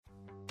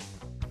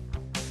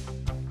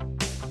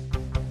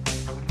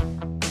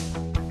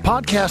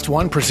Podcast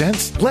One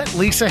presents Let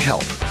Lisa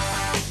Help.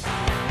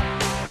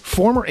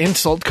 Former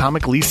insult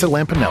comic Lisa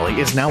Lampanelli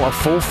is now a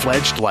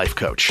full-fledged life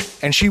coach,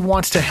 and she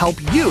wants to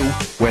help you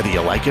whether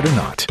you like it or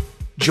not.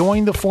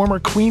 Join the former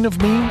Queen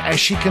of Mean as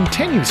she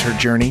continues her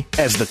journey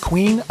as the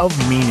Queen of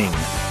Meaning.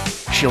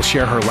 She'll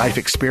share her life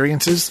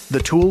experiences,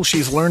 the tools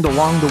she's learned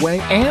along the way,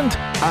 and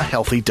a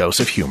healthy dose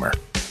of humor.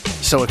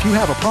 So if you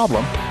have a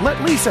problem, let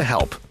Lisa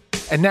help.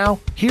 And now,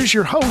 here's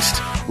your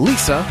host,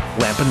 Lisa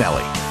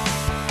Lampanelli.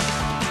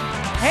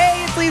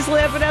 Hey, it's Lisa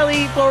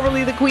Lampanelli,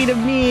 formerly the Queen of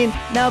Mean,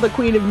 now the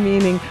Queen of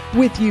Meaning,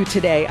 with you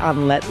today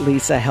on Let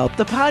Lisa Help,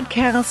 the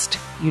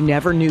podcast you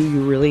never knew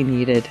you really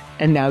needed,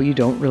 and now you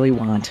don't really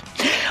want.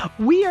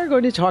 We are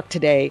going to talk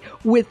today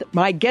with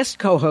my guest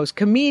co-host,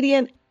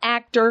 comedian,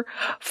 actor,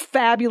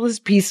 fabulous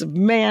piece of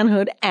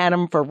manhood,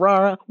 Adam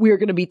Ferrara. We are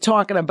going to be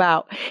talking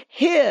about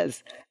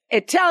his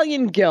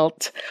Italian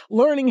guilt,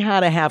 learning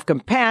how to have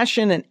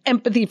compassion and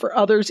empathy for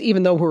others,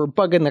 even though we're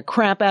bugging the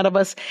crap out of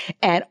us,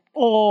 and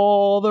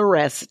all the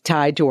rest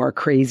tied to our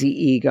crazy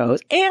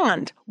egos.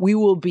 And we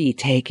will be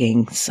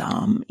taking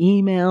some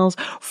emails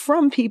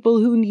from people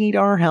who need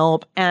our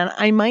help, and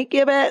I might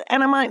give it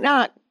and I might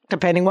not,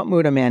 depending what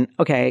mood I'm in.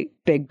 Okay,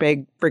 big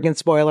freaking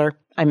spoiler.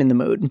 I'm in the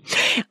mood.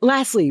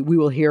 Lastly, we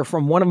will hear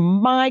from one of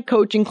my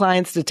coaching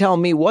clients to tell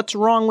me what's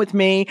wrong with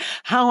me,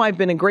 how I've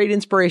been a great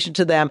inspiration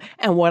to them,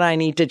 and what I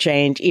need to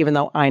change, even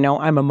though I know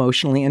I'm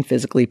emotionally and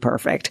physically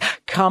perfect.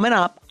 Coming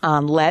up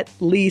on Let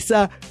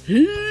Lisa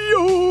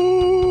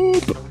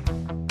Help.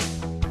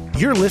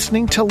 You're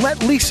listening to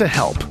Let Lisa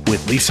Help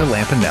with Lisa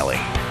Lampanelli.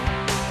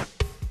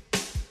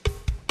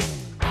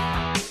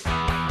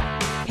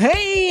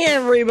 Hey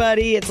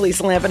everybody, it's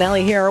Lisa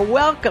Lampanelli here.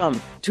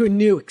 Welcome to a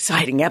new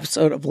exciting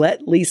episode of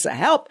Let Lisa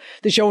Help,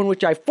 the show in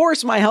which I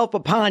force my help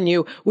upon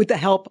you with the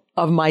help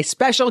of my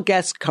special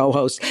guest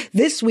co-host.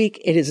 This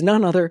week, it is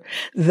none other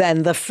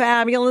than the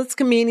fabulous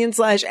comedian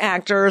slash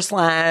actor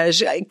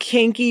slash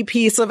kinky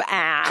piece of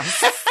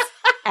ass,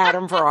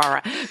 Adam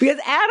Ferrara. Because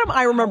Adam,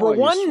 I remember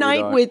one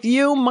night with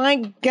you,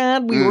 my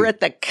God, we were at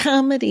the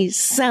Comedy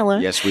Cellar.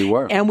 Yes, we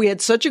were. And we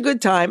had such a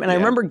good time. And I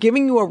remember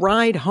giving you a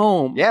ride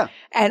home. Yeah.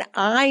 And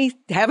I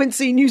haven't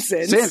seen you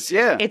since.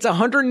 Yeah. It's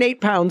 108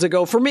 pounds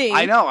ago for me.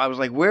 I know. I was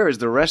like, where is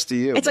the rest of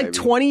you? It's like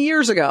 20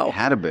 years ago. It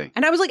had to be.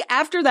 And I was like,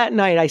 after that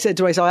night, I said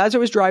to myself, as I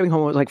was driving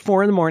home, it was like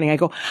 4 a.m. I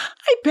go,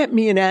 I bet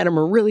me and Adam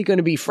are really going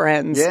to be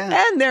friends.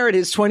 Yeah. And there it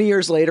is, 20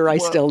 years later, I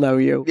still know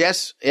you.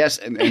 Yes.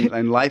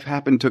 And life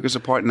happened, took us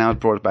apart, now it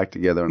brought us back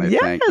together, and I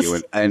thank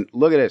you. And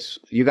look at this.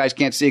 You guys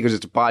can't see it because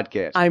it's a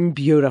podcast. I'm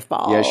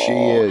beautiful. Yes, she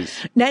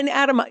is. And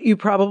Adam, you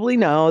probably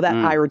know that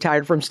I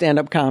retired from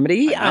stand-up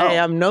comedy. I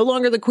am no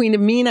longer the Queen of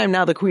Mean. I'm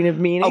now the Queen of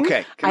Meaning.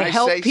 Okay. Can I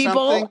help say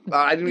people. Something?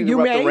 I didn't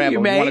interrupt the ramble. You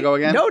want to go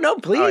again? No,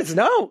 please,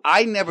 no.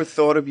 I never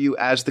thought of you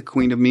as the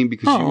Queen of Mean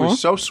because you were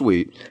so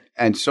sweet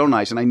and so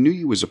nice. And I knew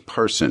you as a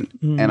person.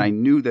 And I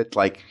knew that,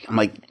 I'm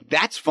like,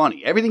 that's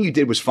funny. Everything you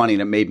did was funny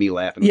and it made me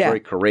laugh. And it was very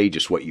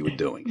courageous what you were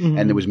doing.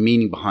 And there was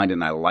meaning behind it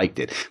and I liked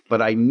it.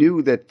 But I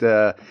knew that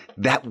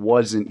that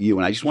wasn't you.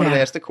 And I just wanted to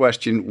ask the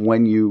question,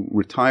 when you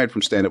retired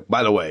from stand-up,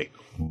 by the way,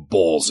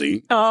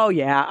 ballsy. Oh,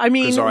 yeah. I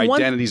mean, because our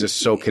identities are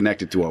so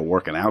connected to our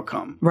work and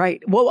outcome.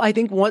 Right. Well, I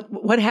think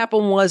what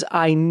happened was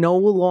I no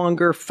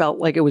longer felt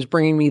like it was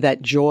bringing me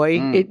that joy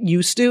it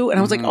used to. And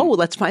I was like, oh,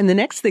 let's find the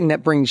next thing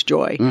that brings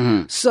joy.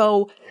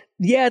 So,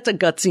 yeah, it's a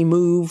gutsy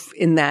move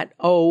in that,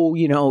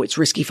 it's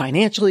risky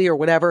financially or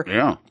whatever.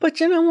 Yeah. But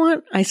you know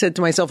what? I said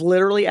to myself,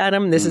 literally,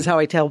 Adam, this is how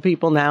I tell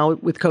people now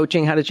with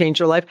coaching how to change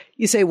their life.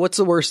 You say, what's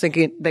the worst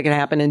thing that can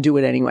happen, and do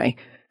it anyway.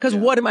 Because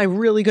what, am I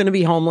really going to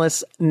be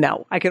homeless?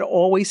 No, I could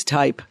always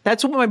type.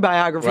 That's what my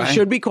biography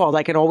should be called.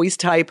 I can always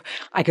type.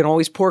 I can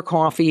always pour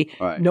coffee.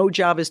 Right. No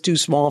job is too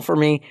small for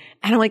me.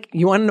 And I'm like,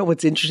 you want to know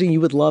what's interesting?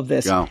 You would love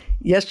this. Go.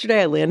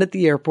 Yesterday, I landed at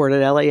the airport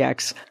at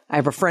LAX. I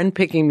have a friend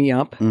picking me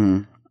up.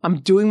 I'm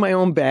doing my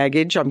own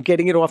baggage. I'm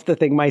getting it off the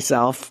thing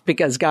myself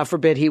because God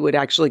forbid he would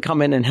actually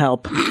come in and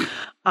help.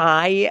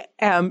 I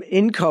am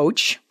in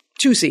coach.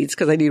 2 seats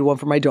because I needed one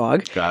for my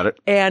dog. Got it.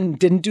 And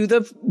didn't do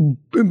the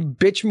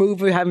bitch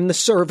move of having the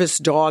service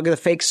dog, the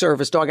fake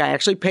service dog. I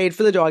actually paid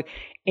for the dog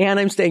and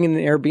I'm staying in an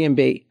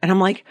Airbnb. And I'm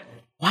like,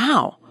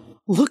 wow,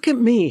 look at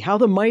me, how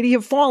the mighty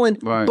have fallen,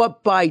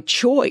 but by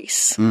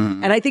choice.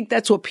 And I think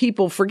that's what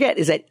people forget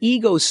is that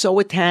ego's so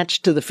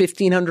attached to the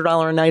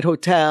 $1,500 a night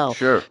hotel,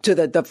 to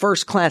the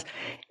first class.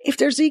 If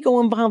there's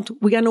ego involved,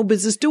 we got no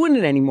business doing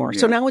it anymore.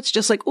 So now it's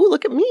just like, oh,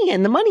 look at me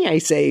and the money I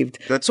saved.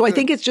 I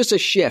think it's just a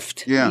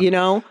shift, you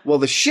know? Well,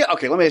 the shift,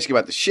 okay, let me ask you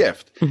about the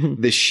shift.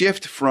 The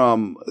shift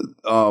from,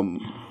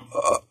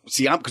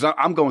 because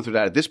I'm going through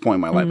that at this point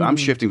in my life. I'm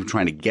shifting from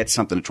trying to get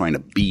something to trying to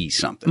be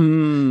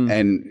something.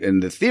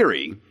 And the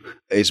theory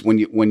is when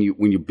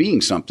you're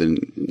being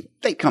something,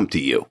 they come to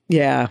you.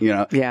 Yeah. You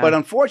know? Yeah. But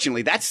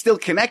unfortunately, that's still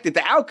connected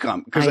to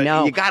outcome. Because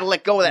you got to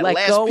let go of that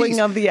last piece.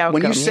 Of the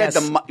outcome.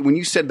 When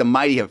you said the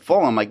mighty have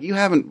fallen, I'm like, you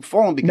haven't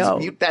fallen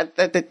because that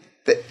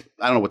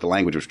I don't know what the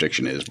language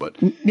restriction is, but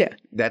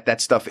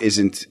that stuff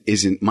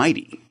isn't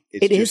mighty.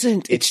 It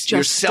isn't. It's just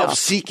you're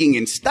self-seeking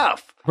in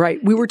stuff.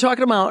 Right. We were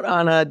talking about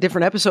on a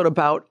different episode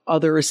about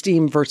other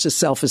esteem versus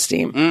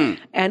self-esteem.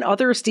 And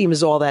other esteem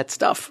is all that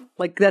stuff.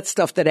 Like that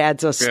stuff that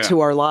adds us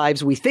to our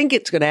lives. We think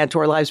it's going to add to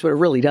our lives, but it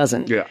really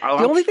doesn't. Yeah.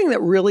 The only thing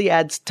that really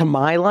adds to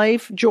my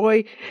life,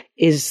 Joy,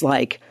 is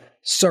like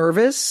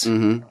service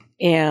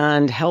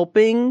and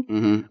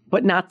helping,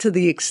 but not to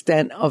the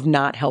extent of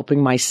not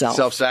helping myself.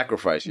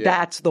 Self-sacrifice, yeah.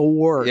 That's the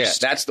worst. Yeah,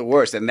 that's the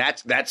worst. And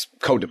that's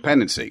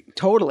codependency.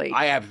 Totally.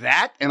 I have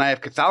that and I have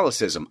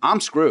Catholicism.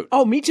 I'm screwed.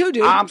 Oh, me too,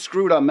 dude. I'm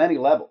screwed on many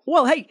levels.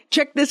 Well, hey,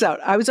 check this out.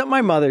 I was at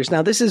my mother's.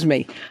 Now, this is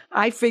me.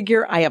 I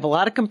figure I have a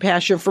lot of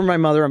compassion for my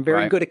mother. I'm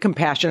very good at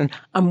compassion.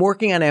 I'm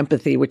working on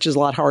empathy, which is a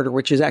lot harder,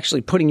 which is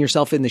actually putting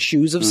yourself in the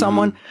shoes of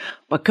someone.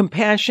 But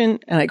compassion,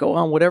 and I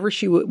go, whatever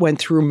she went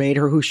through made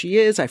her who she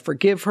is. I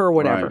forgive her,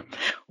 whatever. Right.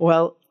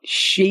 Well,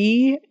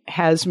 she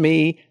has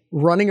me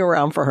running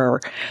around for her.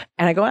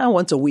 And I go,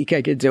 once a week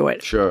I could do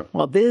it. Sure.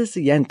 Well, this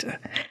Yenta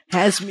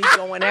has me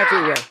going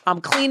everywhere.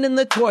 I'm cleaning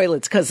the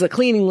toilets because the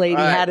cleaning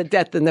lady had a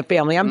death in the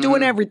family. I'm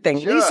doing everything.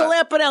 Sure. Lisa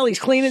Lampanelli's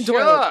cleaning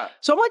toilets.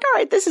 So I'm like, all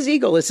right, this is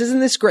egoless.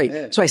 Isn't this great?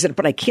 Yeah. So I said,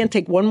 but I can't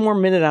take one more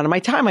minute out of my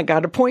time. I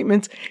got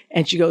appointments.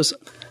 And she goes,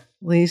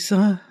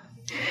 Lisa,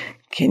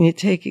 can you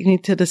take me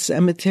to the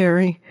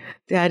cemetery?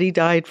 Daddy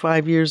died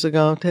 5 years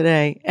ago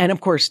today. And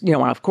of course,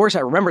 I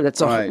remember that's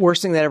the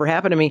worst thing that ever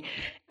happened to me.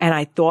 And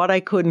I thought I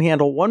couldn't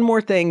handle one more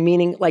thing,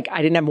 meaning like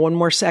I didn't have one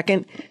more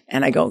second.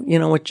 And I go, you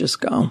know what, just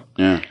go.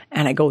 Yeah.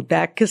 And I go,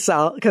 that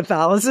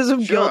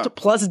Catholicism, guilt,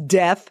 plus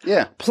death,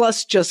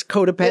 plus just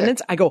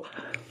codependence. I go,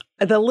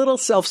 the little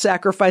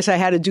self-sacrifice I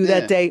had to do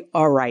that day,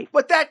 all right.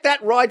 But that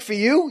ride for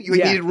you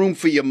needed room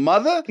for your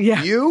mother,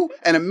 you,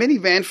 and a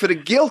minivan for the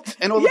guilt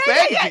and all the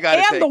bags you got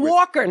to take. And the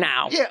walker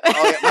now. Yeah.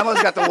 Oh, yeah. My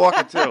mother's got the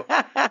walker, too.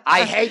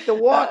 I hate the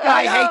walker.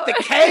 I hate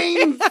the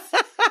cane.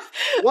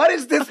 What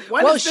is this?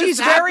 Well, she's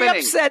very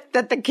upset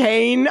that the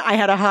cane, I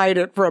had to hide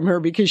it from her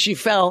because she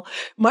fell.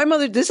 My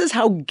mother, this is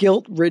how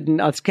guilt-ridden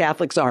us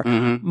Catholics are.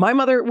 My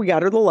mother, we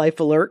got her the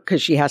life alert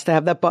because she has to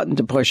have that button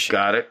to push.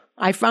 Got it.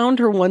 I found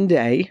her one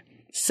day,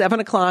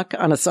 7:00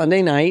 on a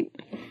Sunday night.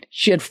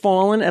 She had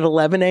fallen at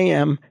 11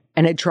 a.m.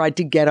 and had tried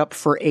to get up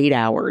for 8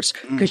 hours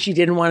because she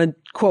didn't want to,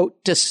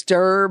 quote,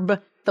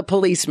 disturb the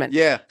policeman.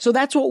 Yeah. So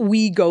that's what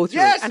we go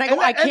through. Yes. And I go,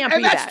 I can't be that.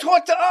 And that's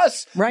taught to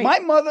us. Right. My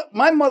mother,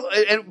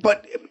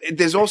 but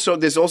there's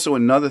also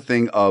another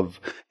thing of,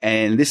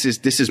 and this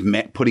is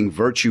putting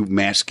virtue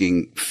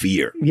masking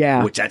fear.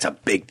 Yeah. Which that's a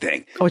big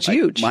thing. Oh, it's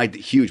huge.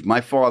 Huge.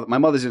 My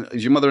mother's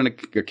is your mother in a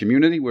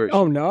community where?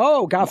 Oh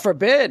no, God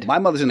forbid. My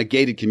mother's in a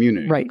gated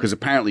community. Right. Because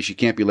apparently she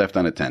can't be left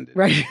unattended.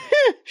 Right.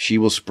 She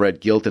will spread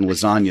guilt and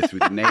lasagna through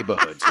the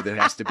neighborhood. So there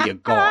has to be a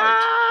guard.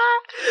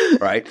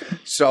 Right.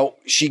 So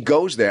she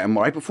goes there, and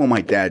right before my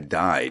dad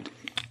died,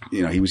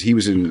 he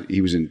was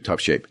in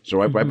tough shape. So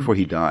right before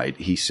he died,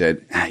 he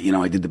said, I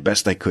did the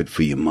best I could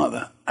for your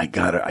mother. I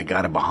got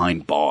her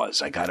behind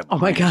bars. I got her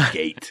behind the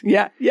gate.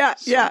 Yeah.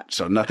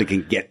 So nothing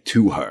can get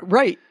to her.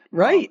 Right.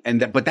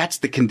 But that's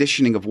the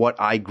conditioning of what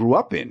I grew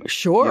up in.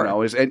 Sure.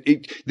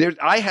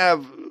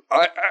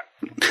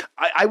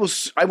 I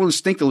will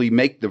instinctively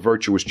make the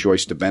virtuous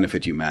choice to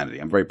benefit humanity.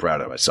 I'm very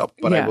proud of myself,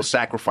 but I will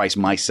sacrifice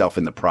myself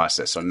in the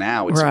process. So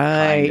now it's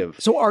kind of.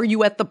 So are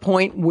you at the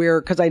point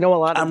where, because I know a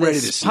lot of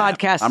this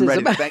podcast is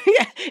about.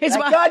 Thank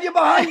God you're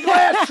behind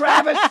glass,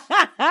 Travis.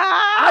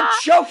 I'd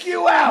choke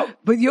you out.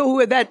 But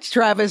that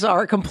Travis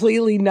are a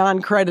completely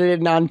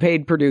non-credited,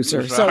 non-paid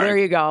producer. So there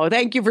you go.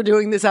 Thank you for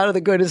doing this out of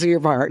the goodness of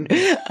your heart.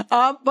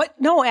 But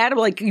no, Adam,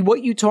 like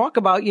what you talk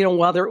about,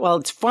 while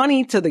it's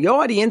funny to the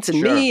audience and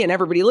me and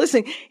everybody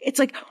listening, it's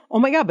like, oh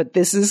my God, but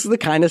this is the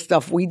kind of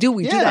stuff we do.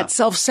 We do that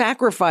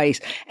self-sacrifice.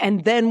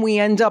 And then we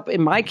end up,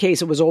 in my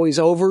case, it was always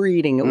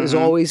overeating. It was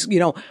always,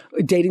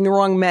 dating the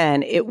wrong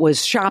men. It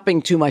was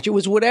shopping too much. It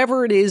was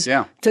whatever it is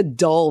to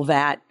dull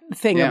that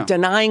thing of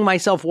denying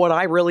myself what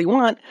I really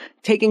want,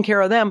 taking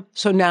care of them.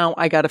 So now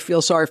I got to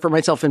feel sorry for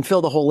myself and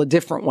fill the hole a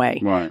different way.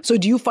 Right. So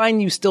do you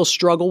find you still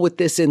struggle with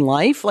this in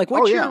life? Like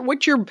what's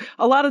your,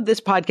 a lot of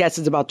this podcast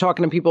is about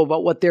talking to people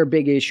about what their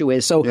big issue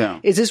is. So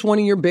is this one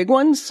of your big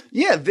ones?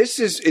 Yeah, this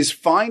is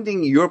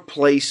finding your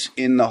place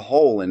in the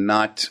whole and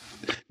not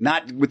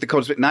with the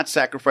codes, not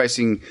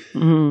sacrificing,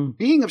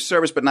 being of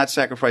service, but not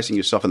sacrificing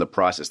yourself in the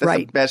process. That's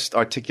the best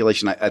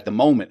articulation at the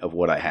moment of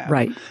what I have.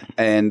 Right.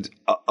 And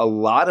a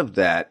lot of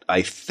that,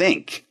 I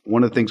think,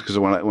 one of the things, because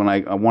when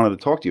I wanted to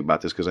talk to you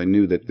about this, because I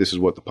knew that this is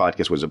what the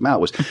podcast was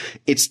about, was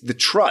it's the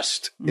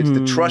trust. It's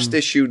the trust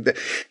issue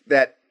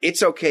that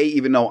it's okay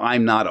even though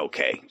I'm not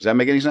okay. Does that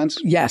make any sense?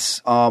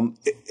 Yes.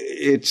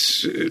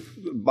 It's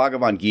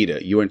Bhagavad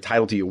Gita. You're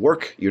entitled to your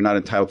work. You're not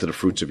entitled to the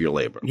fruits of your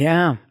labor.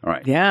 Yeah. All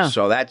right. Yeah.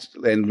 So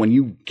and when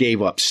you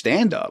gave up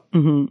stand up,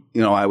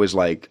 I was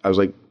like,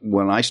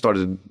 when I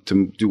started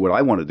to do what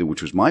I want to do,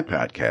 which was my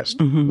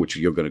podcast, which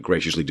you're going to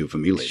graciously do for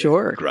me later.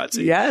 Sure.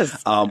 Grazie.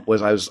 Yes.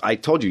 I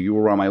told you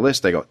were on my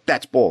list. I go,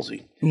 that's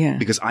ballsy. Yeah.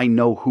 Because I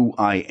know who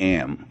I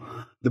am.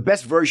 The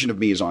best version of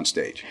me is on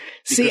stage.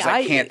 Because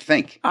I can't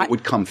think. It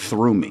would come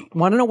through me.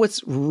 Want to know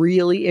what's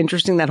really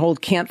interesting, that whole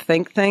can't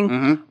think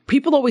thing?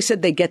 People always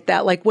said they get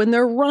that like when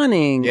they're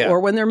running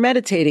or when they're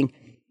meditating.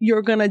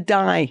 you're going to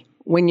die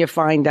when you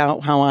find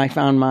out how I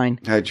found mine.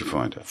 How'd you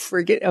find out?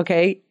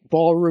 Okay,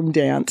 ballroom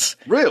dance.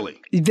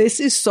 Really? This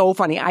is so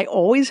funny. I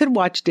always had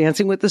watched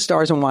Dancing with the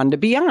Stars and wanted to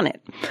be on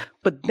it.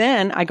 But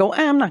then I go,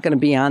 I'm not going to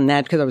be on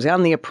that because I was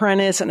on The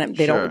Apprentice and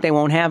they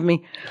won't have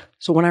me.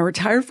 So when I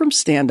retired from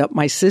stand-up,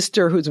 my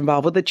sister, who's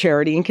involved with a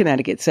charity in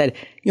Connecticut, said,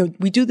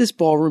 we do this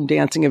ballroom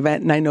dancing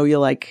event and I know you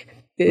like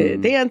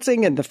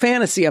dancing and the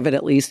fantasy of it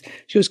at least.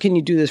 She goes, can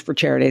you do this for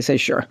charity? I say,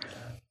 sure.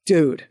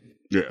 Dude,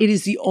 It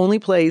is the only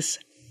place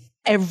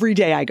every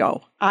day I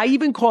go. I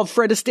even called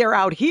Fred Astaire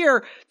out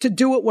here to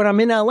do it when I'm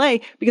in LA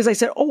because I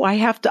said, I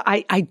have to,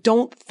 I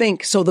don't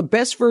think. So the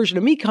best version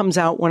of me comes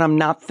out when I'm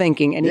not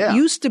thinking. And it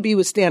used to be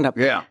with stand-up.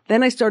 Yeah.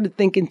 Then I started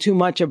thinking too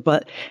much of,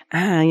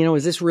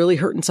 is this really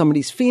hurting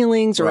somebody's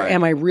feelings or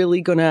am I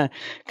really going to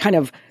kind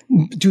of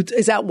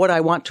is that what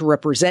I want to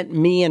represent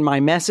me and my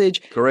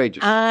message?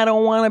 Courageous. I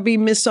don't want to be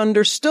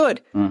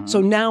misunderstood. Mm-hmm. So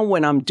now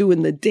when I'm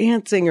doing the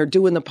dancing or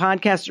doing the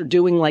podcast or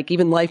doing like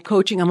even life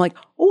coaching, I'm like,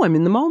 I'm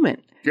in the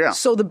moment. Yeah.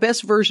 So the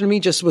best version of me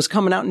just was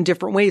coming out in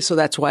different ways. So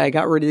that's why I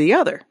got rid of the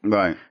other.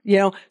 Right.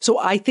 So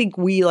I think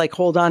we like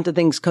hold on to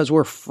things because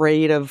we're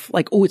afraid of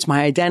like, it's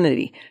my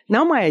identity.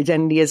 Now my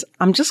identity is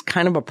I'm just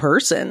kind of a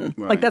person.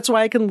 Right. Like that's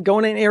why I can go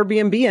in an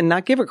Airbnb and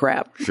not give a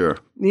crap. Sure.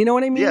 You know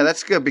what I mean? Yeah,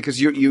 that's good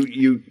because you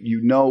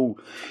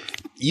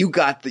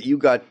got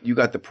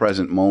the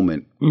present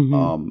moment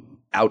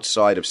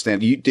outside of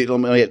stand.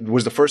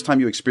 Was the first time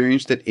you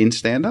experienced it in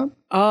stand-up?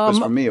 Because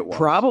for me it was.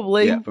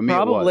 Probably. Yeah, for me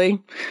it was.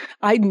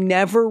 I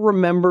never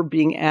remember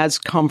being as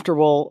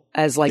comfortable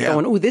as like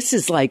going, this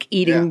is like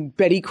eating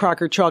Betty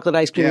Crocker chocolate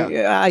ice cream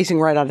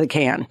icing right out of the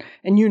can.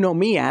 And you know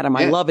me, Adam.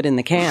 I love it in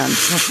the can.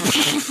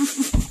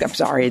 I'm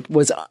sorry. It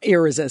was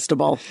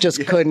irresistible.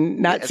 Just couldn't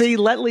not see.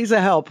 Let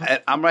Lisa help.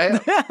 I'm right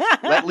here.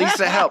 Let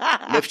Lisa help.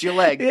 Lift your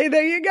leg. Hey,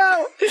 there you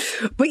go.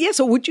 But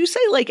so would you say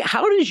like,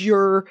 how do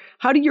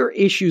your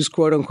issues,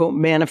 quote unquote,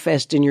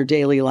 manifest in your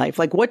daily life?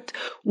 Like what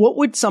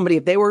would somebody,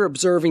 if they were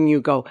observing you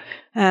go,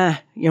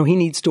 he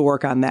needs to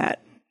work on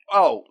that?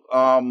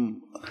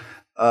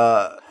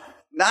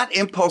 Not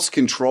impulse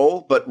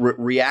control, but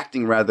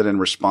reacting rather than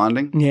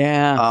responding.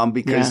 Yeah.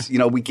 Because,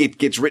 it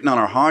gets written on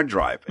our hard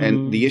drive.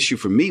 And the issue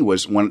for me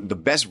was when the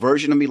best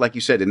version of me, like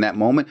you said, in that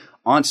moment,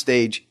 on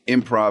stage,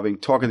 improvising,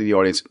 talking to the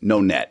audience, no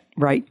net.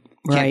 Right.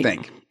 Can't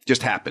think.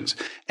 Just happens.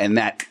 And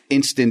that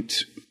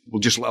instant,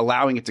 just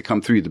allowing it to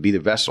come through you to be the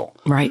vessel.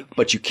 Right.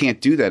 But you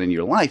can't do that in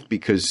your life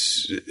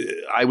because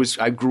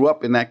I grew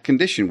up in that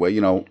condition where,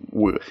 you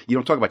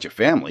don't talk about your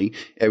family.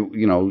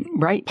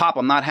 Right. Pop,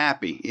 I'm not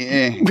happy.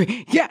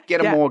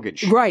 Get a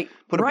mortgage. Right.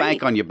 Put a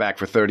bank on your back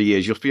for 30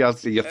 years. You'll feel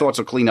your thoughts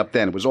will clean up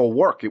then. It was all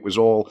work. It was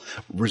all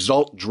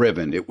result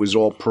driven. It was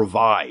all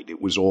provide.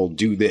 It was all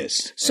do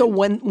this. So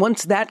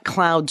once that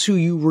clouds who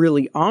you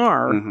really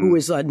are, who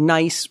is a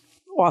nice,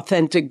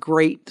 authentic,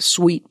 great,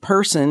 sweet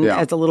person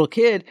as a little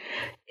kid,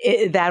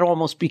 that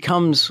almost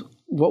becomes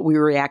what we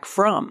react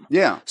from.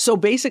 Yeah. So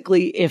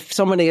basically, if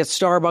somebody at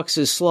Starbucks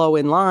is slow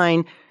in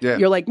line,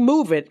 you're like,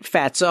 move it,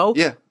 fatso.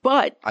 Yeah.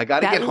 But I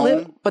got to get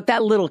home. But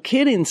that little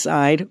kid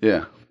inside,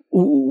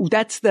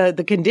 that's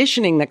the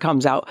conditioning that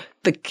comes out.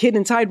 The kid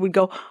inside would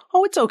go,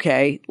 it's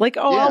okay. Like,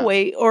 I'll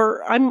wait,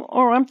 or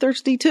I'm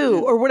thirsty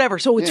too, or whatever.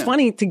 So it's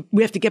funny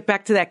we have to get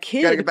back to that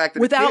kid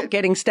without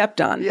getting stepped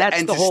on. Yeah.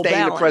 That's the whole balance. And to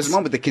stay in the present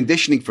moment. The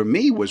conditioning for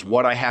me was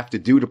what I have to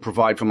do to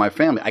provide for my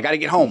family. I got to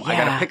get home. I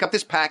got to pick up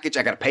this package.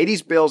 I got to pay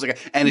these bills.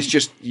 And it's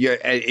just,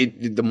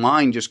 the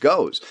mind just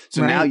goes.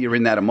 So now you're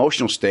in that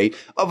emotional state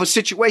of a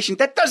situation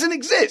that doesn't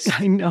exist.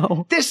 I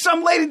know. There's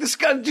some lady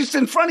just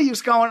in front of you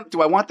is going,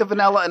 do I want the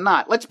vanilla or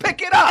not? Let's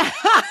pick it up.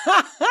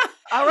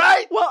 All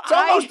right? Well, it's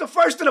almost the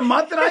first of the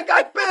month and I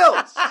got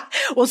bills.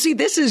 Well, see,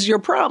 this is your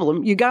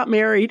problem. You got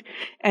married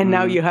and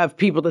now you have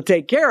people to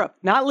take care of.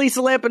 Not Lisa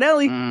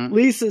Lampanelli.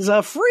 Lisa's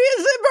free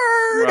as a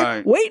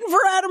bird, waiting for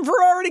Adam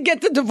Ferrara to get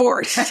the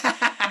divorce.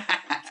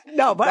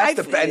 No, but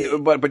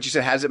but you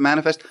said, how does it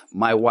manifest?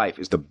 My wife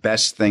is the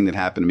best thing that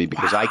happened to me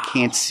because I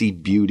can't see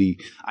beauty.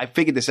 I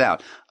figured this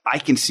out. I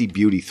can see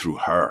beauty through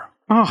her.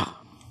 Oh,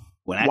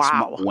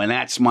 when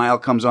that smile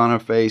comes on her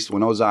face,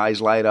 when those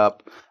eyes light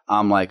up,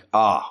 I'm like,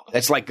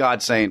 it's like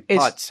God saying,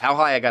 Putz, how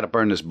high I got to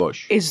burn this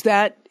bush. Is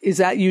that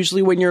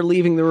usually when you're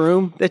leaving the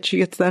room that she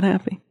gets that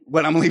happy?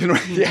 When I'm leaving,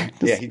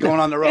 you're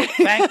going on the road.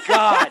 Thank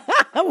God.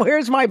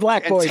 Where's my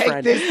black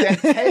boyfriend?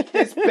 Take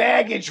this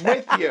baggage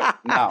with you.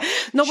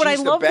 No, but I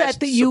love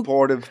that you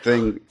supportive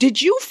thing.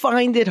 Did you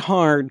find it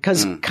hard?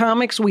 Because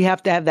comics, we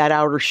have to have that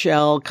outer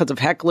shell because of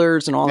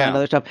hecklers and all that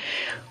other stuff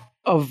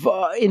of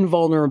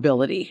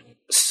invulnerability.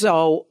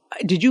 So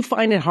did you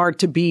find it hard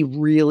to be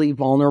really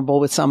vulnerable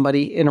with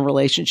somebody in a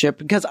relationship?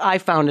 Because I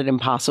found it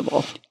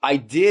impossible. I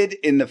did,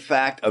 in the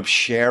fact of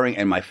sharing,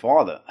 and my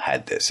father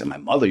had this, and my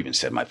mother even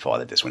said my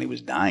father this when he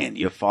was dying.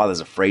 Your father's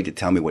afraid to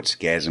tell me what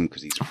scares him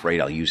because he's afraid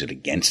I'll use it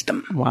against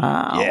him.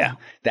 Wow. Yeah.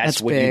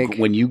 That's what big.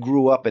 When you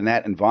grew up in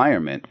that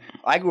environment.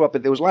 I grew up,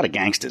 there was a lot of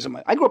gangsters.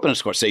 I grew up in a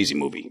Scorsese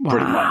movie,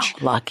 pretty much.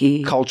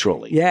 Lucky.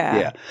 Culturally.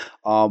 Yeah.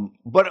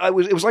 But it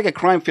was like a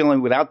crime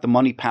film without the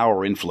money, power,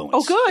 or influence.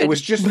 Oh, good. It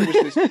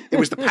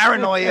was the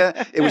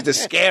paranoia. It was the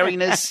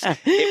scariness.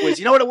 It was,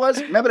 you know what it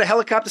was? Remember the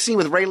helicopter scene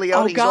with Ray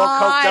Liotta? He's all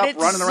coked up,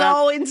 running around.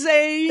 So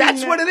insane.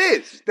 That's what it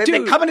is.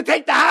 They're coming to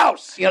take the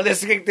house. You know,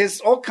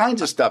 there's all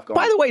kinds of stuff going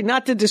on. By the way,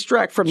 not to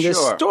distract from this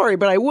story,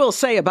 but I will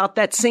say about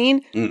that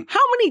scene,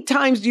 how many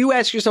times do you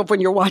ask yourself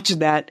when you're watching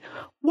that,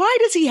 why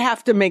does he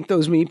have to make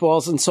those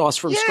meatballs and sauce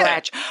from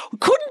scratch?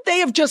 Couldn't they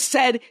have just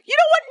said, you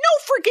know what? No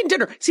freaking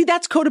dinner. See,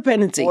 that's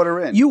codependency. Order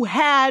in. You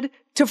had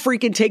to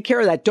freaking take care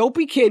of that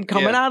dopey kid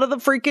coming out of the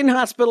freaking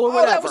hospital or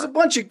whatever. That was a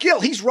bunch of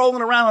guilt. He's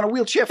rolling around on a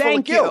wheelchair full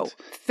of guilt.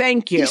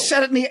 Thank you. He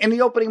said it in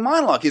the opening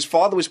monologue. His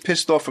father was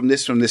pissed off from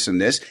this, and this.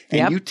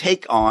 And you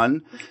take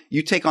on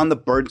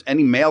the burdens.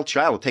 Any male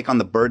child will take on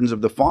the burdens of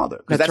the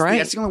father. That's right.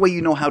 That's the only way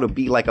you know how to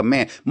be like a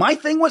man. My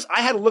thing was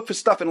I had to look for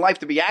stuff in life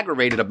to be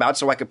aggravated about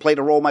so I could play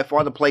the role my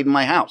father played in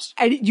my house.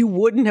 And you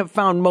wouldn't have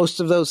found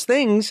most of those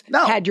things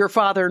had your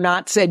father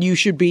not said you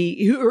should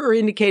be, or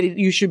indicated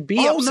you should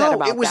be upset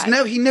about it was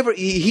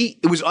that.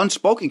 It was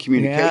unspoken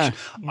communication.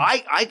 Yeah.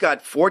 I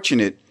got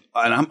fortunate,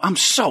 and I'm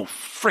so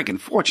freaking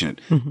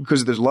fortunate because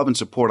of this love and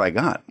support I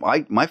got.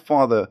 My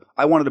father,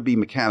 I wanted to be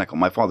mechanical.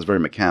 My father's very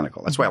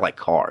mechanical. That's why I like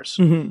cars.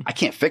 I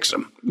can't fix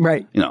them.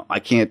 Right. You know, I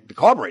can't. The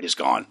carburetor's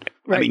gone.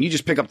 Right. I mean, you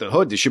just pick up the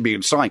hood. There should be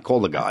a sign. Call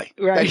the guy.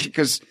 Right.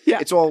 Because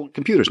it's all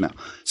computers now.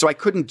 So I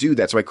couldn't do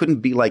that. So I couldn't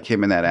be like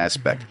him in that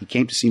aspect. He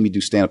came to see me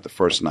do stand-up the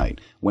first night.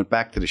 Went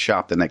back to the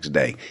shop the next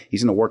day.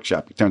 He's in the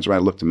workshop. He turns around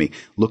and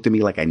looked at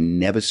me like I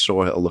never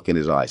saw a look in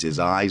his eyes. His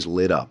eyes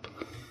lit up.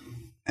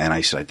 And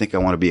I said, I think I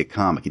want to be a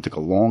comic. He took a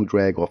long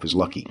drag off his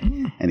lucky.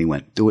 And he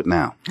went, do it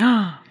now.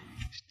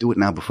 Do it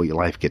now before your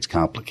life gets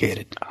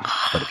complicated.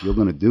 But if you're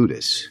going to do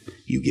this,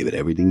 you give it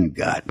everything you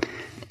got.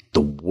 The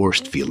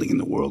worst feeling in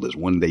the world is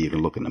one day you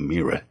can look in the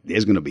mirror.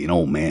 There's going to be an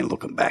old man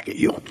looking back at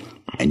you.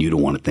 And you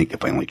don't want to think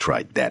if I only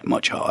tried that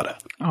much harder.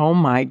 Oh,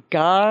 my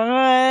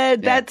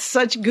God. That's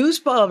such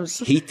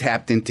goosebumps. He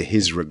tapped into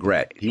his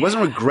regret. He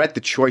wasn't regret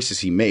the choices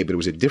he made, but it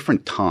was a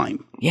different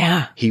time.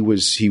 Yeah. He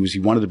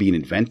wanted to be an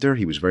inventor.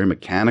 He was very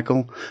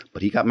mechanical.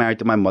 But he got married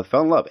to my mother.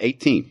 Fell in love,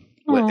 18.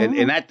 And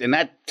in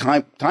that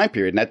time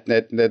period,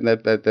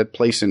 that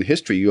place in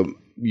history,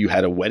 you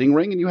had a wedding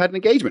ring and you had an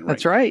engagement ring.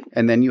 That's right.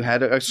 And then you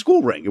had a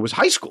school ring. It was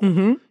high school.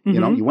 You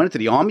know, you went into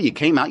the army, you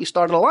came out, you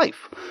started a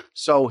life.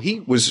 So he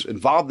was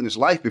involved in his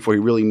life before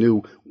he really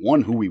knew,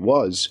 one, who he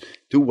was,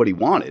 two, what he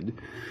wanted,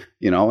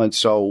 you know. And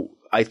so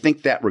I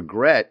think that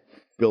regret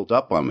built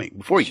up on me.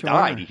 Before he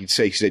died, he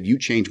said, you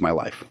changed my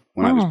life.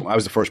 When I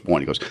was the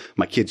firstborn, he goes,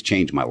 my kids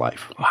changed my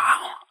life.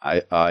 Wow.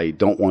 I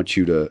don't want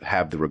you to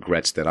have the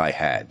regrets that I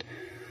had,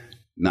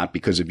 not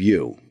because of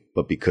you,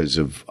 but because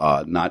of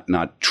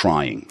not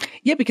trying.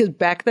 Yeah, because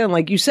back then,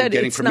 like you said,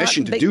 getting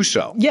permission to do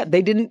so. Yeah,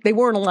 they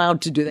weren't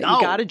allowed to do that. No.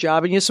 You got a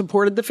job and you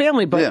supported the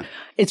family. But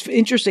it's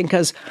interesting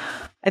because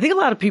I think a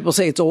lot of people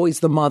say it's always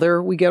the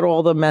mother we get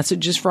all the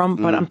messages from.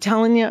 But I'm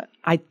telling you,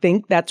 I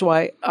think that's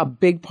why a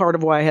big part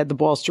of why I had the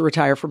balls to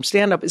retire from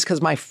stand-up is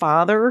because my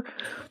father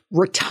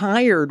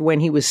retired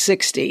when he was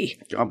 60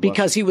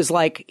 because he was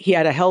like, he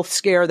had a health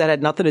scare that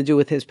had nothing to do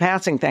with his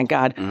passing, thank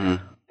God. And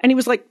he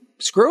was like,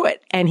 screw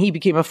it. And he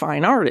became a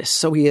fine artist.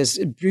 So he is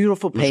a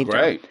beautiful painter.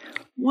 That's great.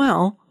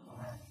 Well,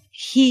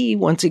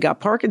 once he got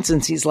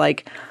Parkinson's, he's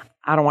like,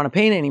 I don't want to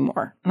paint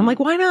anymore. And I'm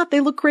like, why not? They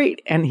look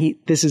great. And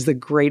this is the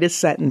greatest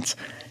sentence.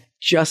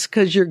 Just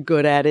because you're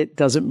good at it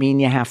doesn't mean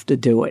you have to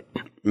do it.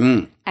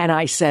 And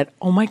I said,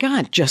 oh my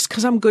God, just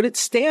because I'm good at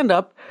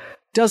stand-up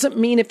doesn't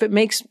mean if it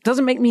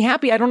doesn't make me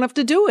happy, I don't have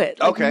to do it.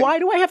 Like, okay. Why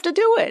do I have to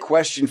do it?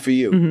 Question for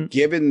you.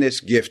 Given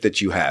this gift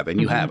that you have, and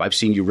you have, I've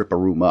seen you rip a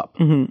room up.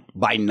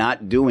 By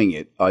not doing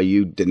it, are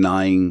you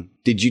denying,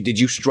 did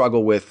you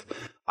struggle with,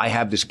 I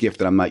have this gift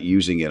that I'm not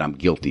using it, I'm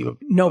guilty of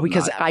No,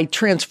 because I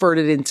transferred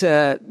it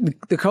into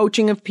the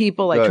coaching of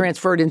people. I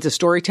transferred into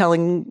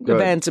storytelling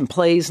events and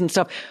plays and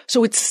stuff.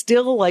 So it's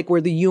still like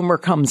where the humor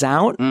comes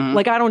out.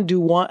 Like I don't do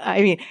one.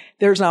 I mean,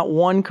 there's not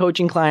one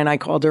coaching client I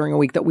call during a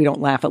week that we don't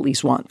laugh at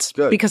least once.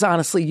 Because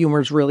honestly, humor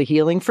is really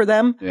healing for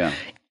them. Yeah.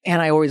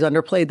 And I always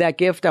underplayed that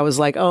gift. I was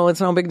like, oh, it's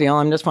no big deal.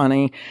 I'm just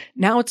funny.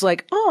 Now it's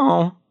like,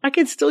 oh, I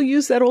can still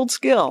use that old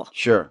skill.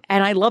 Sure.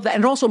 And I love that.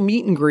 And also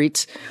meet and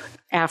greets.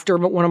 After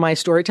one of my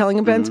storytelling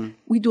events,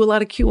 we do a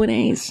lot of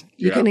Q&As.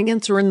 You can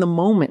answer in the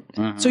moment.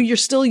 So you're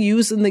still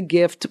using the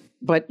gift,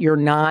 but you're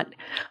not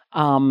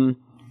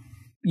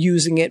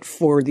using it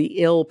for the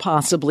ill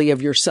possibly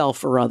of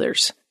yourself or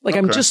others. Like,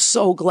 I'm just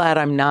so glad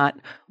I'm not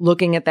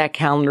looking at that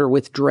calendar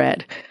with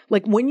dread.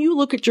 Like, when you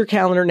look at your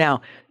calendar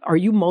now, are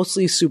you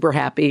mostly super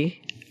happy?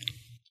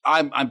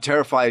 I'm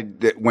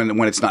terrified that when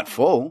it's not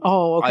full.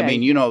 Oh, okay. I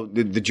mean, you know,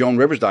 the Joan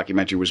Rivers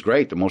documentary was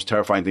great. The most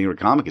terrifying thing for a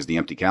comic is the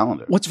empty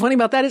calendar. What's funny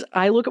about that is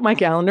I look at my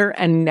calendar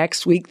and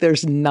next week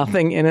there's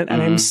nothing in it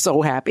and I'm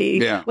so happy.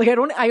 Yeah. Like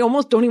I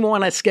almost don't even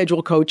want to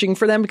schedule coaching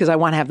for them because I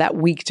want to have that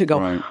week to go,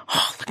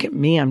 oh, look at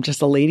me. I'm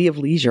just a lady of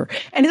leisure.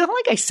 And it's not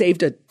like I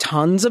saved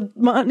tons of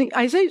money.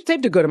 I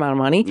saved a good amount of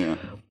money,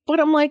 but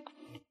I'm like,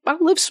 I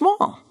live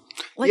small.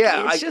 Like,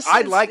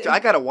 I'd like to. I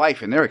got a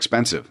wife, and they're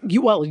expensive.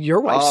 Your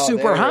wife's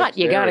super hot.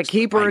 You got to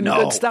keep her in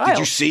good style. Did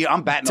you see?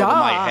 I'm batting over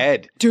my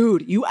head.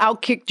 Dude, you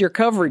outkicked your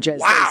coverage,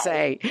 as they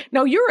say.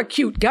 No, you're a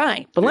cute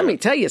guy, but let me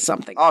tell you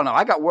something. Oh, no,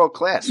 I got world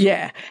class.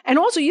 Yeah. And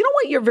also, you know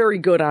what you're very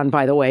good on,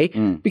 by the way?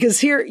 Because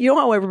here, you know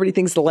how everybody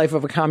thinks the life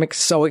of a comic's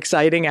so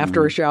exciting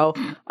after a show?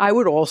 I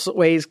would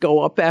always go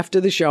up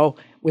after the show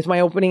with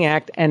my opening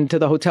act and to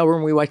the hotel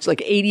room. We watched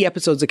like 80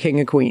 episodes of King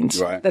of Queens.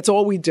 Right. That's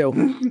all we do.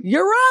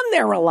 You're on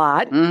there a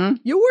lot.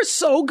 You were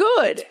so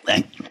good.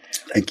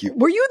 Thank you.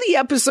 Were you the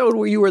episode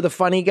where you were the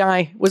funny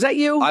guy? Was that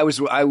you?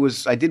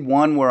 I did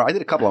one where I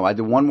did a couple of them. I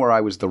did one where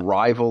I was the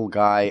rival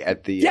guy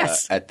at the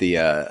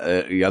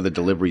other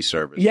delivery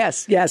service.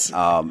 Yes.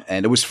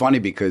 And it was funny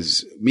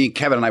because me and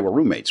Kevin and I were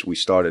roommates. We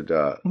started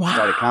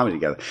comedy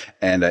together,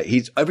 and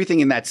everything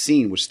in that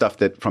scene was stuff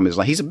that from his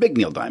life. He's a big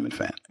Neil Diamond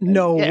fan.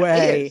 No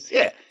way. He is,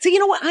 yeah. See, you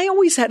know what? I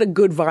always had a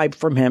good vibe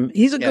from him.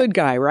 He's a good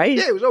guy, right?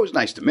 Yeah, it was always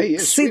nice to me.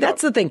 See,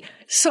 that's the thing.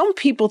 Some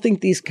people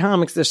think these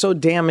comics, they're so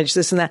damaged,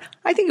 this and that.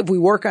 I think if we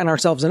work on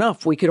ourselves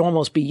enough, we could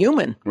almost be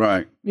human.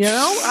 Right. You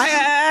know?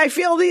 I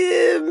feel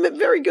the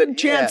very good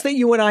chance that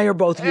you and I are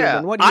both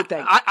human. What do you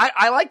think?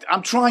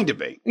 I'm trying to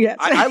be. Yes.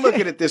 I look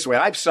at it this way.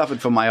 I've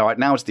suffered for my art.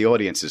 Now it's the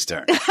audience's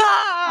turn.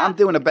 I'm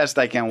doing the best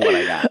I can with what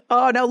I got.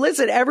 Oh, now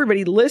listen,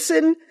 everybody,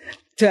 listen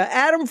to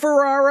Adam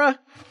Ferrara.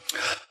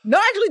 No,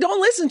 actually,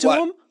 don't listen to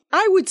him.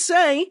 I would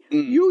say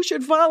you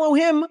should follow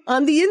him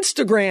on the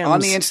Instagrams. On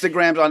the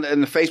Instagrams, on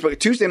the Facebook.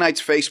 Tuesday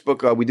nights,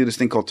 Facebook, we do this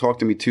thing called Talk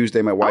to Me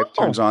Tuesday. My wife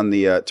turns on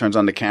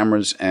the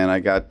cameras, and I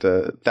got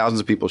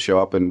thousands of people show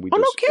up, and we no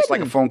it's kidding.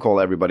 like a phone call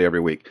to everybody every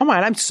week. Come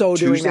on, I'm so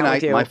doing Tuesday that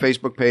night, with you. my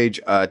Facebook page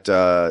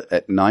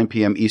at 9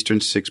 p.m. Eastern,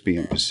 6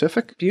 p.m.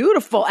 Pacific.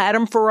 Beautiful.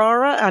 Adam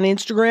Ferrara on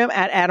Instagram,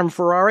 at Adam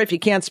Ferrara. If you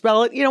can't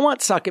spell it, you know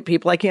what? Suck it,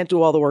 people. I can't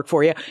do all the work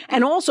for you.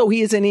 And also,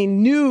 he is in a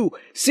new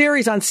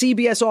series on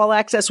CBS All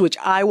Access, which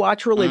I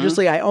watch religiously.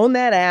 I own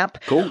that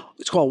app. Cool.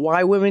 It's called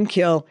Why Women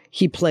Kill.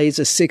 He plays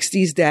a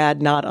 60s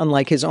dad, not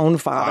unlike his own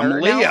father.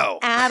 I'm Leo. Now,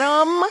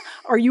 Adam,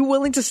 are you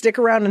willing to stick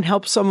around and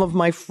help some of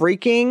my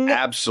freaking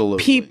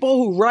people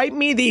who write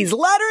me these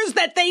letters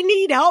that they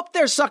need help?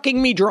 They're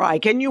sucking me dry.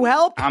 Can you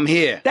help? I'm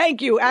here.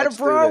 Thank you. Adam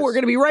Ferrara, we're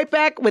going to be right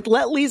back with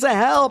Let Lisa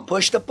Help.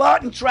 Push the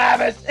button,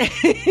 Travis.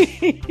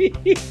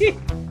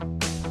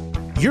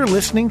 You're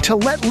listening to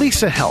Let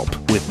Lisa Help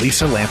with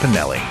Lisa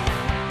Lampanelli.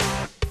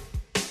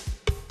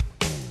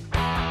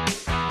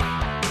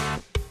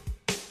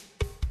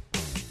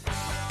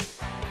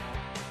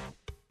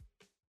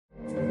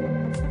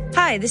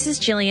 Hi, this is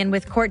Jillian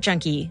with Court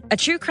Junkie, a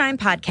true crime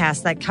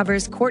podcast that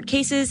covers court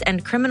cases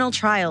and criminal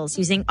trials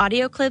using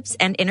audio clips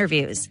and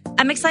interviews.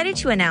 I'm excited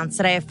to announce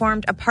that I have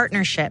formed a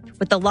partnership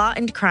with the Law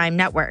and Crime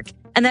Network,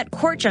 and that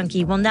Court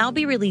Junkie will now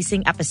be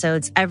releasing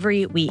episodes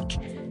every week.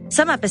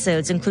 Some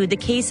episodes include the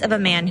case of a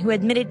man who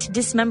admitted to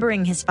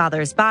dismembering his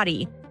father's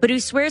body, but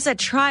who swears at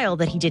trial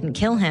that he didn't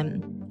kill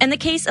him. And the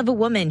case of a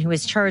woman who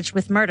is charged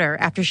with murder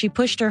after she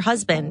pushed her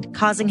husband,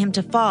 causing him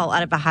to fall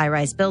out of a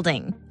high-rise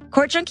building.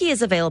 Court Junkie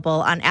is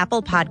available on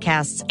Apple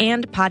Podcasts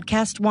and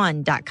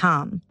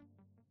PodcastOne.com.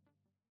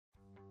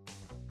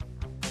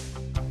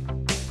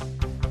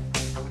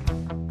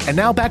 And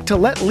now back to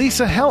Let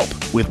Lisa Help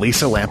with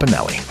Lisa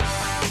Lampanelli.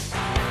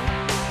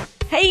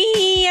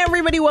 Hey,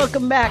 everybody,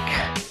 welcome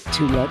back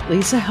to Let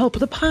Lisa Help,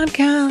 the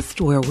podcast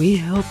where we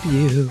help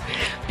you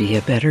be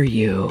a better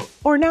you.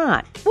 Or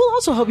not. We'll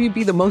also help you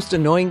be the most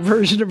annoying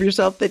version of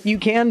yourself that you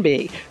can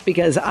be,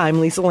 because I'm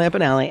Lisa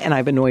Lampanelli and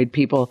I've annoyed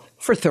people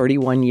for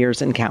 31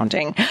 years and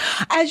counting.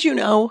 As you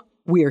know,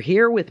 we're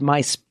here with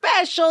my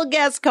special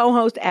guest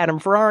co-host, Adam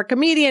Ferrara,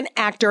 comedian,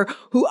 actor,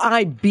 who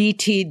I,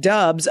 BT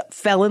Dubs,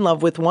 fell in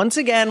love with once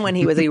again when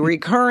he was a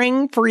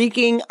recurring,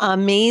 freaking,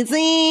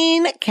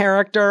 amazing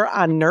character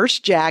on Nurse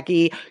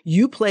Jackie.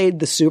 You played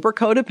the super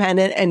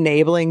codependent,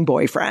 enabling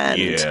boyfriend.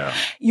 Yeah.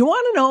 You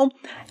want to know?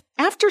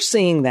 After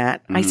seeing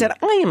that, I said,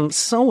 I am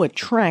so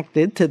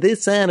attracted to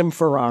this Adam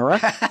Ferrara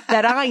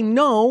that I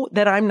know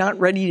that I'm not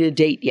ready to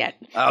date yet.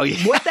 Oh,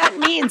 yeah. What that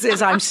means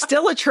is I'm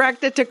still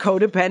attracted to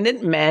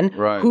codependent men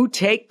who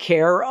take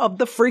care of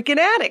the freaking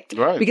addict.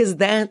 Right. Because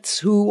that's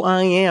who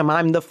I am.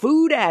 I'm the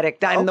food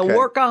addict. I'm the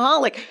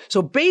workaholic.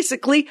 So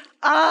basically,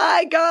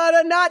 I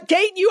gotta not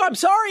date you. I'm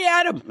sorry,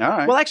 Adam. All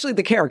right. Well, actually,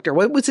 the character.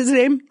 What was his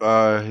name?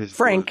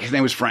 Frank. His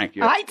name was Frank.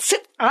 Yeah.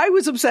 I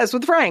was obsessed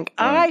with Frank.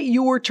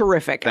 You were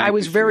terrific. I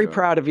was very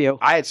proud of you.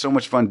 I had so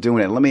much fun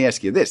doing it. Let me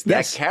ask you this: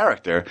 that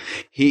character,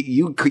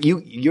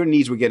 your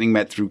needs were getting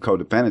met through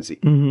codependency.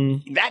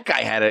 Mm-hmm. That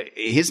guy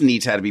his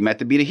needs had to be met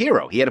to be the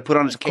hero. He had to put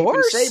on his cape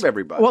and save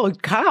everybody. Well,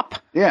 cop.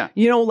 Yeah.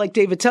 You know, like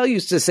David Tell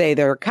used to say,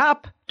 they're a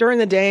cop during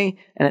the day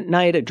and at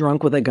night a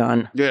drunk with a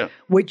gun. Yeah.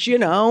 Which, you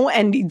know,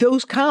 and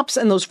those cops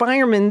and those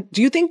firemen,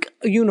 do you think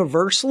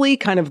universally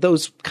kind of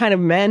those kind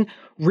of men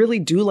really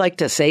do like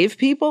to save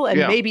people, and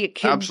maybe it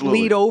can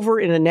bleed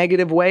over in a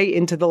negative way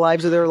into the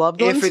lives of their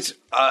loved ones? If it's,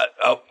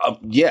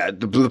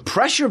 the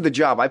pressure of the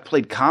job. I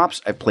played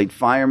cops. I played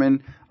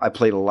firemen. I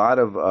played a lot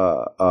of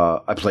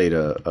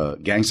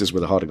Gangsters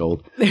with a Heart of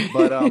Gold.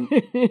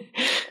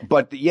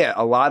 But yeah,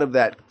 a lot of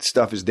that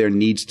stuff is there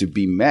needs to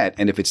be met.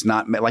 And if it's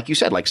not met, like you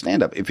said, like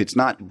stand-up, if it's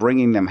not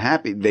bringing them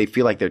happy, they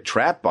feel like they're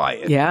trapped by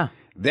it. Yeah.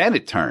 Then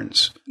it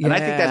turns. And I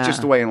think that's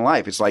just the way in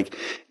life. It's like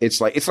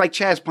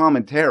Chaz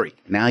Palminteri.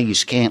 Now you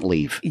can't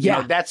leave. Yeah.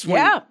 You know,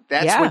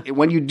 that's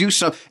when you do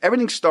so.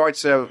 Everything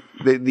starts,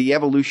 the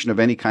evolution of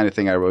any kind of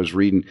thing I was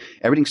reading,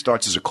 everything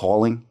starts as a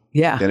calling.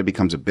 Yeah. Then it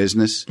becomes a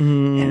business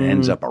and it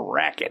ends up a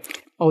racket.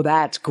 Oh,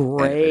 that's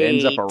great. And if it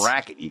ends up a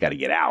racket, you got to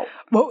get out.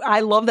 Well,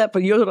 I love that.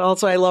 But you know what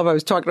also I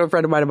was talking to a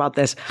friend of mine about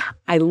this.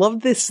 I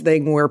love this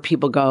thing where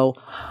people go,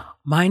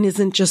 mine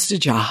isn't just a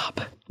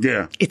job.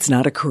 Yeah. It's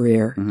not a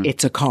career. Mm-hmm.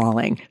 It's a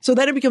calling. So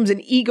then it becomes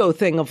an ego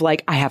thing of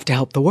like, I have to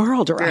help the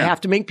world or I have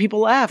to make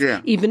people laugh,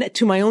 even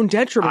to my own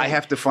detriment. I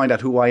have to find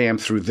out who I am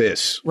through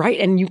this. Right.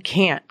 And you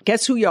can't.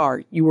 Guess who you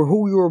are? You were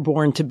who you were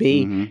born to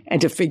be and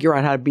to figure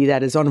out how to be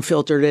that as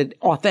unfiltered and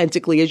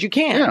authentically as you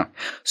can. Yeah.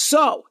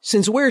 So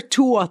since we're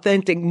two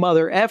authentic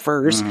mother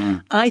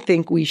effers, I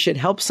think we should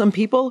help some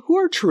people who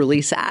are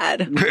truly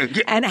sad.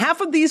 And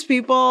half of these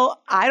people,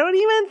 I don't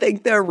even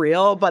think they're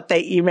real, but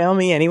they email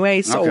me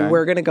anyway. So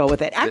we're going to go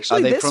with it.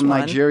 Actually, are they this from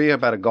Nigeria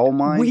about a gold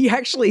mine? We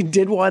actually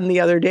did one the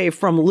other day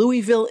from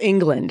Louisville,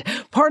 England.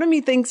 Part of me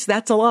thinks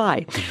that's a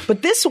lie.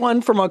 But this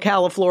one from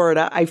Ocala,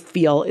 Florida, I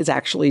feel is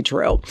actually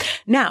true.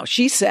 Now,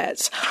 she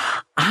says,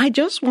 I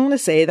just want to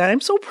say that I'm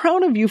so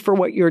proud of you for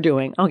what you're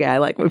doing. Okay, I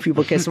like when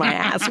people kiss my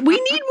ass. We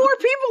need more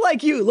people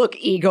like you. Look,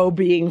 ego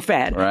being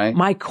fed. Right.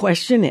 My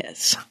question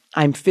is,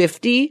 I'm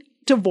 50,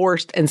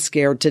 divorced and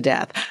scared to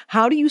death.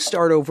 How do you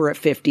start over at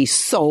 50?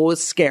 So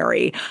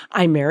scary.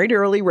 I married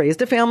early,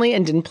 raised a family,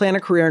 and didn't plan a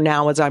career.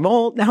 Now I'm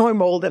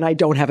old and I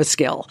don't have a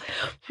skill.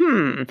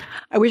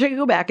 I wish I could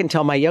go back and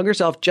tell my younger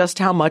self just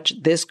how much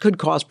this could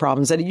cause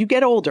problems as you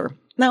get older.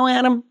 Now,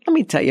 Adam, let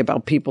me tell you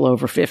about people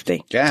over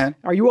 50. Go ahead.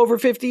 Are you over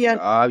 50 yet?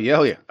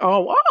 Yeah. Oh,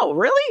 wow,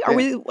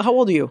 really? How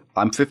old are you?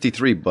 I'm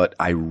 53, but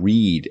I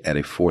read at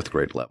a 4th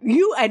grade level.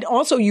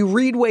 You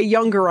read way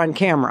younger on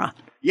camera.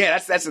 Yeah,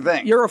 that's the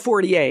thing. You're a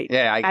 48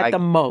 at the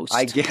most.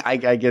 I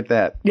get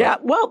that. Yeah,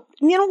 well,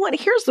 you know what?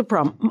 Here's the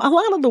problem. A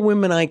lot of the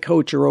women I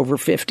coach are over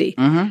 50.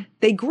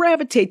 They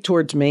gravitate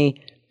towards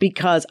me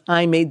because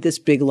I made this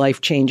big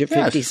life change at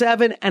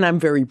 57, and I'm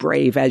very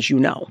brave, as you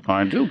know.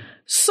 I do.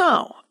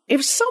 So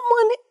if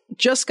someone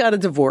just got a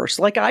divorce,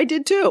 like I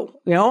did too.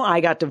 You know, I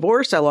got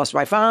divorced. I lost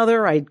my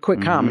father. I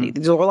quit comedy.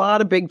 There's a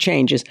lot of big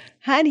changes.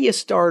 How do you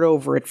start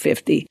over at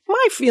 50?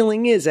 My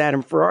feeling is,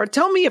 Adam Ferrara,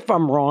 tell me if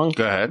I'm wrong.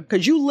 Go ahead.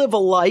 Because you live a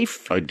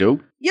life. I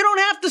do. You don't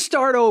have to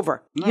start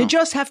over. No. You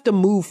just have to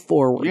move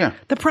forward. Yeah.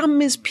 The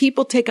problem is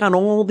people take on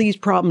all these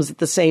problems at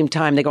the same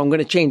time. They go, I'm going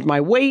to change my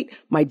weight,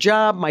 my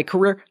job, my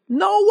career.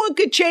 No one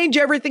could change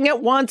everything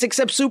at once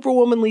except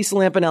Superwoman Lisa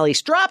Lampanelli.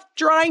 Stop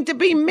trying to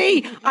be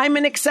me. I'm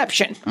an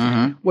exception.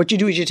 What you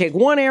do is you take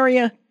one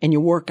area and you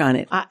work on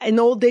it. In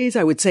the old days,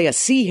 I would say a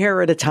C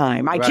hair at a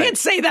time. I can't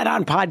say that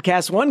on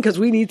podcast one because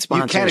we need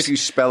sponsors. You can if you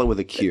spell it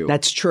with a Q.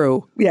 That's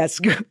true. Yes.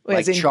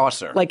 Like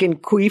Chaucer. Like in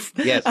Queef.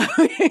 Yes.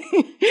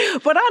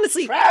 But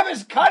honestly,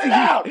 Travis, cut it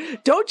out.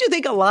 Don't you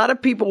think a lot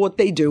of people, what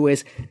they do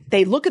is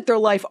they look at their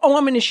life, oh,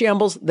 I'm in a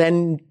shambles,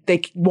 then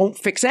they won't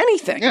fix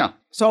anything. Yeah.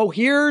 So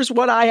here's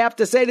what I have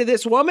to say to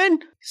this woman.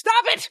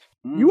 Stop it.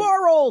 You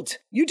are old.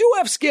 You do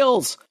have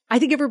skills. I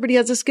think everybody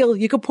has a skill.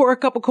 You could pour a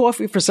cup of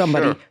coffee for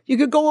somebody. Sure. You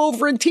could go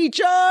over and teach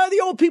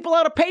the old people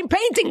how to paint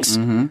paintings.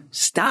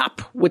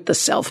 Stop with the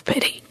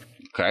self-pity.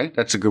 Okay,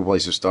 that's a good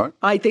place to start.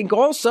 I think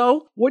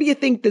also, what do you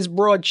think this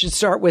broad should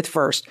start with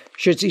first?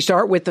 Should she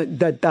start with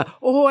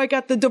I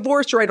got the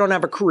divorce or I don't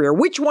have a career?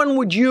 Which one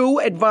would you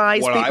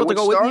advise people to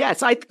go with?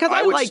 Yes, because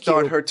I would like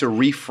start her to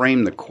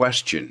reframe the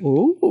question.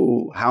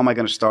 Ooh. How am I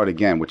going to start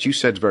again? What you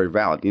said is very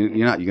valid. You're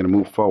going to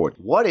move forward.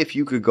 What if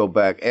you could go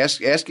back? Ask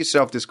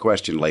yourself this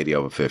question, lady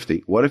over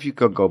 50. What if you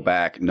could go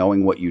back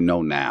knowing what you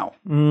know now?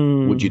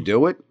 Would you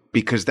do it?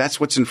 Because that's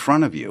what's in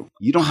front of you.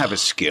 You don't have a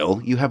skill.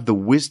 You have the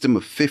wisdom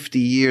of 50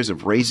 years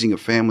of raising a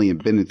family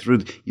and been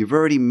through. You've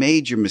already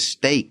made your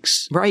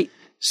mistakes. Right.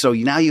 So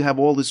now you have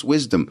all this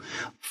wisdom.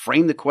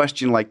 Frame the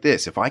question like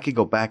this. If I could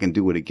go back and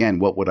do it again,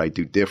 what would I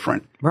do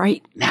different?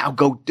 Right. Now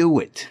go do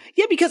it.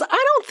 Yeah, because I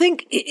don't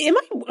think,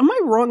 am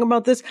I wrong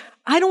about this?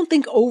 I don't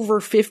think over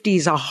 50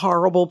 is a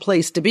horrible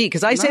place to be.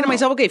 Because I say to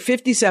myself, okay,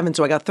 57,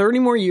 so I got 30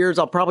 more years.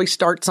 I'll probably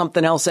start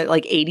something else at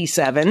like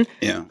 87.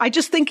 Yeah. I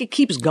just think it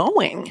keeps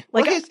going.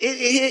 Like,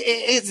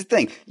 it's the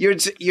thing.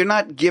 You're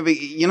not,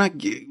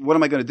 what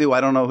am I going to do? I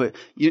don't know.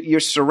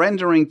 You're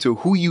surrendering to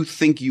who you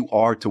think you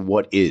are to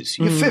what is.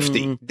 You're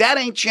 50. That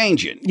ain't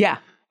changing. Yeah.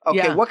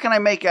 Okay, what can I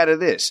make out of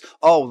this?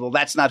 Oh, well,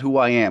 that's not who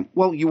I am.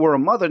 Well, you were a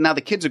mother. Now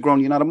the kids are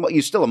grown.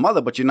 You're still a mother,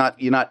 but you're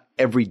not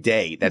every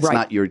day. That's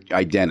not your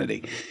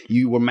identity.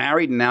 You were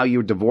married and now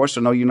you're divorced,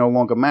 so no, you're no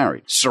longer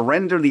married.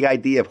 Surrender the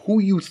idea of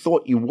who you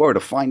thought you were to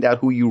find out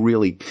who you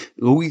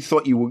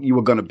thought you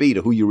were going to be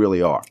to who you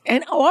really are.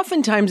 And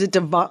oftentimes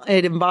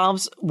it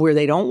involves where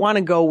they don't want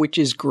to go, which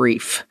is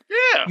grief.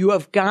 Yeah. You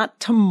have got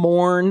to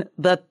mourn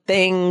the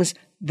things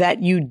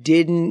that you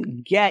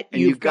didn't get.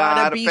 And You've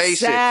got to be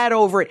sad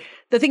over it.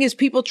 The thing is,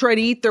 people try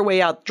to eat their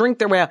way out, drink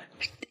their way out.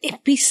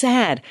 It'd be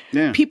sad.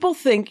 Yeah. People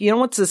think, you know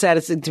what's the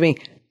saddest thing to me?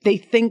 They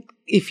think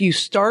if you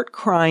start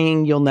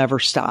crying, you'll never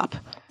stop.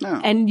 No.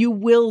 And you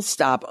will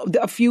stop.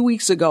 A few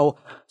weeks ago,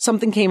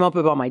 something came up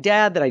about my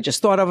dad that I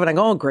just thought of, and I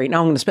go, oh, great, now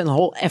I'm going to spend the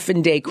whole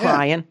effing day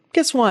crying. Yeah.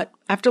 Guess what?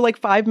 After like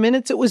 5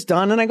 minutes, it was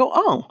done, and I go,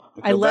 oh,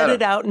 I let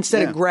it out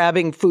instead of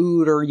grabbing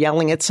food or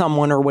yelling at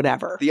someone or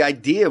whatever. The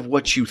idea of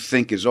what you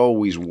think is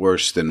always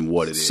worse than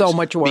what it is. So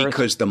much worse.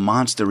 Because the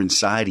monster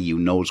inside of you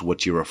knows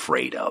what you're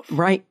afraid of.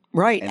 Right.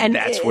 Right. And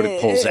that's what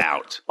it pulls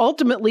out.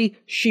 Ultimately,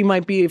 she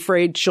might be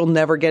afraid she'll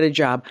never get a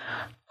job.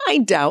 I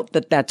doubt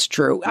that that's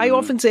true. I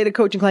often say to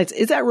coaching clients,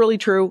 is that really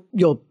true?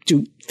 You'll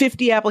do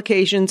 50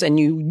 applications and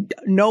you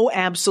know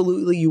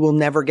absolutely you will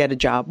never get a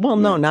job. Well,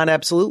 no, not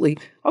absolutely.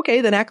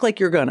 Okay, then act like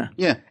you're gonna.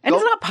 Yeah. And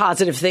it's not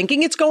positive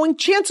thinking. It's going,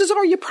 chances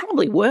are you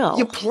probably will.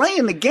 You're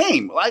playing the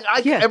game.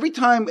 Every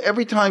time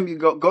you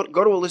go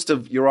to a list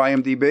of your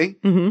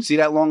IMDb, see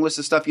that long list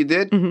of stuff you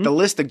did? The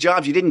list of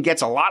jobs you didn't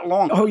get's a lot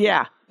longer. Oh,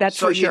 yeah. That's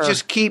for sure. So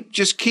you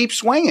just keep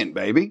swinging,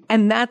 baby.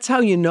 And that's how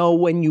you know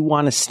when you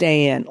want to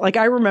stay in. Like,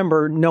 I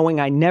remember knowing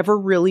I never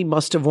really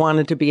must have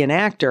wanted to be an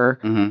actor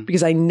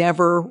because I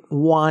never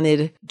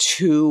wanted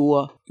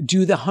to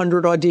do the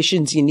 100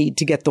 auditions you need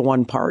to get the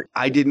one part.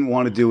 I didn't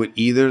want to do it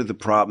either. The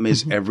problem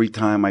is every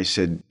time I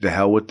said, the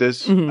hell with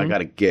this, I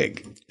got a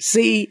gig.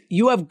 See,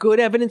 you have good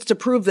evidence to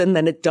prove then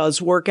it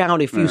does work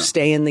out if you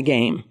stay in the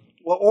game.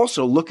 Well,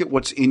 also look at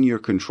what's in your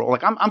control.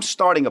 Like I'm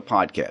starting a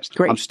podcast.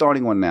 Great. I'm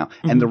starting one now.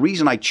 And the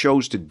reason I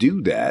chose to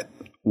do that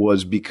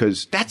was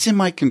because that's in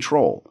my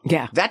control.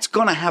 Yeah. That's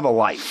going to have a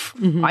life.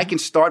 I can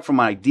start from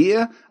an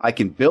idea, I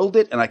can build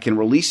it, and I can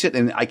release it,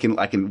 and I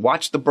can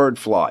watch the bird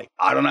fly.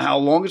 I don't know how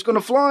long it's going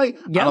to fly. Yep.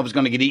 I don't know if it's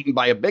going to get eaten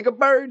by a bigger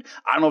bird.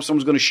 I don't know if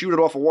someone's going to shoot it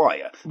off a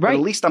wire. Right. But at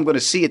least I'm going to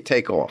see it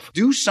take off.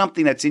 Do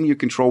something that's in your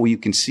control where you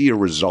can see a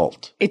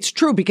result. It's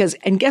true because,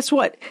 and guess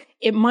what?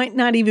 It might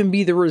not even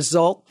be the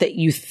result that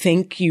you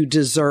think you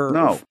deserve.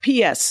 No.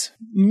 P.S.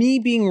 Me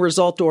being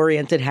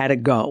result-oriented had to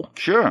go.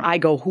 Sure. I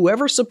go,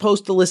 whoever's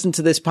supposed to listen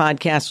to this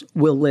podcast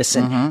will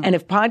listen. And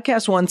if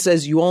podcast one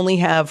says you only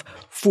have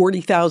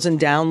 40,000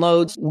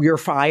 downloads, you're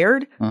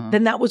fired,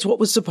 then that was what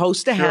was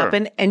supposed to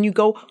happen. And you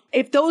go,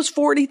 if those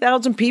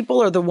 40,000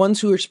 people are the ones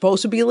who are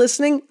supposed to be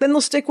listening, then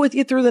they'll stick with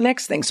you through the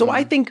next thing. So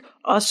I think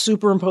us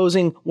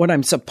superimposing what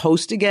I'm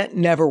supposed to get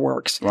never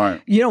works.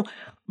 Right. You know,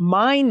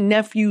 my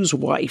nephew's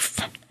wife,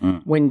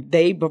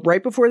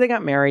 right before they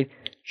got married,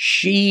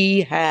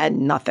 she had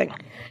nothing.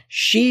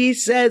 She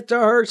said to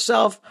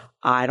herself,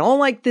 I don't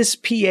like this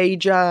PA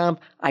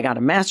job. I got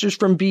a master's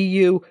from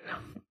BU,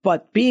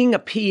 but being a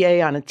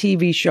PA on a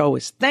TV show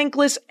is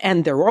thankless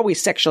and they're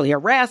always sexually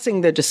harassing.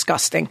 They're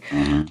disgusting.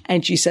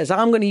 And she says,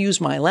 I'm going to use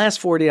my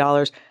last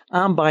 $40.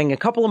 I'm buying a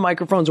couple of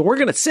microphones and we're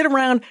going to sit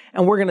around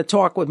and we're going to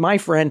talk with my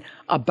friend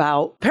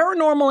about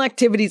paranormal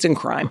activities and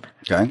crime.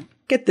 Okay.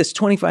 Get this,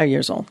 25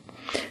 years old.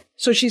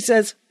 So she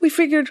says, we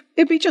figured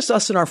it'd be just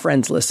us and our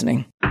friends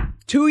listening.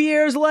 2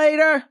 years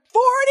later,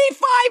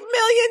 45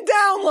 million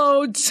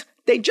downloads.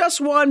 They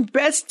just won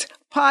Best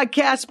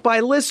Podcast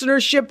by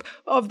Listenership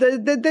of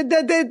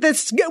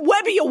the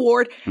Webby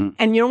Award.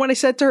 And you know what I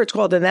said to her? It's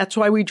called And That's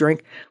Why We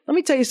Drink. Let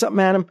me tell you something,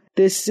 Adam.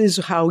 This is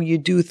how you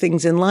do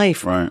things in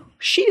life. Right.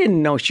 She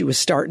didn't know she was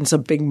starting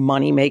some big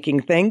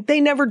money-making thing. They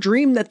never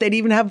dreamed that they'd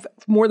even have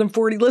more than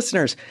 40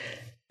 listeners.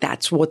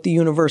 That's what the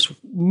universe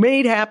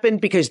made happen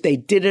because they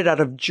did it out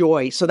of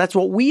joy. So that's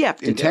what we have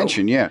to do.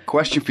 Intention, yeah.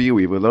 Question for you,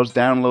 Eve. Were those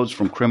downloads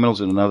from criminals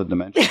in another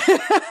dimension?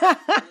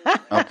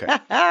 Okay.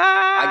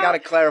 I got to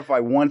clarify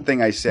one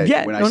thing I said.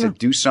 Yeah, when I said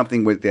do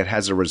something that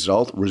has a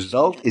result,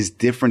 result is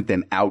different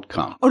than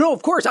outcome. Oh, no,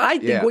 of course. I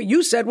think what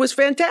you said was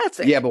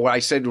fantastic. Yeah, but when I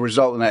said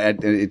result, we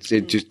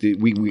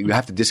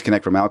have to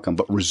disconnect from outcome.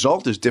 But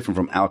result is different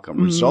from outcome.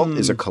 Result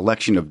is a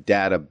collection of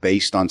data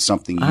based on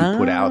something you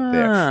put out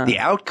there. The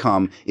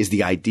outcome is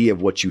the idea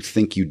of what you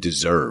think you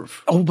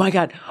deserve. Oh, my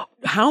God.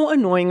 How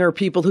annoying are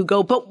people who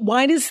go, but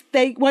why do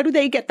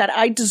they get that?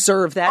 I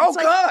deserve that. Oh,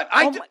 God.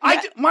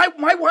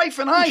 My wife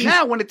and I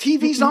now, when the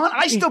TV's on,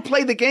 I still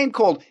play the game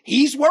called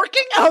He's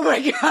Working. Oh, my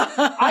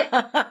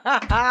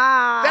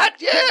God.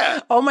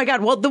 Yeah. Oh, my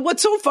God. Well,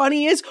 what's so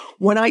funny is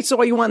when I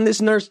saw you on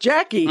this Nurse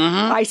Jackie,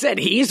 I said,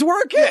 he's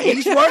working. Yeah,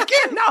 he's working.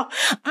 No,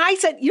 I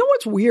said, you know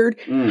what's weird?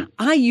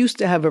 I used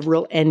to have a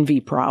real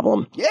envy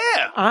problem.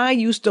 Yeah. I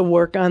used to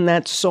work on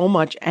that so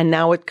much, and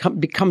now it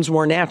becomes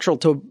more natural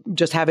to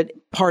just have it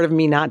part of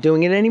me not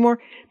doing it anymore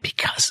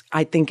because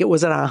I think it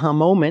was an aha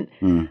moment.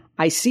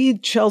 I see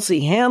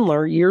Chelsea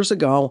Handler years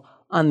ago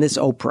on this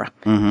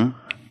Oprah.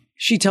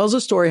 She tells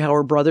a story how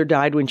her brother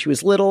died when she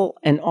was little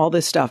and all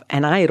this stuff.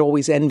 And I had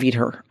always envied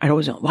her. I'd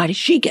always know, why did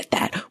she get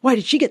that? Why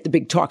did she get the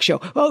big talk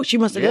show? Oh, she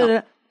must have done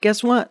it.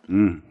 Guess what?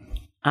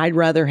 I'd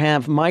rather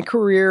have my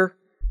career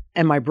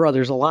and my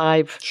brother's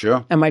alive.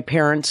 Sure. And my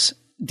parents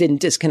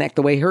didn't disconnect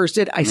the way hers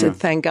did. I said,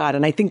 thank God.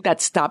 And I think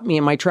that stopped me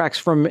in my tracks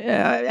from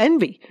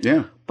envy.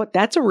 Yeah. But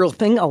that's a real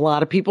thing a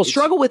lot of people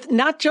struggle with,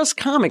 not just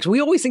comics.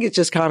 We always think it's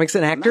just comics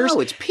and actors.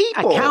 No, it's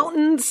people.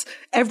 Accountants,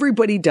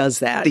 everybody does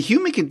that. The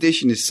human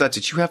condition is such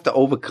that you have to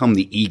overcome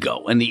the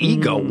ego. And the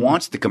ego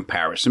wants the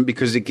comparison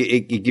because it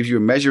gives you a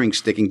measuring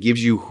stick and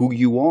gives you who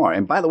you are.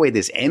 And by the way,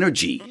 this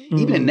energy,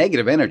 even a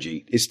negative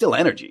energy, is still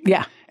energy.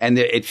 Yeah. And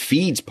it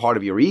feeds part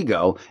of your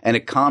ego and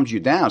it calms you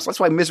down. So that's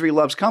why misery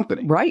loves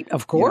company. Right,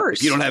 of course.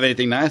 If you don't have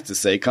anything nice to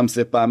say, come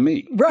sit by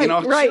me. Right,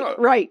 Sure.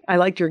 right. I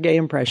liked your gay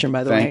impression,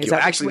 by the way. Thank you.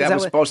 Actually, that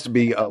was supposed to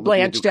be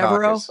Blanche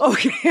Devereaux.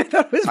 Okay,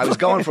 I was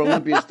going for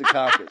Olympias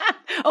Dukakis.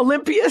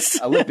 Olympias.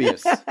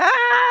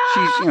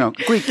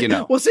 She's, Greek,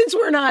 Well, since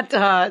we're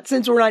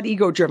not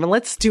ego driven,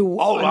 let's do.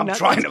 I'm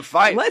trying to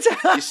fight.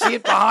 You see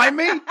it behind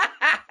me?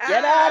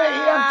 Get out of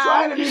here! I'm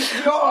trying to be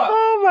pure.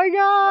 Oh my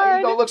God! My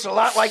ego looks a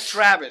lot like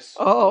Travis.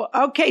 Oh,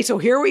 okay. So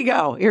here we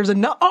go. Here's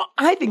another. Oh,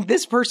 I think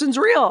this person's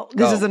real.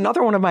 This is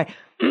another one of my.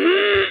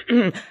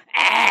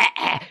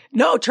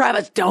 No,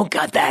 Travis, don't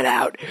cut that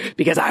out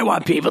because I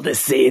want people to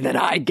see that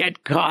I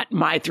get caught in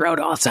my throat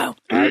also.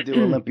 I do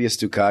Olympias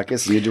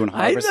Dukakis and you're doing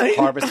Harvest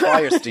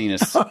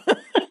Firesteinus.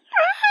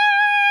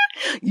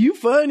 You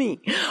funny.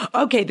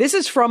 Okay, this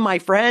is from my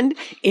friend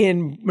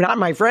not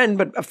my friend,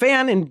 but a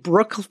fan in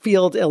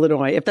Brookfield,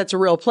 Illinois. If that's a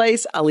real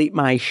place, I'll eat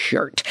my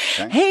shirt.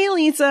 Okay. Hey,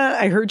 Lisa,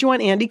 I heard you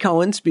on Andy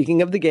Cohen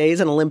speaking of the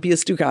gays and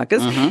Olympias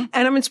Dukakis, and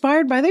I'm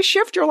inspired by the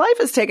shift your life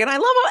has taken. I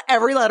love how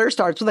every letter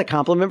starts with a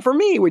compliment for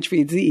me, which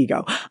feeds the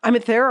ego. I'm a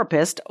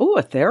therapist. Oh,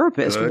 a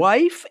therapist. Good.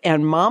 Wife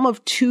and mom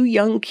of 2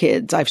 young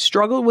kids. I've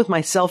struggled with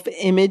my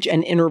self-image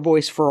and inner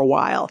voice for a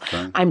while.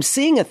 Okay. I'm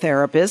seeing a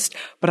therapist,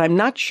 but I'm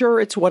not sure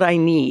it's what I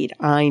need.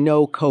 I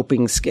know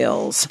coping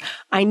skills.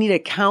 I need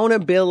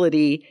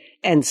accountability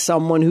and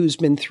someone who's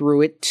been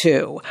through it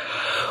too.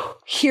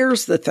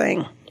 Here's the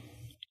thing.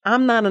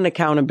 I'm not an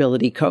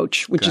accountability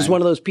coach, which is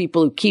one of those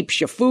people who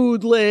keeps your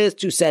food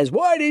list, who says,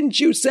 why didn't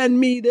you send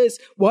me this?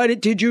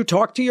 Did you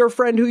talk to your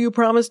friend who you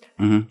promised?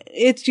 Mm-hmm.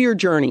 It's your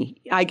journey.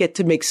 I get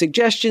to make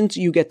suggestions.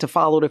 You get to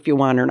follow it if you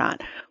want or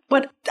not.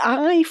 But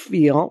I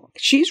feel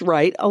she's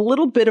right. A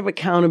little bit of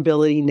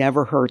accountability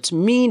never hurts,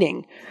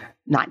 meaning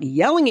not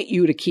yelling at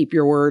you to keep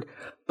your word,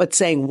 but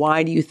saying,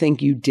 why do you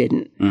think you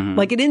didn't? Mm-hmm.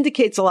 Like it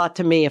indicates a lot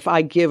to me if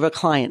I give a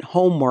client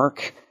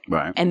homework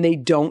and they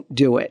don't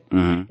do it.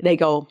 Mm-hmm. They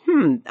go,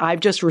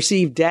 I've just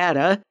received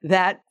data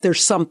that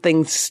there's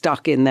something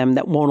stuck in them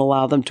that won't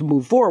allow them to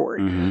move forward.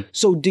 Mm-hmm.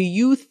 So do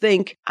you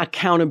think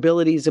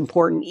accountability is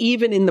important,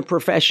 even in the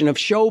profession of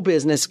show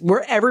business,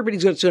 where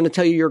everybody's going to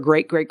tell you you're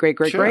great, great, great,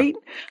 great, great?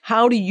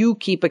 How do you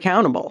keep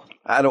accountable?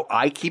 How do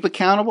I keep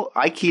accountable?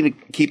 I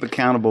keep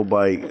accountable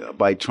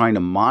by trying to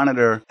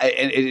monitor.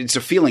 And it's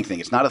a feeling thing.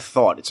 It's not a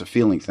thought. It's a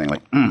feeling thing.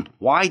 Like,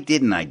 why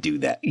didn't I do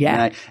that?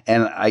 Yeah.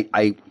 And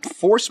I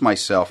force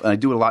myself, and I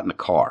do it a lot in the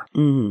car.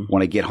 Mm.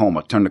 When I get home,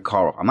 I turn the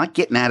car off. I'm not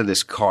getting out of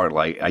this car to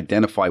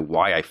identify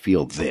why I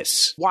feel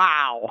this.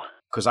 Wow.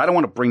 Because I don't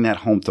want to bring that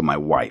home to my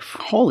wife.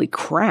 Holy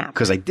crap.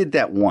 Because I did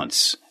that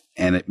once.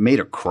 And it made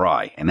her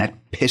cry, and that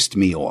pissed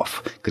me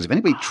off. Because if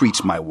anybody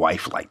treats my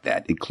wife like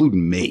that,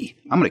 including me,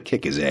 I'm going to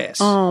kick his ass.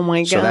 Oh,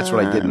 my God. So that's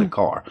what I did in the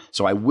car.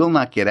 So I will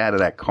not get out of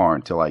that car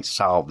until I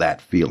solve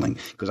that feeling.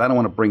 Because I don't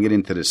want to bring it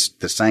into the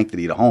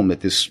sanctity of the home that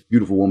this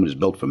beautiful woman has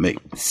built for me.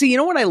 See, you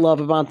know what I love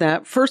about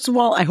that? First of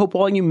all, I hope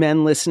all you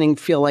men listening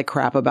feel like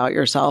crap about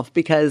yourself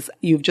because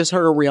you've just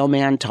heard a real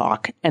man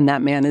talk, and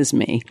that man is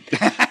me.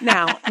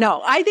 Now,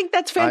 no, I think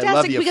that's fantastic. I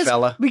love you,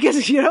 fella.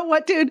 Because you know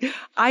what, dude?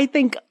 I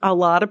think a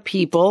lot of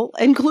people,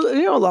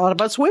 including a lot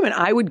of us women,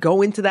 I would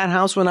go into that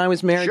house when I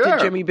was married to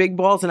Jimmy Big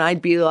Balls, and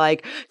I'd be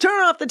like,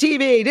 turn off the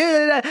TV.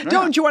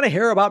 Don't you want to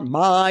hear about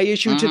my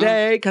issue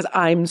today? Because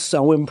I'm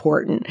so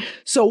important.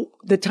 So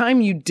the time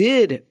you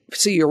did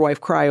see your wife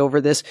cry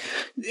over this,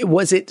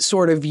 was it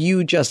sort of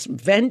you just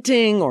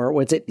venting, or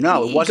was it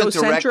No, it wasn't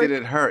egocentric? directed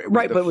at her. It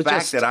was but it was fact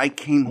just that I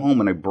came home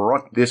and I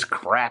brought this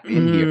crap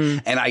in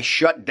here, and I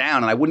shut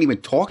down, and I wouldn't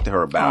even talk to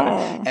her about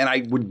it, and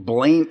I would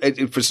blame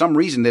for some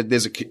reason that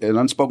there's an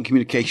unspoken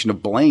communication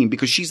of blame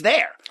because she's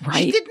there.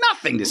 Right. She did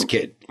nothing, this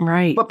kid.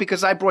 Right. But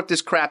because I brought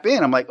this crap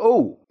in, I'm like,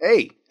 oh,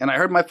 hey. And I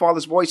heard my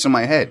father's voice in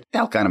my head.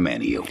 What kind of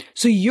man are you?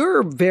 So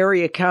you're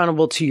very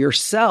accountable to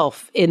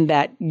yourself in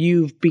that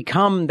you've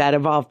become that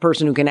evolved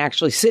person who can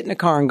actually sit in a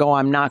car and go,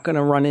 I'm not going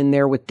to run in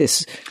there with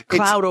this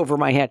cloud over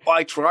my head.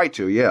 I try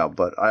to, yeah,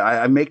 but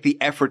I make the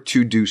effort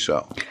to do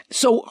so.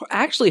 So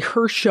actually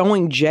her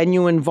showing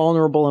genuine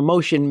vulnerable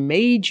emotion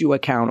made you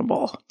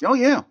accountable. Oh,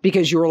 yeah.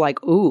 Because you were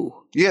like, ooh.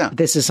 Yeah.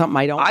 This is something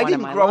I don't want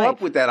in my life. I didn't grow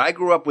up with that. I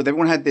grew up with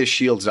everyone had their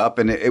shields up,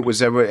 and it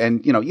was ever,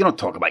 and you don't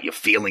talk about your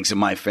feelings in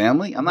my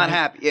family. I'm not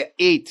happy. Yeah,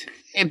 eat.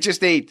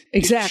 Just eat.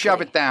 Exactly.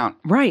 Shove it down.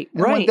 Right,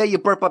 and one day you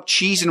burp up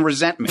cheese and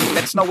resentment.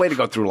 That's no way to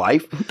go through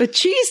life. But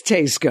cheese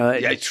tastes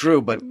good. Yeah,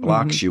 true, but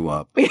blocks you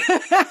up.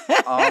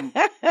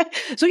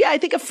 So yeah, I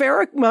think a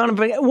fair amount of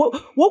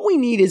what we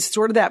need is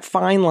sort of that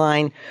fine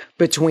line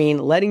between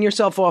letting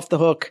yourself off the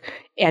hook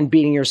and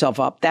beating yourself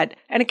up. And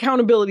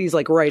accountability is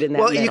like right in that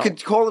middle. You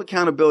could call it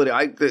accountability.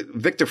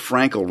 Viktor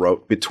Frankl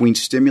wrote, between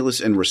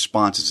stimulus and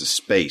response is a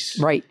space.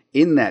 Right.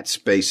 in that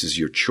space is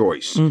your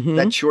choice.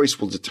 That choice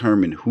will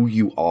determine who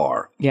you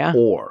are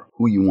or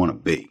who you want to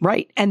be.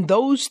 Right. And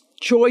those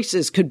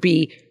choices could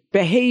be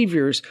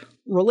behaviors,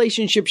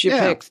 relationships you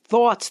pick,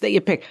 thoughts that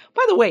you pick.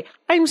 By the way,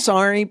 I'm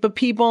sorry, but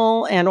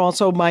people, and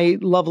also my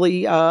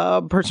lovely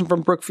person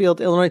from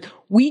Brookfield, Illinois,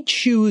 we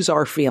choose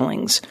our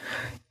feelings.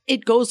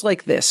 It goes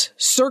like this: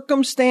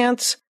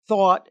 circumstance,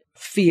 thought,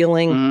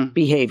 feeling,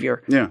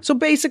 behavior. Yeah. So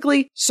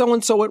basically,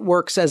 so-and-so at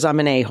work says I'm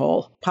an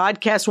a-hole.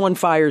 Podcast one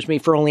fires me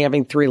for only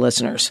having 3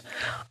 listeners.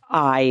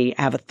 I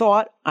have a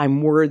thought.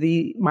 I'm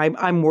worthy.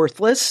 I'm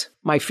worthless.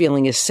 My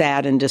feeling is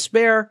sad and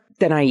despair.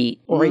 Then I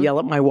eat, or I yell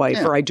at my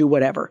wife, or I do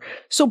whatever.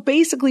 So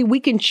basically, we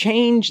can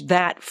change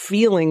that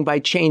feeling by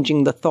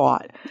changing the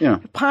thought. Yeah.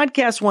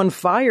 Podcast one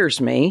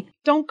fires me.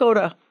 Don't go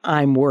to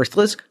I'm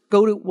worthless.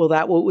 Go to, well,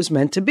 that what was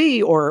meant to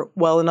be, or,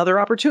 well, another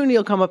opportunity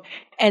will come up.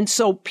 And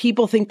so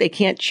people think they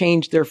can't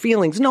change their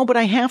feelings. No, but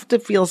I have to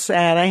feel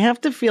sad. I have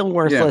to feel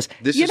worthless.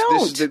 Yeah.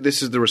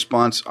 This is the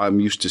response I'm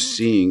used to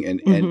seeing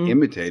and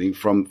imitating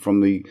from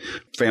the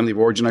family of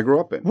origin I grew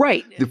up in.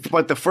 Right.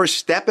 But the first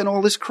step in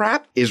all this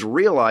crap is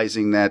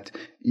realizing that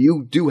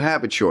you do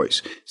have a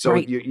choice. So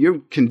you're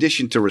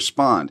conditioned to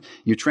respond.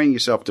 You're training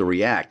yourself to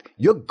react.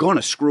 You're going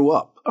to screw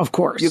up. Of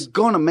course. You're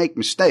going to make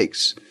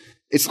mistakes.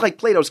 It's like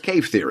Plato's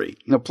cave theory.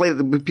 You know,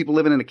 people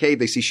living in a cave,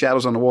 they see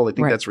shadows on the wall. They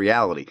think that's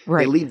reality.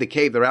 Right. They leave the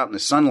cave. They're out in the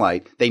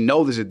sunlight. They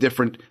know there's a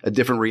different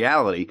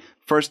reality.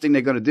 First thing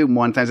they're going to do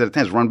 9 times out of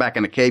 10 is run back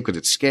in the cave because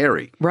it's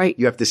scary. Right.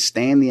 You have to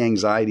stand the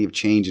anxiety of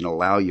change and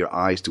allow your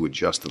eyes to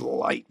adjust to the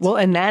light. Well,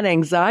 and that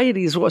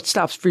anxiety is what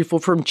stops people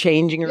from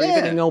changing or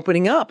even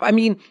opening up. I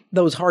mean,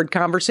 those hard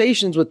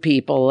conversations with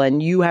people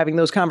and you having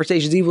those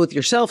conversations even with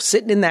yourself,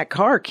 sitting in that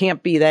car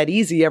can't be that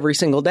easy every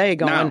single day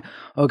going,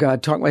 oh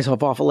God, talk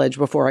myself off a ledge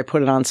before I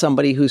put it on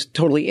somebody who's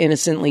totally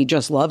innocently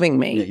just loving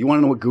me. Yeah, you want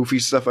to know what goofy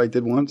stuff I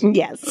did once?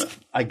 Yes.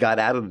 I got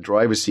out of the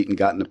driver's seat and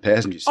got in the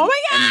passenger seat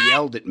and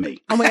yelled at me.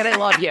 Oh my God, I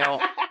love you.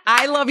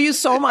 I love you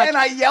so much. And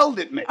I yelled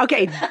at me.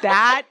 Okay,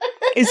 that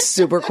is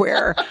super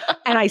queer.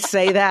 And I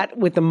say that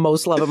with the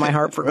most love in my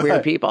heart for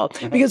queer people.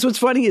 Because what's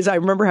funny is I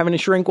remember having a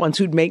shrink once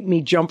who'd make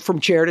me jump from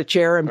chair to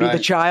chair and be the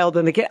child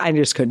and the kid. I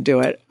just couldn't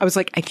do it. I was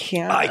like, I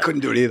can't. I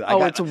couldn't do it either.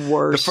 It's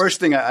worse. The first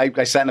thing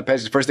I sat in the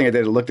passenger, the first thing I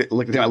did, I looked at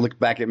him, I looked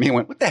back at me and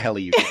went, what the hell are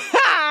you doing?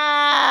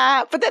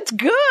 But that's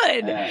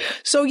good.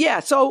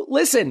 So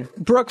listen,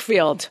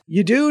 Brookfield,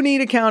 you do need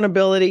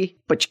accountability,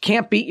 but you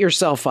can't beat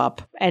yourself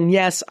up. And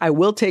yes, I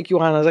will take you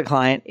on as a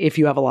client if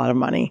you have a lot of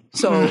money.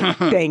 So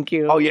thank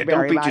you. Oh yeah,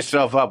 don't beat much.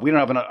 yourself up. We don't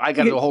have enough. I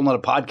got to do a whole nother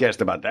podcast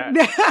about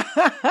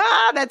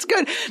that. That's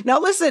good. Now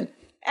listen,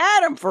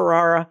 Adam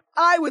Ferrara,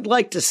 I would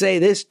like to say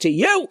this to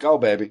you. Go,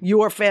 baby.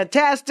 You are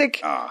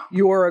fantastic.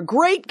 You are a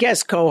great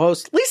guest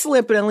co-host. Lisa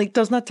Lampanelli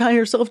does not tie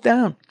herself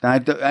down.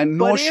 And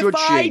nor should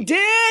she. If I did,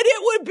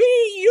 it would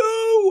be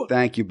you.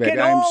 Thank you, baby. Can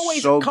I am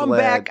always so come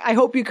glad. back. I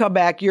hope you come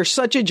back. You're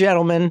such a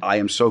gentleman. I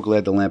am so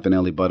glad the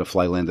Lampanelli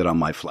butterfly landed on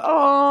my flat.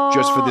 Oh,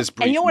 just for this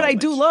brief and you know what moment. I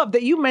do love?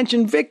 That you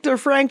mentioned Viktor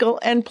Frankl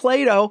and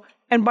Plato.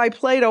 And by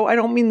Plato, I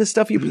don't mean the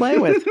stuff you play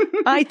with.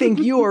 I think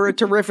you are a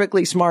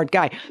terrifically smart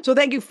guy. So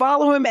thank you.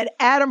 Follow him at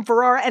Adam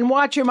Ferrara and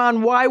watch him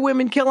on Why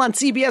Women Kill on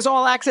CBS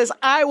All Access.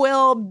 I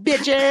will,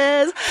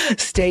 bitches.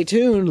 Stay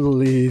tuned,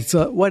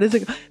 Lisa. What is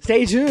it?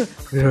 Stay tuned.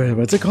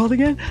 What's it called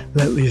again?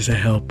 Let Lisa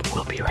Help.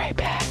 We'll be right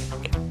back.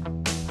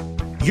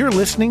 You're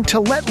listening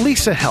to Let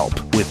Lisa Help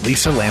with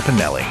Lisa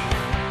Lampanelli.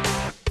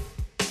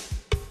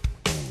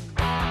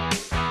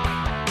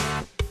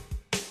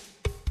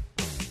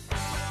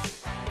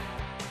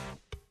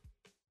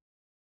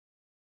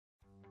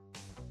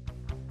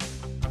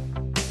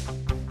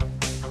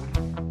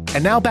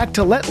 And now back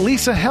to Let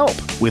Lisa Help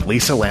with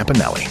Lisa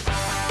Lampanelli.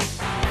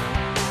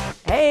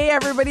 Hey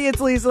everybody,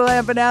 it's Lisa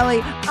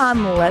Lampanelli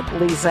on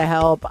Let Lisa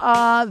Help.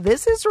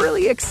 This is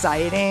really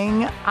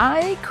exciting.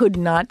 I could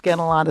not get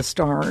a lot of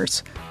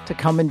stars to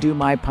come and do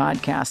my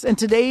podcast. And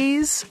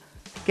today's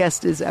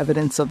guest is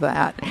evidence of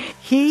that.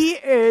 He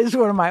is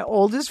one of my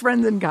oldest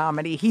friends in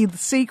comedy. He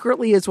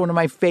secretly is one of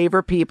my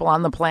favorite people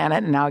on the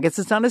planet. And now I guess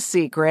it's not a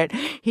secret.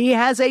 He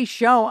has a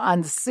show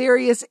on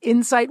Sirius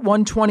Insight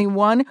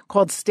 121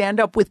 called Stand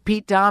Up with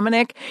Pete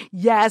Dominick.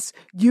 Yes,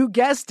 you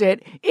guessed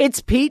it.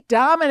 It's Pete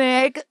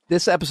Dominick.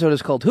 This episode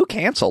is called Who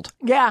Canceled?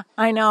 Yeah,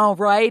 I know,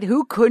 right?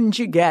 Who couldn't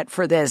you get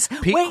for this?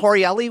 Pete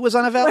Correale was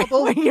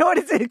unavailable? Wait, you know what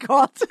is it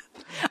called?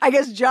 I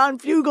guess John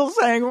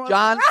Fugelsang was.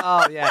 John,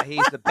 oh yeah,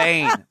 he's the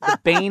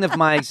bane of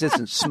my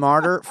existence.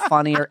 Smarter,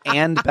 funnier,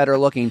 and better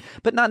looking,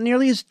 but not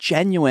nearly as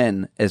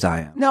genuine as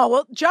I am. No,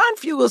 well, John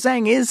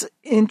Fugelsang is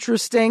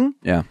interesting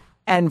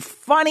and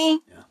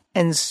funny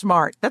and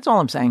smart. That's all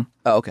I'm saying.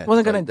 Oh, okay.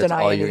 Wasn't going to That's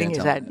deny all you're anything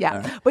gonna he tell said. me. Yeah.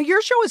 All right. But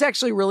your show is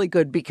actually really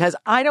good because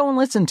I don't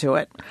listen to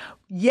it.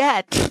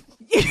 Yet,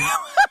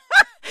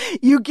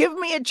 you give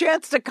me a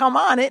chance to come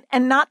on it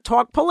and not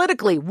talk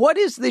politically. What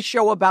is this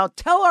show about?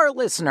 Tell our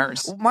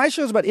listeners. My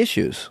show's about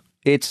issues.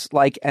 It's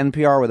like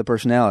NPR with a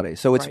personality.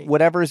 So it's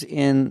whatever's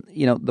in,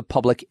 the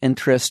public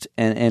interest.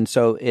 And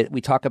so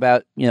we talk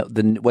about,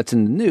 what's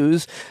in the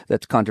news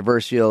that's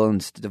controversial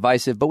and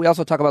divisive. But we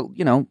also talk about,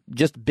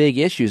 just big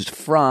issues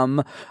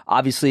from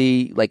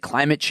obviously like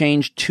climate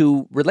change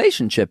to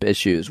relationship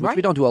issues, which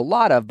we don't do a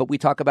lot of, but we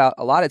talk about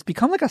a lot. It's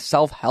become like a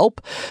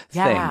self-help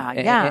thing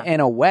in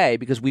a way,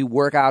 because we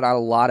work out a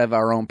lot of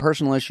our own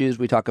personal issues.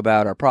 We talk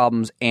about our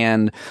problems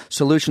and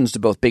solutions to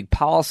both big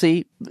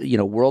policy,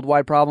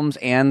 worldwide problems,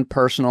 and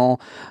personal,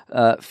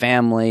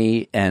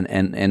 family,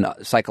 and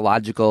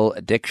psychological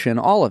addiction,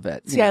 all of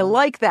it. See, I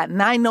like that,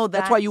 and I know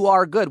that's why you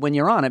are good when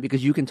you're on it,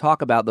 because you can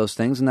talk about those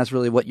things, and that's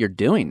really what you're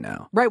doing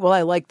now. Right. Well,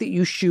 I like that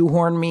you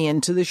shoehorn me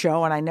into the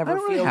show, and I never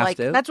feel like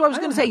that's what I was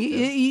going to say.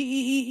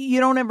 You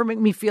don't ever make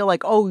me feel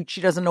like, oh,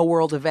 she doesn't know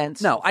world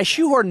events. No, I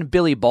shoehorned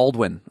Billy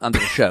Baldwin onto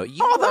the show.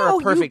 You are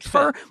a perfect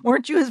fit.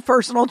 Weren't you his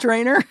personal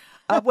trainer?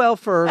 Well,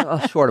 for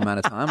a short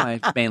amount of time,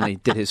 I mainly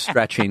did his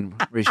stretching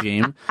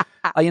regime.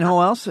 You know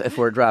who else? If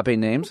we're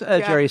dropping names,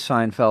 Jerry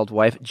Seinfeld's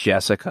wife,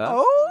 Jessica.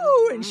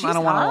 Oh, and she's I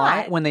don't want to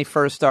lie. When they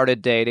first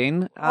started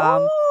dating,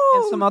 and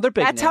some other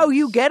big That's names. how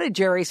you get it,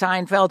 Jerry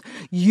Seinfeld.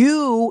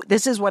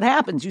 This is what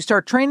happens. You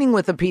start training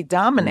with a Pete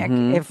Dominic.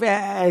 If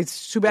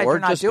it's too bad you're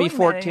not doing just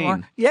be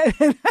 14. Yeah,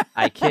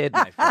 I kid,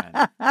 my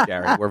friend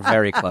Jerry. We're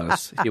very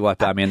close. If you walked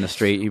by me in the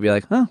street, you'd be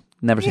like, "Huh."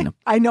 Never seen him.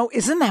 I know.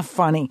 Isn't that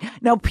funny?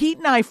 Now, Pete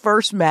and I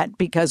first met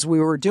because we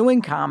were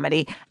doing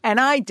comedy, and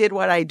I did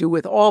what I do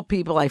with all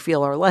people I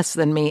feel are less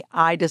than me.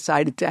 I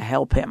decided to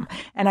help him.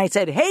 And I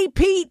said, hey,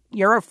 Pete,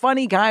 you're a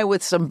funny guy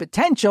with some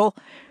potential.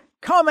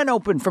 Come and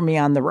open for me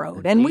on the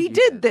road. And we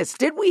did this.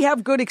 Did we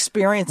have good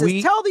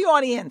experiences? Tell the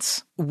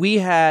audience.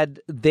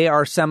 They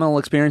are seminal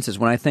experiences.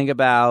 When I think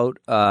about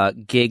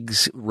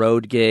gigs,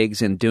 road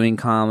gigs, and doing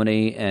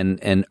comedy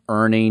and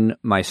earning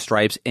my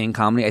stripes in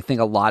comedy, I think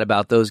a lot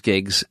about those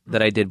gigs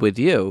that I did with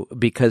you,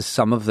 because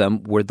some of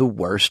them were the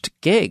worst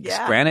gigs.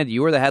 Yeah. Granted,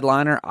 you were the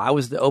headliner, I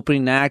was the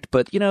opening act,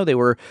 but they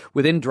were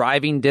within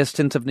driving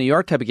distance of New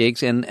York type of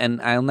gigs.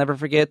 And I'll never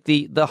forget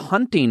the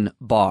hunting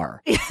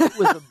bar. It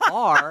was a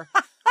bar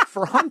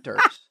for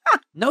hunters.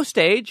 No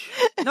stage,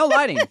 no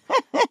lighting.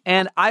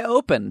 And I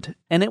opened,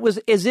 and it was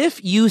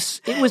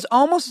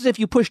almost as if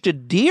you pushed a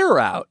deer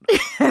out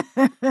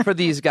for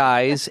these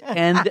guys.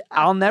 And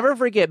I'll never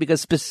forget, because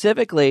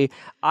specifically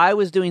I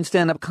was doing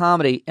stand-up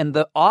comedy, and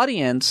the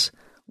audience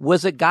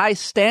was a guy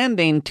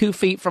standing 2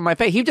 feet from my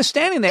face. He was just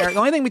standing there. The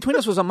only thing between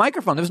us was a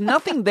microphone. There was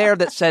nothing there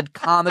that said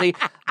comedy.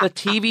 The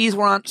TVs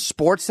were on.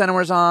 Sports Center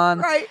was on.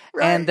 Right.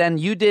 And then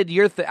you did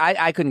your thing.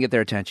 I couldn't get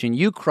their attention.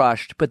 You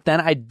crushed. But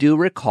then I do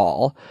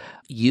recall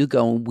you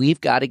going,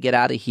 we've got to get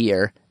out of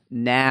here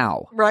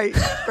now. Right.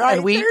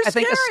 And we, I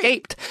think,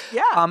 escaped.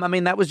 Yeah.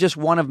 That was just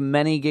one of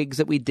many gigs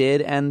that we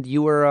did, and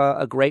you were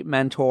a great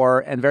mentor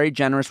and very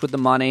generous with the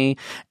money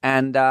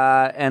and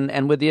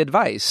with the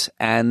advice,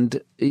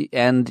 and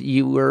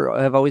you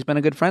have always been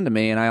a good friend to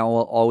me, and I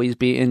will always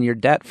be in your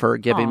debt for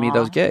giving me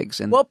those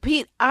gigs. And well,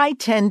 Pete, I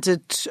tend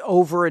to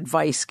over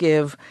advice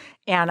give.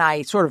 And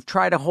I sort of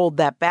try to hold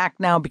that back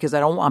now, because I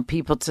don't want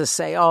people to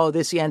say, oh,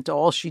 this Yenta,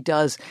 all she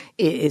does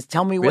is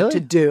tell me what to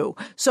do.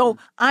 So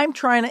I'm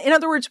trying to, in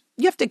other words,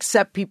 you have to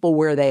accept people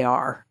where they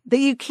are.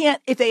 You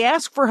can't, if they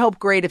ask for help,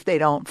 great. If they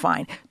don't,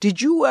 fine.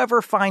 Did you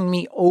ever find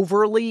me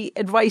overly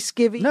advice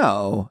giving?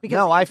 No.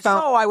 Because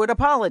I would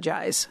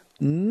apologize.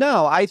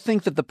 No, I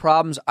think that the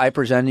problems I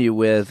presented you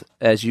with,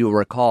 as you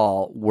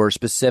recall, were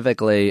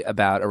specifically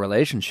about a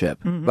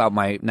relationship, about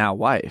my now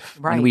wife.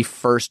 Right. When we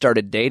first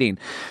started dating.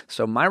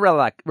 So my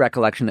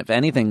recollection, if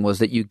anything, was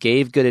that you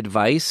gave good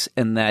advice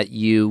and that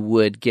you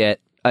would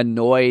get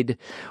annoyed,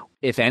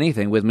 if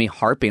anything, with me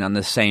harping on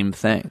the same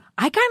thing.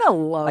 I kind of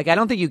love... I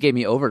don't think you gave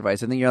me over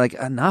advice. I think you're like,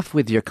 enough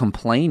with your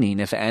complaining,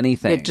 if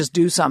anything. Yeah, just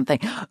do something.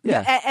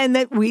 Yeah. And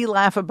that we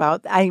laugh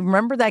about. I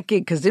remember that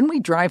gig, because didn't we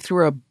drive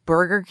through a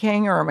Burger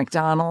King or a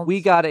McDonald's?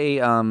 We got a,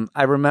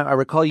 I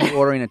recall you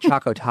ordering a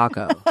Choco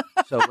Taco.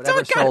 So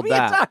whatever sold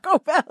that. Taco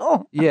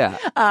Bell. Yeah.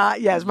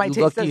 Yes, my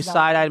taste. You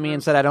side-eyed me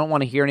and said, I don't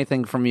want to hear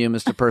anything from you,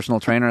 Mr.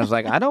 Personal Trainer. I was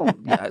like,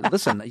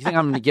 listen, you think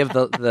I'm going to give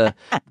the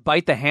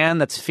bite the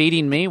hand that's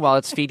feeding me while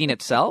it's feeding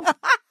itself?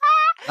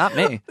 Not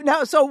me.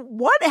 No, so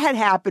what had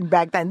happened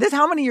back then?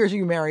 How many years are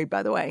you married,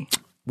 by the way?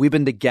 We've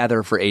been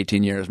together for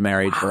 18 years,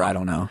 married for, I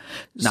don't know,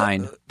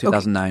 9.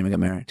 2009 we got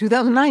married.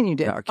 2009 you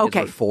did? Yeah, our kids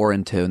were 4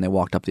 and 2, and they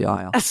walked up the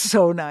aisle. That's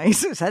so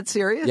nice. Is that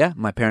serious? Yeah,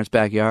 my parents'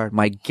 backyard.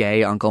 My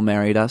gay uncle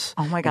married us.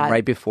 Oh, my God.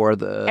 Right before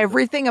the...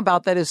 Everything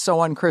about that is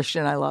so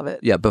unchristian. I love it.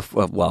 Yeah,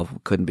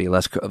 couldn't be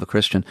less of a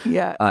Christian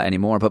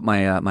anymore. But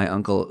my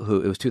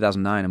uncle, it was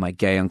 2009, and my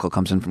gay uncle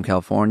comes in from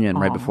California, and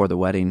right before the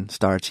wedding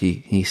starts,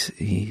 he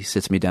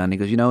sits me down, and he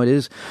goes, it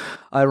is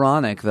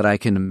ironic that I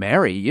can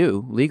marry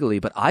you legally,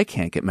 but I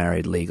can't get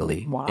married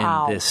legally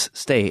in this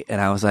state. And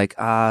I was like,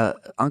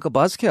 Uncle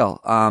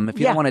Buzzkill, if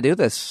you don't want to do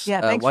this,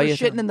 thanks for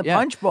shitting in the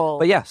punch bowl.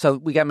 But so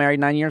we got married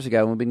 9 years ago,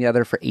 and we've been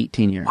together for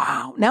 18 years.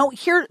 Wow. Now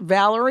here,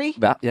 Valerie.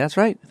 Yeah, that's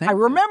right. I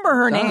remember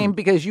her name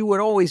because you would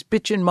always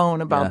bitch and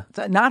moan about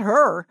not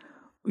her.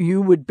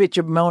 you would bitch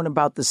and moan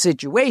about the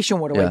situation.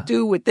 What do I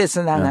do with this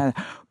and that? And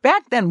that?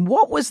 Back then,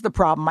 what was the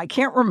problem? I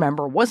can't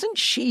remember. Wasn't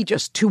she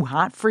just too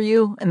hot for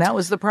you? And that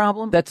was the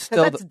problem? That's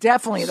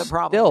definitely the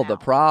problem. Still now. the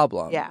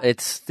problem. Yeah.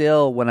 It's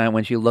still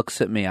when she looks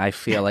at me, I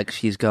feel like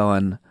she's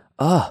going,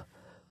 oh,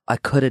 I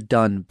could have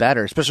done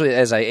better, especially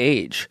as I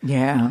age.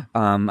 Yeah.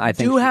 I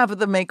think do have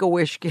the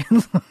Make-A-Wish kid.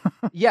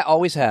 Yeah,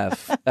 always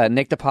have.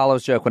 Nick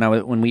DiPaolo's joke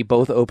when we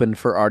both opened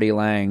for Artie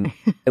Lang,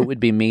 it would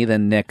be me,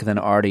 then Nick, then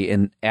Artie.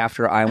 And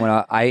after I went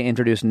out, I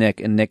introduced Nick,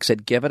 and Nick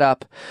said, "Give it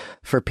up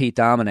for Pete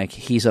Dominic.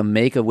 He's a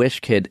Make-A-Wish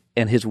kid,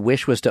 and his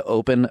wish was to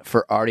open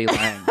for Artie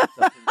Lang."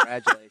 So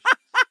congratulations.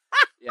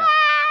 Yeah.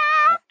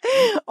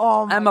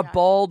 Oh my I'm a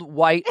bald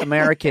white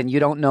American. You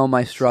don't know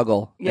my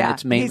struggle. Yeah, and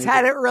it's mainly he's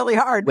had it really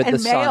hard. with And the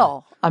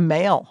sun. a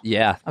male.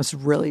 Yeah, That's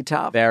really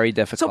tough. very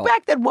difficult. So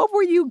back then, what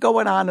were you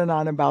going on and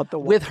on about the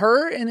With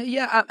her, and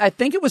I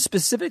think it was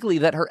specifically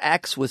that her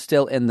ex was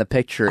still in the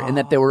picture and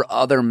that there were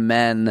other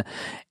men.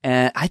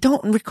 And I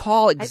don't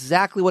recall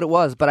exactly what it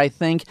was, but I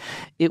think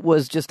it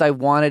was just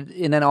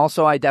and then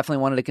also I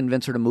definitely wanted to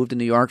convince her to move to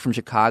New York from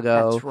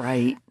Chicago. That's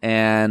right.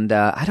 And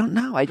I don't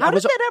know. How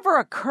did that ever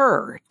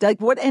occur?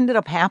 Like, what ended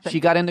up happening? She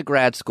got into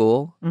grad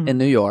school in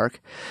New York,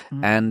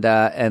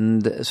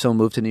 and so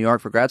moved to New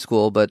York for grad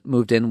school, but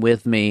moved in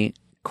with me,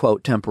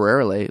 quote,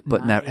 temporarily,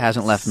 but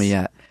hasn't left me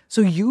yet.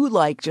 So you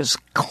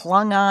just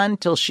clung on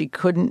till she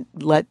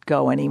couldn't let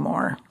go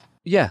anymore.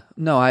 Yeah,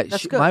 no,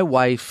 good. my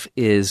wife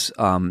is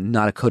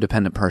not a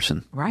codependent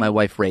person. Right. My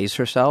wife raised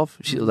herself.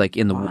 She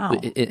in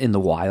the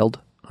wild.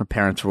 Her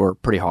parents were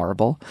pretty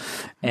horrible,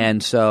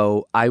 and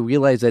so I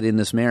realized that in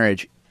this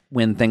marriage,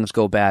 when things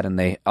go bad, and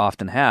they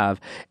often have,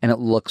 and it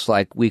looks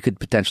like we could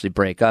potentially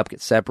break up, get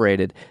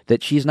separated,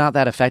 that she's not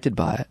that affected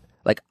by it.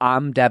 Like,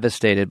 I'm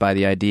devastated by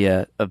the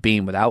idea of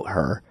being without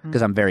her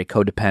because I'm very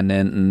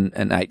codependent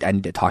and I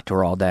need to talk to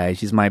her all day.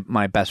 She's my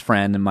best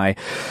friend and my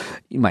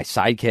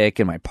sidekick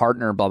and my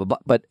partner, blah, blah, blah.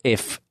 But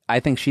I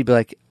think she'd be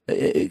like,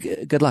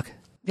 good luck.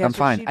 Yeah, I'm so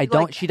fine. she'd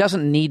be She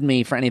doesn't need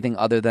me for anything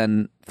other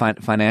than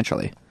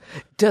financially.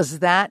 Does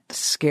that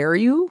scare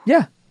you?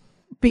 Yeah.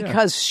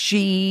 Because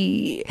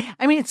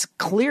it's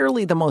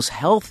clearly the most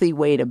healthy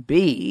way to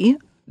be.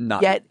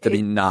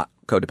 Be not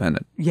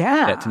codependent.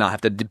 Yeah. To not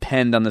have to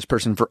depend on this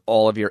person for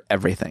all of your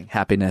everything,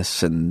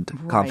 happiness and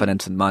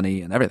confidence and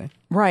money and everything.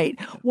 Right.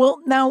 Well,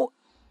 now,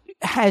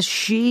 has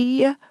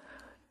she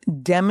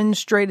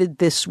demonstrated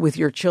this with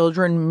your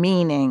children?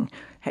 Meaning,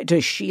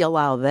 does she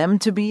allow them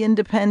to be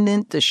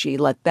independent? Does she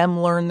let them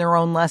learn their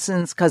own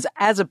lessons? Because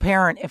as a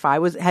parent, if I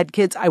had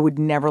kids, I would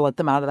never let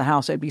them out of the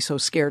house. I'd be so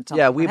scared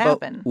something would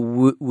happen.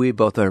 We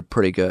both are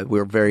pretty good.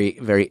 We're very,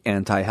 very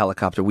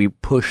anti-helicopter. We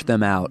push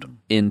them out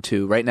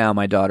into, right now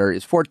my daughter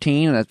is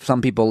 14, and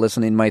some people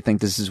listening might think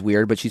this is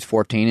weird, but she's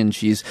 14 and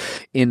she's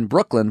in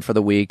Brooklyn for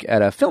the week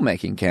at a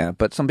filmmaking camp.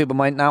 But some people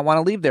might not want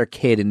to leave their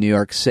kid in New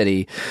York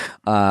City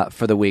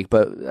for the week.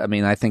 But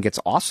I think it's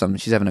awesome.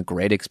 She's having a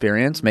great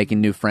experience, making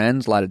new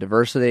friends, a lot of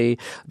diversity,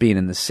 being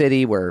in the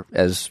city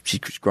as she's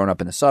grown up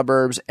in the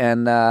suburbs.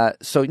 And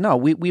so no,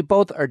 we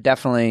both are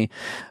definitely,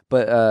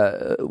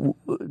 but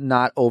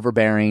not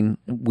overbearing.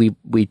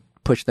 We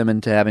push them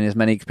into having as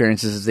many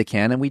experiences as they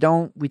can, and we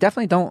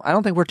definitely don't. I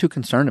don't think we're too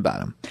concerned about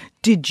them.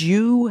 Did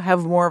you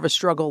have more of a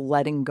struggle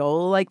letting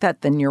go like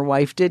that than your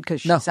wife did?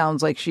 Because she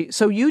sounds like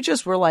so you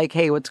just were like,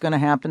 hey, what's going to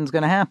happen is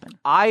going to happen.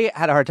 I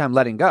had a hard time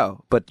letting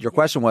go, but your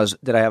question was,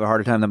 did I have a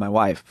harder time than my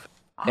wife?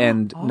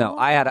 And no,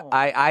 I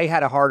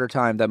had a harder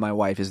time than my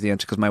wife is the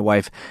answer, because my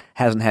wife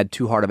hasn't had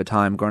too hard of a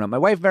time growing up. My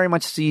wife very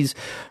much sees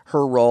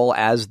her role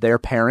as their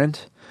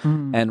parent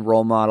and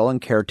role model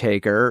and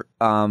caretaker,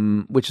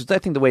 which is, I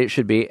think, the way it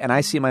should be. And I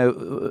see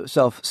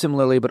myself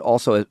similarly, but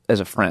also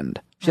as a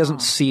friend. She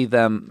doesn't see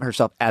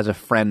herself as a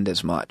friend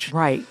as much.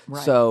 Right.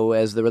 So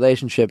as the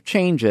relationship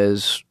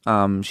changes,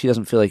 she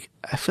doesn't feel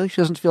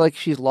like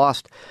she's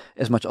lost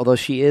as much. Although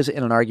she is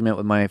in an argument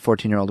with my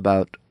 14-year-old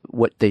about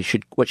what she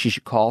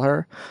should call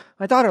her.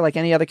 My daughter, like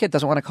any other kid,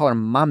 doesn't want to call her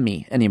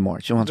mommy anymore.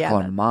 She wants to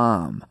call her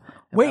mom.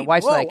 And Wait, my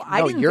wife's like, no,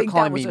 I didn't you're think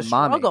calling that was me a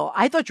mommy. struggle.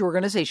 I thought you were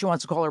going to say she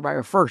wants to call her by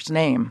her first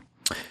name.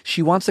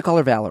 She wants to call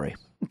her Valerie.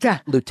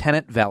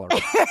 Lieutenant Valerie.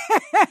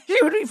 She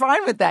would be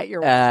fine with that.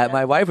 Your wife.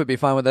 My wife would be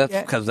fine with that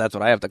because that's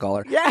what I have to call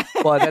her. Yeah.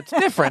 But that's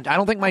different. I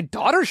don't think my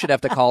daughter should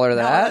have to call her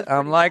that.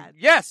 I'm like,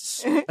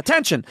 yes,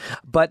 attention.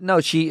 But no,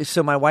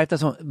 so my wife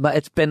doesn't. But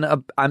it's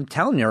been. I'm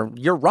telling you,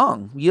 you're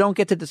wrong. You don't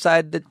get to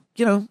decide that.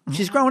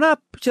 She's grown up.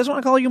 She doesn't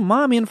want to call you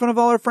mommy in front of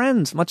all her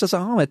friends, much as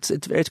at home.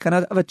 It's kind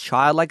of a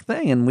childlike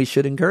thing, and we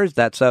should encourage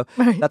that. So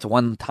that's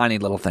one tiny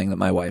little thing that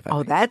my wife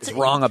that's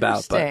wrong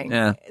about. But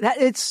yeah,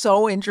 it's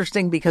so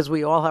interesting because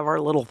we all have our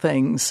little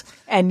things,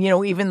 and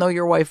even though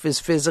your wife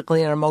is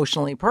physically and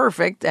emotionally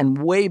perfect and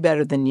way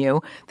better than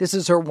you, this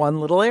is her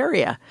one little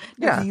area.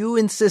 Yeah. Do you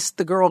insist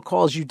the girl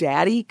calls you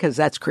daddy? Because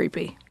that's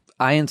creepy.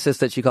 I insist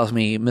that she calls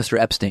me Mr.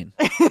 Epstein.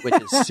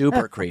 which is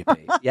super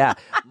creepy. Yeah.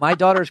 My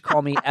daughters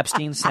call me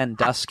Epstein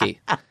Sandusky.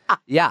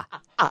 Yeah.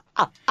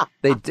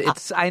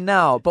 I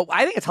know, but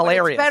I think it's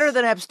hilarious. It's better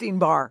than Epstein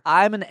Barr.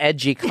 I'm an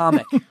edgy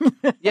comic.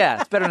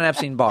 Yeah, it's better than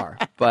Epstein Barr.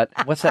 But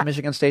what's that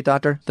Michigan State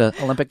doctor? The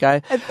Olympic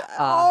guy?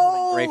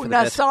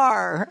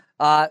 Nassar.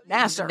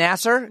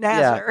 Nasser?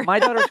 Yeah. My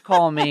daughters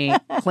call me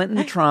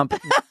Clinton Trump,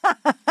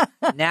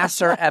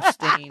 Nasser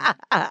Epstein,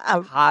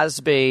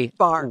 Cosby,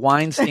 Barr.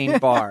 Weinstein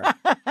Barr.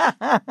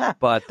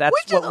 But that's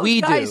what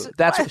we do.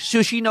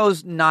 So she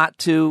knows not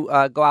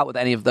to go out with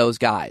any of those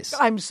guys.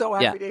 I'm so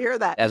happy to hear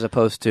that. As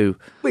opposed to...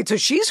 Wait, so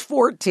she's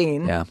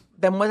 14. Yeah.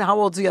 Then how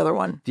old's the other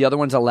one? The other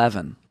one's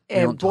 11.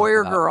 And boy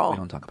or girl? We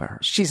don't talk about her.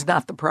 She's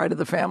not the pride of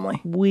the family.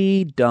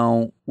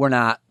 We're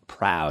not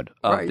proud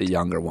of the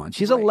younger one.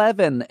 She's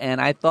 11,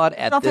 and I thought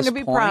at Nothing this to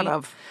be point... proud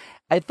of.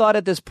 I thought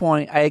at this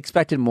point I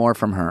expected more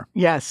from her.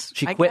 Yes.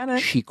 She quit.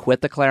 She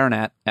quit the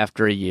clarinet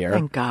after a year.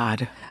 Thank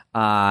God.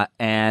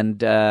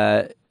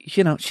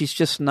 She's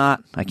just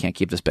not. I can't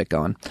keep this bit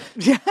going.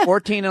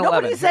 14 and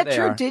 11. Nobody said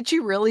true. Did she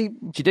really?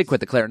 She did quit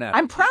the clarinet.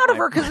 I'm proud of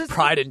her because it's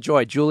pride and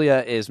joy.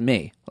 Julia is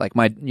me. Like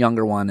my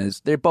younger one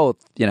is. They're both,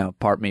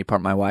 part me,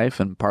 part my wife,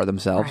 and part of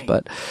themselves. Right.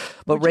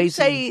 But Would you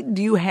say,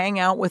 do you hang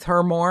out with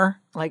her more?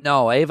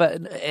 No,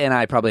 Ava and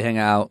I probably hang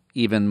out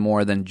even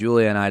more than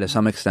Julia and I to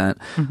some extent.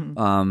 Mm-hmm.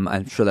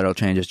 I'm sure that'll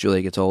change as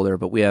Julia gets older,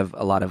 but we have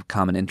a lot of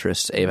common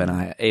interests. Ava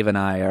and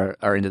I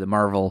are into the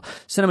Marvel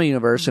Cinema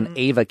Universe, and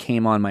Ava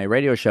came on my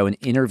radio show and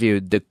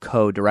interviewed the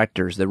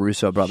co-directors, the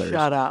Russo brothers.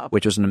 Shut up.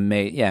 Which was an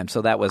amazing, yeah.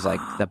 So that was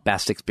like the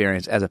best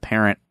experience as a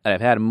parent that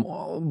I've had,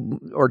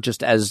 or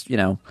just as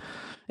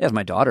as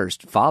my daughter's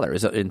father,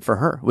 and for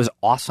her, it was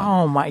awesome.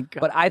 Oh my God!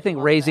 But I think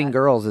raising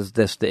girls is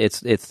it's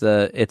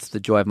the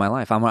joy of my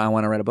life. I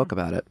want to write a book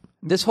about it.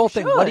 This whole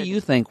thing. What do you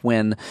think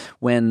when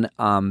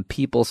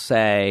people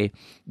say,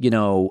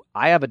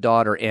 I have a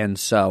daughter, and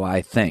so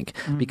I think,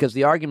 because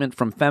the argument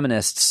from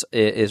feminists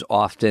is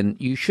often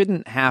you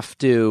shouldn't have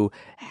to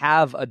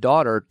have a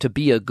daughter to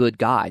be a good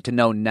guy, to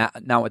know not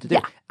what to do.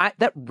 Yeah.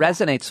 That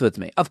resonates with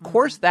me. Of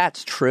course,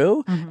 that's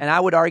true, and I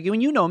would argue,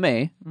 and you know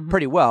me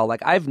pretty well.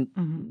 Like I've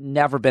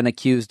never been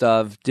accused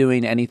of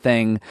doing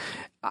anything.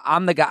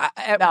 I'm the guy.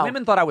 No.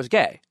 Women thought I was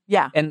gay.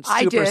 Yeah, and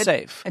super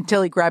safe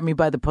until he grabbed me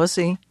by the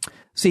pussy.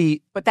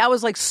 See, but that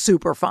was like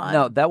super fun.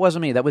 No, that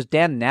wasn't me. That was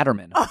Dan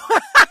Natterman.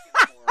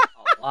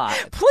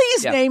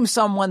 Please name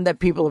someone that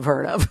people have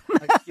heard of.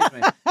 Excuse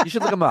me. You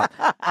should look him up.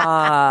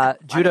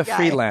 Judah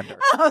Friedlander.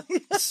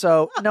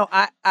 So no,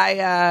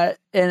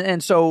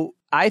 so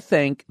I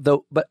think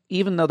though, but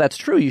even though that's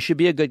true, you should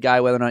be a good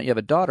guy whether or not you have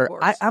a daughter.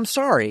 I'm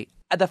sorry.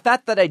 The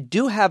fact that I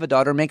do have a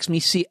daughter makes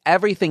me see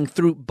everything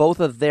through both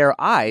of their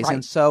eyes. Right.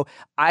 And so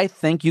I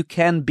think you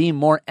can be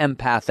more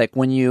empathic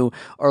when you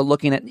are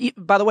looking at,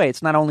 by the way,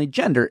 it's not only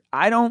gender.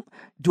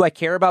 Do I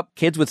care about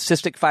kids with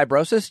cystic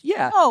fibrosis?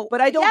 Yeah. Oh,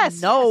 but I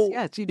don't know.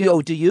 Yes, you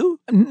do. Do you?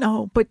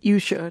 No, but you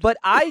should. But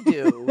I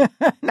do.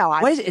 No,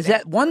 is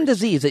that one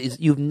disease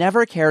that you've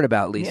never cared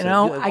about, Lisa?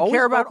 I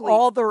care about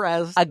all the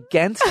rest.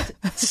 Against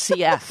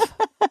CF.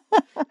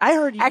 I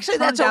heard you actually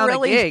that's down a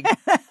gig.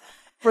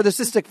 For the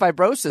Cystic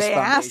Fibrosis They Foundation.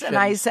 asked, and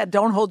I said,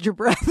 don't hold your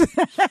breath.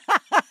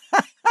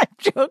 I'm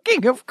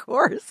joking, of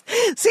course.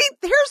 See,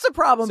 here's the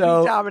problem,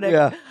 Dominic.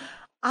 Yeah.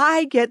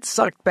 I get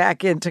sucked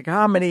back into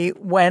comedy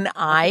when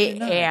I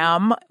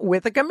am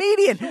with a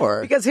comedian.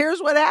 Sure. Because here's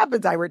what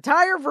happens. I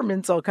retired from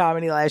Insult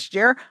Comedy last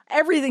year.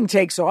 Everything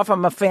takes off.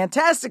 I'm a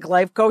fantastic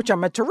life coach.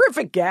 I'm a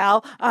terrific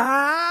gal.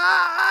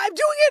 I'm doing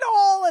it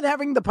all and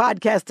having the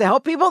podcast to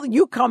help people.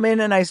 You come in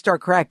and I start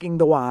cracking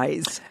the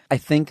wise. I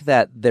think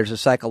that there's a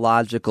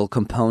psychological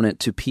component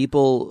to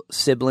people,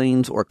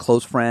 siblings or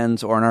close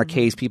friends, or in our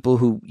case, people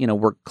who,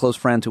 were close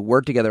friends who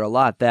work together a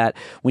lot, that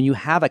when you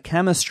have a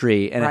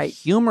chemistry and a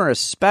humor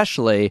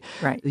especially,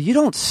 you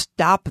don't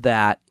stop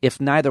that if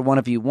neither one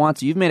of you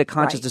wants. You've made a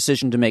conscious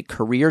decision to make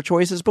career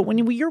choices, but when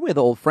you're with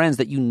old friends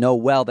that you know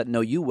well, that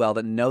know you well,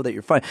 that know that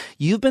you're fun,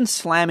 you've been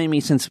slamming me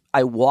since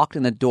I walked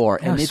in the door.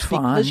 And it's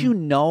because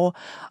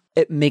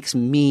it makes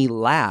me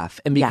laugh,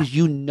 and because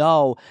you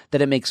know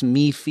that it makes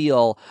me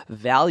feel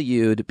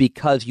valued,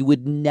 because you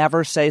would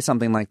never say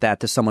something like that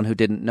to someone who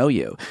didn't know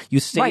you.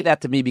 You say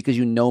that to me because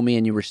you know me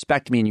and you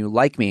respect me and you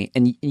like me,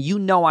 and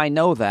I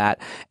know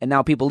that, and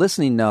now people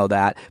listening know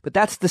that, but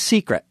that's the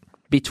secret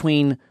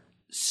between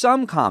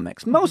some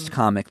comics, most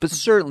comics, but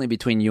certainly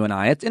between you and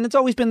I. And it's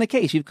always been the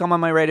case. You've come on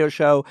my radio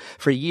show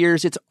for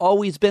years. It's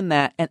always been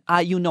that. And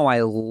I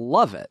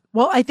love it.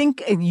 Well, I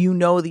think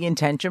the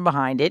intention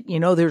behind it.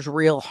 There's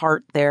real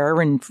heart there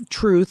and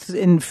truth.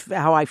 And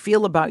how I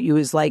feel about you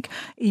is like,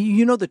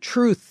 the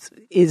truth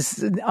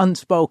is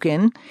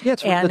unspoken. Yeah,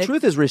 the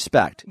truth is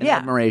respect and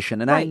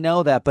admiration. And I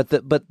know that. But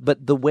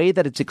the way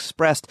that it's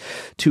expressed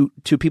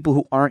to people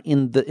who aren't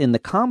in the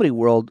comedy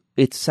world,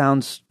 it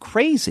sounds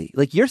crazy.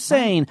 Like you're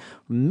saying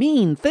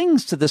mean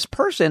things to this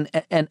person,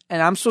 and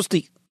I'm supposed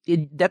to.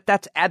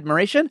 That's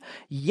admiration?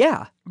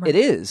 Yeah, it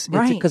is.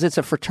 Because it's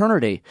a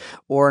fraternity,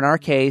 or in our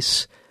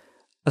case,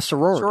 a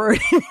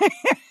sorority.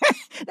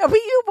 No, but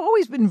you've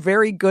always been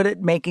very good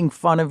at making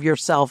fun of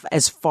yourself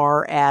as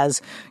far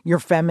as your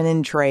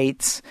feminine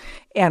traits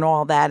and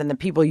all that. And the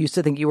people used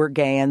to think you were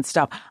gay and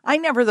stuff. I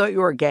never thought you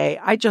were gay.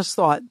 I just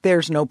thought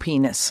there's no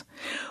penis.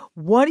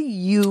 What do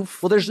you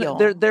feel?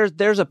 Well,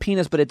 there's a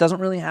penis, but it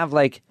doesn't really have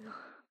like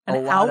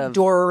an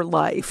outdoor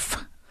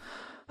life.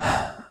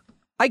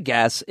 I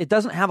guess it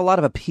doesn't have a lot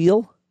of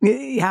appeal.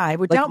 Yeah, I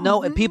would doubt.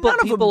 No, people, none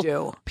of them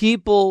do.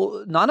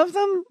 People, none of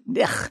them.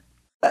 Ugh.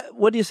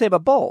 What do you say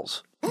about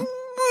balls?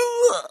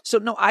 So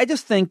no, I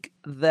just think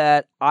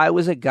that I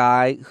was a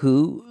guy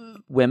who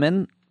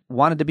women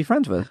wanted to be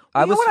friends with.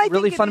 I was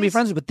really fun to be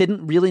friends with, but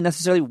didn't really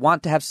necessarily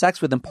want to have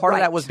sex with. And part of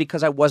that was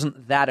because I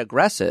wasn't that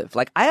aggressive.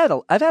 Like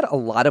I've had a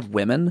lot of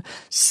women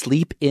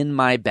sleep in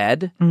my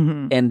bed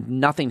and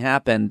nothing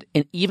happened.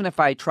 And even if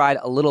I tried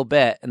a little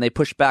bit and they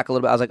pushed back a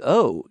little bit, I was like,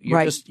 oh,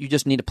 you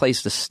just need a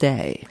place to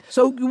stay.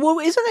 So, well,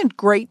 isn't it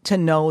great to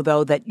know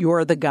though that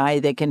you're the guy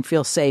they can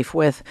feel safe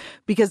with?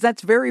 Because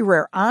that's very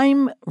rare.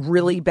 I'm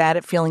really bad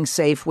at feeling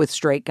safe with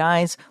straight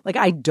guys. Like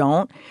I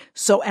don't.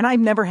 So, and I've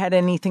never had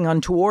anything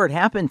untoward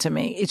happen to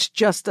me. It's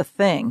just a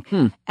thing.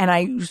 And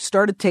I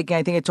started taking,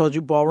 I think I told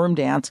you, ballroom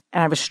dance,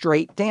 and I have a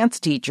straight dance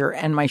teacher,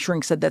 and my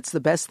shrink said that's the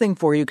best thing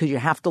for you because you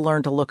have to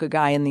learn to look a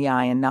guy in the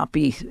eye and not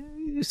be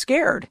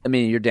scared. I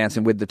mean, you're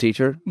dancing with the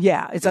teacher?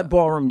 Yeah, it's a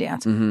ballroom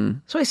dance.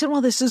 So I said,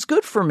 well, this is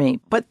good for me,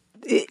 but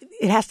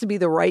it has to be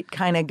the right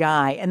kind of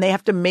guy, and they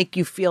have to make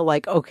you feel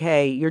like,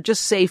 okay, you're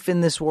just safe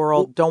in this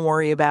world. Don't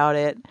worry about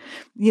it.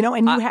 You know,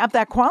 and you have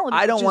that quality.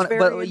 I don't want to,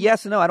 but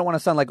yes and no, I don't want to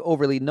sound like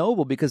overly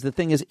noble because the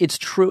thing is, it's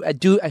true.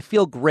 I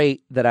feel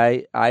great that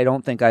I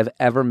don't think I've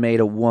ever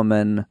made a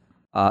woman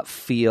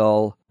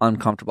feel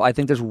uncomfortable. I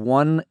think there's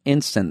one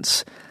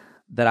instance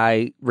that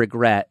I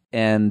regret,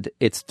 and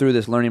it's through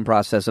this learning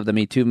process of the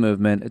Me Too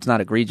movement. It's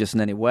not egregious in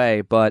any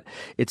way, but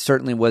it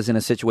certainly was in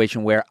a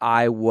situation where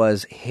I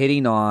was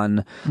hitting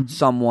on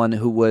someone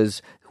who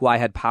I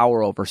had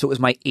power over. So it was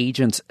my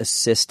agent's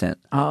assistant.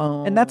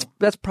 Oh. And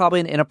that's probably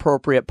an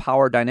inappropriate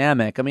power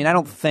dynamic. I mean, I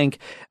think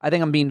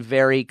I'm being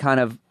very kind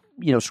of,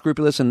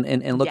 scrupulous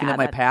and looking at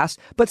my past,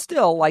 but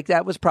still, like,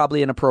 that was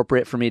probably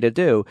inappropriate for me to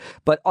do.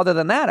 But other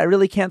than that, I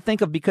really can't think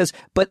of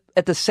but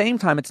at the same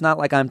time, it's not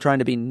like I'm trying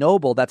to be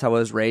noble. That's how I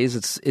was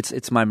raised.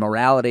 It's my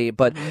morality.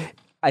 But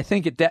I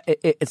think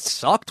it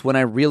sucked when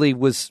I really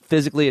was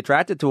physically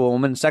attracted to a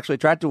woman, sexually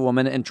attracted to a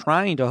woman, and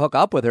trying to hook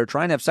up with her,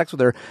 trying to have sex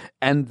with her,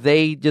 and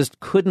they just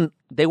couldn't,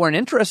 they weren't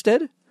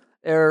interested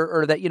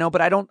or that,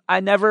 but I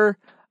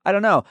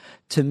don't know.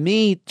 To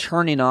me,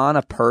 turning on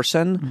a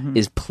person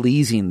is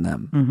pleasing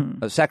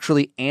them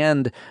sexually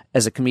and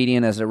as a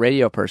comedian, as a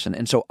radio person.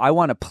 And so I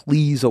want to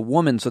please a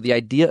woman. So the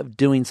idea of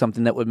doing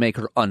something that would make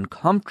her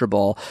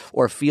uncomfortable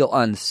or feel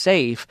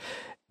unsafe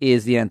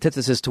is the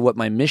antithesis to what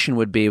my mission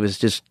would be, was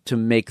just to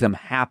make them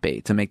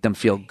happy, to make them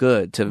feel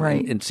good,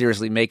 and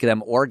seriously make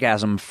them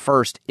orgasm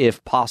first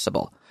if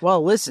possible.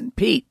 Well, listen,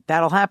 Pete,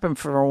 that'll happen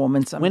for a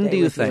woman someday. When do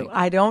you think?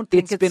 I don't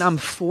think I'm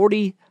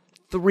 43.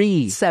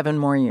 7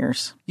 more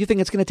years. You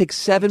think it's going to take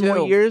 7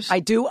 more years? I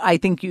do. I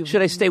think you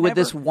should. I stay with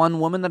this one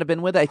woman that I've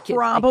been with?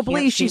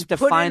 Probably. She's to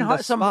find the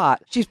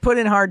spot. She's put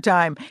in hard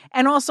time,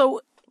 and also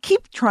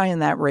keep trying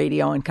that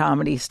radio and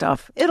comedy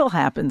stuff. It'll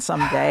happen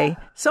someday.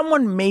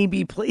 Someone may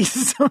be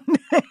pleased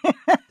someday.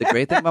 The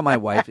great thing about my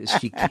wife is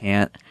she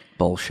can't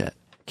bullshit.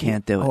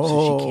 Can't do it.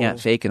 So she can't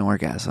fake an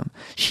orgasm.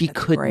 She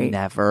could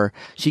never.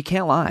 She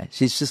can't lie.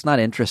 She's just not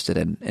interested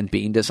in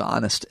being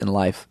dishonest in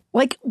life.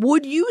 Like,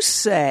 would you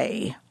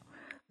say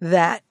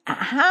that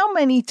how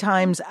many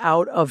times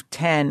out of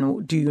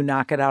 10 do you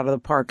knock it out of the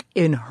park,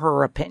 in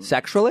her opinion?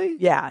 Sexually?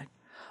 Yeah.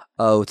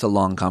 Oh, it's a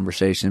long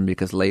conversation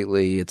because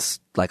lately it's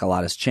like a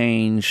lot has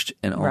changed,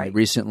 and only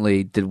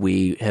recently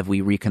have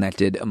we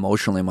reconnected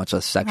emotionally, much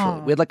less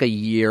sexually. We had like a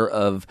year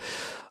of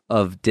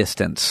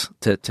distance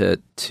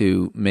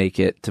to make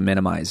it, to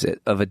minimize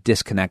it, of a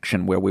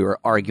disconnection where we were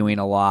arguing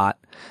a lot.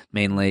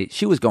 Mainly,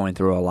 she was going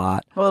through a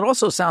lot. Well, it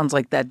also sounds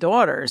like that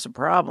daughter is a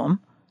problem.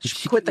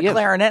 She quit the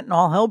clarinet and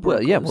all hell broke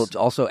loose. Well, yeah. Well,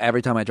 also,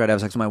 every time I tried to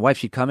have sex with my wife,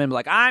 she'd come in and be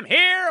like, I'm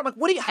here. I'm like,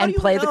 what do you, how do you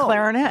play know? the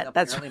clarinet. And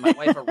apparently my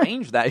wife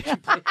arranged that.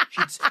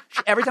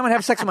 Every time I'd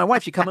have sex with my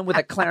wife, she'd come in with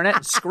that clarinet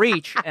and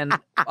screech. And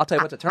I'll tell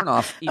you what's a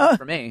turnoff, even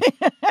for me,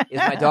 is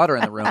my daughter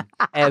in the room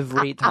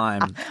every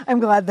time. I'm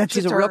glad that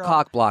she's a real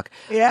cock block.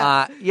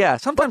 Yeah. Yeah.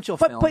 Sometimes she'll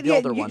film the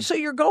older one. So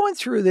you're going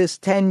through this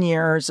 10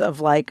 years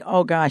of like,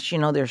 oh gosh,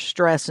 there's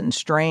stress and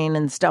strain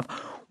and stuff.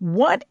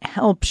 What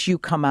helps you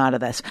come out of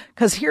this?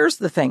 Because here's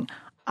the thing.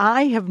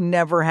 I have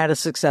never had a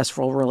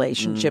successful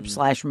relationship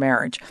 /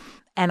 marriage.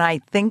 And I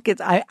think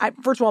it's,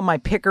 first of all, my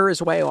picker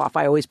is way off.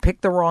 I always pick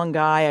the wrong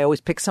guy. I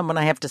always pick someone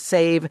I have to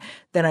save.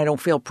 Then I don't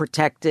feel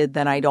protected.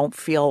 Then I don't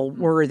feel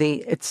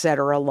worthy,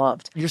 etc.,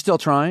 loved. You're still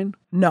trying?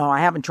 No, I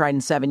haven't tried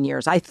in 7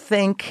 years. I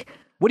think.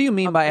 What do you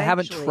mean by I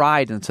haven't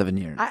tried in 7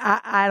 years?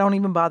 I don't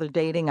even bother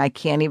dating. I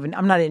can't even.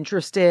 I'm not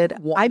interested.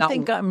 I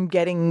think I'm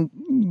getting,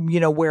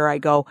 where I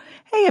go,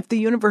 hey, if the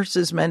universe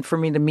is meant for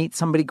me to meet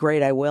somebody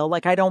great, I will.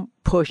 Like, I don't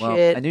push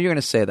it. I knew you were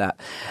going to say that.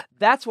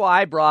 That's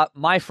why I brought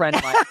my friend,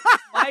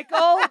 my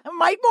Michael?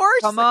 Mike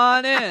Morse? Come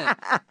on in.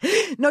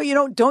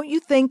 No, don't you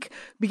think,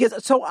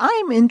 so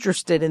I'm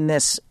interested in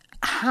this.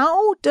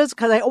 Because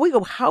I always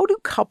go, how do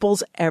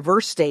couples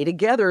ever stay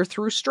together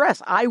through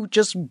stress? I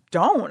just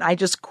don't. I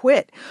just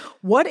quit.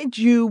 What did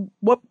you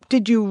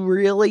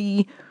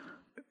really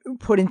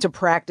put into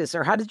practice,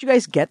 or how did you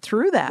guys get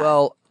through that?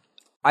 Well,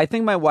 I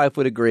think my wife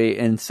would agree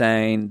in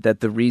saying that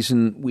the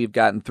reason we've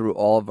gotten through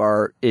all of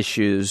our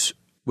issues,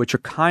 which are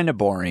kind of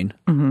boring,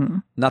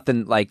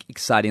 nothing like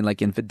exciting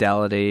like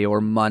infidelity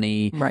or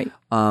money, right,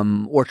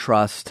 or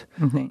trust.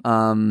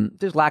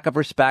 There's lack of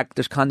respect,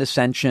 there's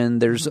condescension,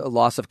 there's a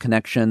loss of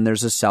connection,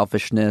 there's a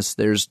selfishness,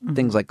 there's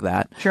things like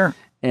that. Sure.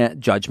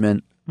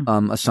 Judgment,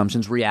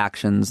 assumptions,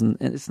 reactions, and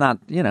it's not,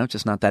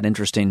 just not that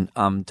interesting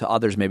to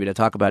others maybe to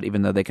talk about,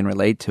 even though they can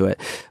relate to it.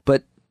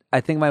 But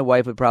I think my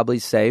wife would probably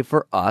say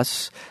for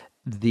us,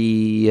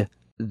 the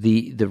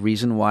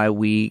reason why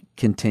we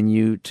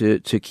continue to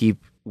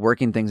keep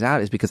working things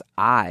out is because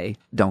I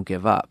don't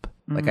give up.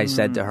 Like I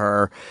said to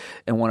her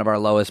in one of our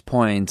lowest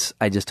points,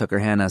 I just took her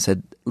hand and I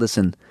said,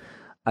 listen,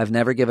 I've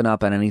never given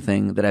up on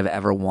anything that I've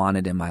ever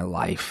wanted in my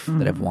life,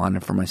 that I've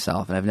wanted for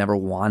myself. And I've never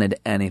wanted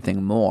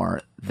anything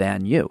more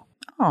than you.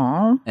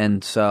 Aww.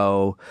 And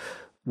so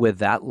with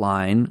that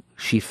line,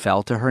 she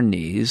fell to her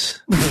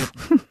knees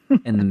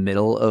in the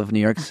middle of New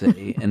York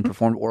City and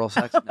performed oral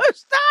sex. Stop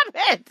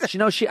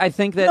it! I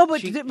think that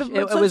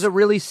it was a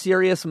really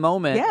serious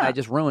moment. Yeah. I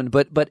just ruined,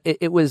 but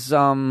it was.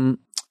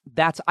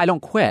 I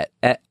don't quit.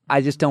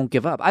 I just don't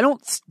give up.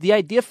 The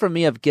idea for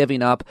me of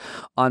giving up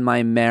on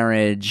my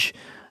marriage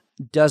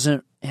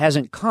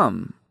hasn't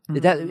come.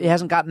 It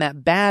hasn't gotten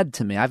that bad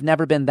to me. I've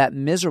never been that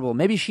miserable.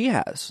 Maybe she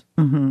has.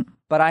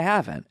 But I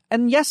haven't.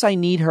 And yes, I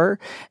need her.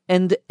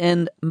 And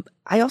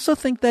I also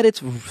think that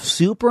it's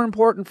super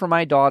important for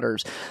my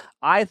daughters.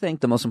 I think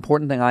the most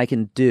important thing I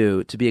can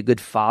do to be a good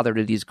father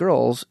to these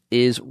girls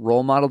is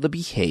role model the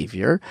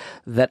behavior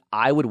that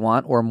I would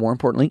want, or more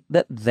importantly,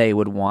 that they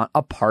would want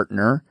a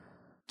partner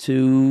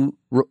to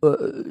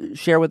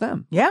share with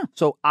them. Yeah.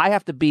 So I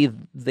have to be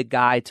the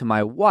guy to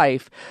my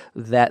wife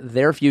that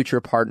their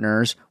future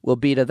partners will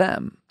be to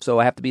them. So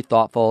I have to be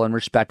thoughtful and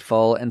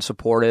respectful and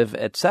supportive,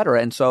 et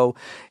cetera. And so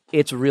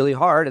it's really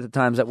hard at the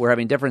times that we're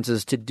having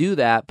differences to do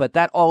that, but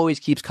that always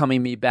keeps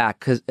coming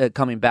back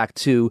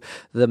to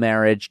the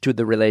marriage, to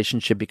the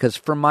relationship, because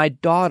for my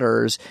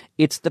daughters,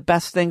 it's the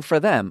best thing for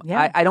them.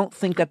 Yeah. I don't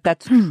think that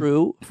that's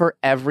true for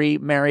every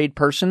married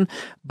person,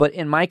 but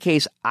in my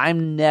case, I've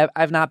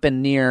not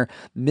been near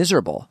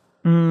miserable.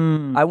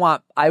 I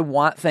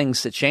want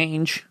things to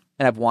change.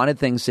 And I've wanted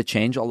things to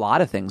change, a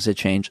lot of things to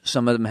change.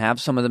 Some of them have,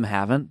 some of them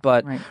haven't.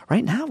 But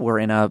right now we're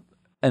in a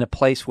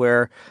place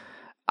where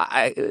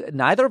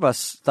neither of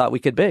us thought we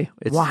could be.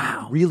 It's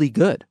really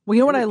good. Well,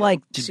 you know what I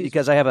like?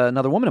 Because I have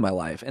another woman in my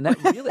life. And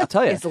that really, I'll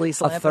tell you,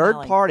 a third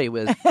party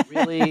was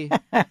really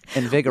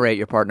invigorate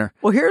your partner.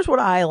 Well, here's what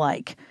I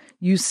like.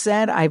 You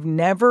said, I've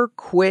never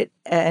quit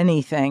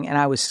anything, and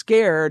I was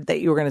scared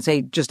that you were going to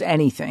say just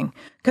anything.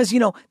 Because,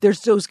 there's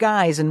those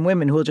guys and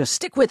women who will just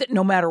stick with it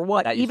no matter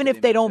what, even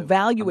if they don't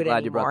value it anymore.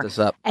 I'm glad you brought this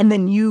up. And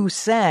then you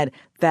said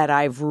that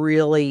I've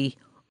really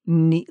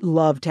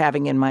loved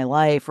having in my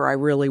life, or I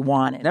really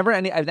want it.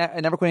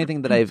 I never quit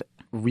anything that I've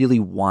really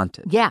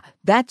wanted. Yeah,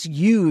 that's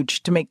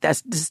huge to make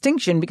that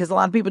distinction, because a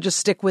lot of people just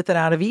stick with it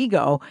out of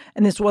ego.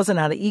 And this wasn't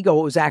out of ego.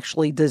 It was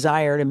actually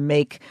desire to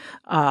make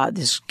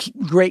this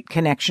great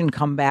connection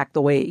come back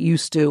the way it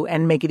used to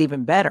and make it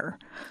even better.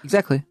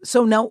 Exactly.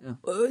 So now,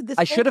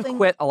 I should have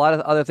quit a lot of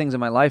other things in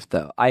my life,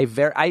 though.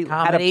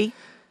 Comedy,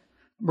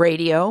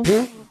 radio,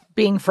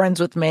 being friends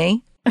with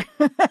me.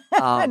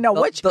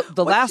 No,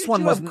 the last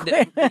one wasn't.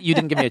 You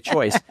didn't give me a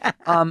choice.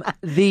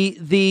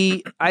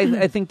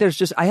 I think there's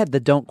just, I had the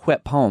don't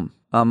quit poem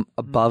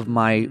above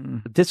my.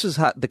 This is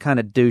the kind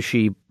of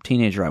douchey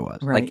teenager I was.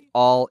 Right. Like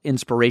all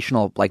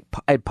inspirational. Like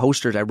I had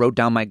posters. I wrote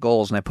down my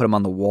goals and I put them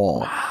on the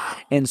wall.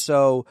 And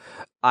so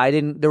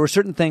there were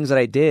certain things that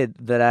I did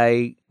that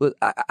I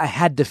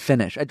had to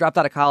finish. I dropped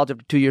out of college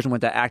after 2 years and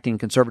went to acting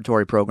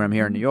conservatory program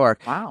here in New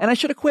York. Wow. And I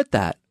should have quit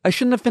that. I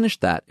shouldn't have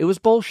finished that. It was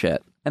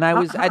bullshit. And I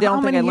don't think I learned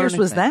how many years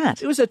was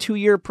that? It was a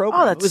 2-year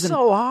program. Oh, that's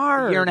so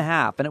hard. A year and a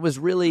half. And it was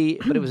really,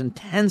 but it was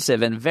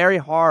intensive and very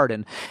hard.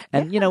 And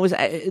it was,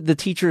 the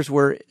teachers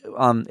were,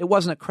 it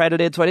wasn't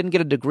accredited, so I didn't get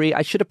a degree.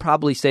 I should have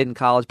probably stayed in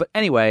college. But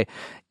anyway,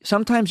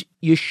 sometimes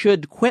you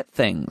should quit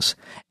things.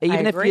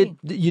 Even if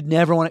you'd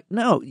never want to.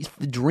 No,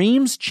 the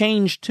dreams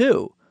change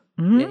too.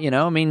 Mm-hmm.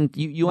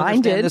 You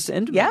understand this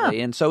intimately.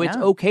 Yeah. And so it's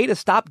okay to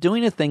stop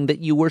doing a thing that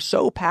you were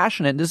so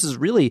passionate. This is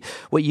really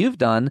what you've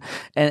done.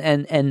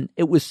 And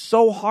it was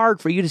so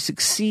hard for you to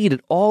succeed at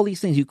all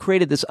these things. You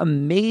created this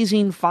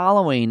amazing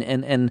following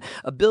and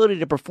ability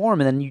to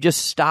perform, and then you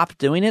just stopped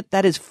doing it.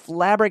 That is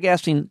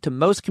flabbergasting to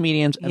most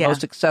comedians and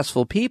most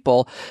successful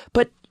people.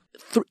 But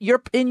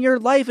you're in your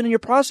life and in your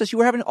process, you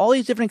were having all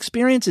these different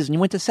experiences, and you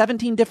went to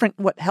 17 different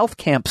health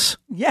camps.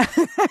 Yeah,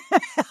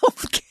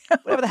 health camps.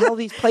 Whatever the hell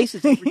these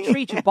places,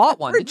 retreat. You bought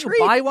one. Did you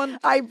buy one?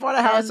 I bought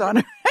a house on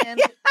it. And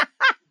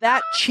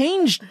that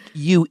changed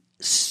you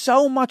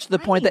so much to the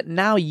point that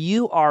now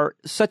you are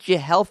such a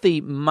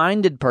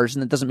healthy-minded person.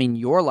 That doesn't mean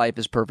your life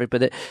is perfect,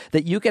 but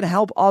that you can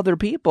help other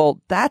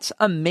people. That's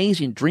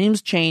amazing.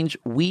 Dreams change,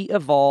 we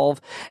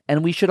evolve,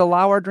 and we should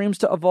allow our dreams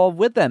to evolve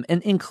with them,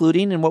 and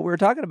including in what we were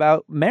talking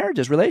about,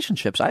 marriages,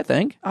 relationships, I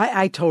think.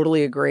 I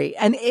totally agree.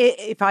 And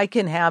if I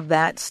can have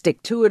that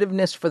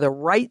stick-to-itiveness for the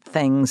right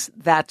things,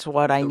 that's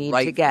what I need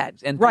to get.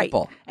 And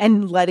people.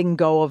 And letting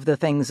go of the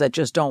things that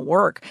just don't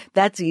work.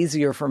 That's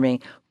easier for me.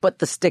 But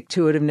the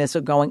stick-to-itiveness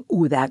of going,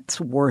 ooh, that's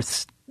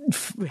worth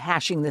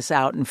hashing this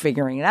out and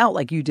figuring it out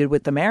like you did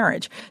with the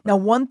marriage. Now,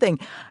 one thing,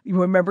 you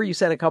remember you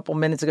said a couple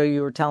minutes ago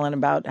you were telling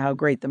about how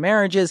great the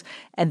marriage is,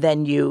 and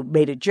then you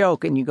made a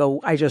joke and you go,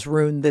 I just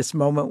ruined this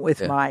moment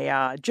with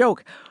my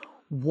joke.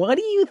 What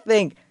do you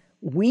think?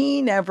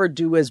 We never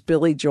do, as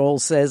Billy Joel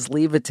says,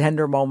 leave a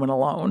tender moment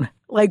alone.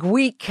 Like,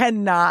 we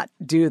cannot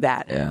do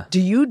that. Yeah. Do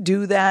you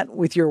do that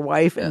with your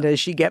wife, and does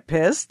she get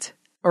pissed?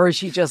 Or is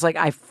she just like,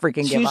 I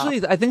freaking give up?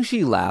 I think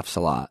she laughs a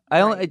lot.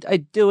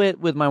 I do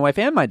it with my wife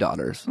and my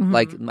daughters. Mm-hmm.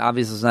 Like,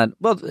 obviously it's not,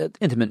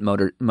 intimate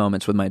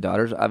moments with my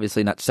daughters,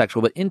 obviously not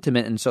sexual, but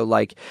intimate. And so,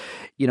 like,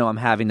 I'm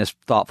having this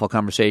thoughtful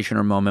conversation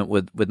or moment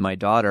with my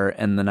daughter,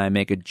 and then I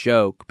make a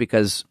joke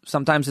because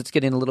sometimes it's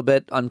getting a little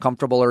bit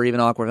uncomfortable or even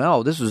awkward.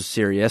 Oh, this was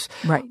serious.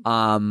 Right.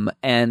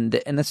 And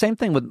the same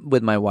thing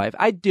with my wife.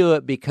 I do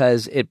it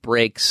because it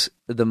breaks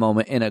the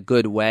moment in a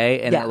good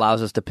way, and it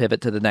allows us to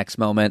pivot to the next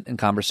moment in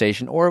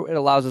conversation, or it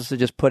allows us to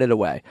just put it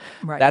away.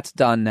 Right. That's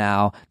done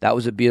now. That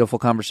was a beautiful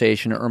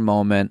conversation or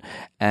moment,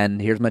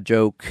 and here's my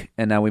joke,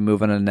 and now we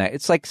move on to the next.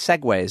 It's like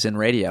segues in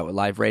radio,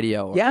 live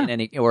radio,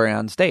 or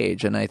on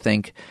stage. And I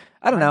think,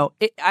 I don't know.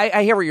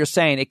 I hear what you're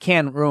saying. It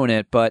can ruin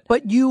it, but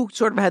you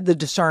sort of had the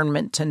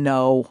discernment to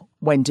know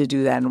when to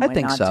do that and when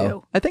not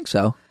to. I think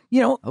so.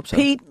 Hope so.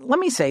 Pete, let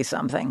me say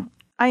something.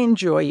 I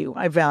enjoy you.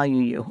 I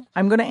value you.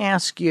 I'm going to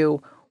ask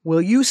you,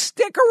 will you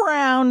stick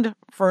around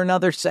for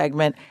another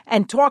segment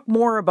and talk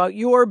more about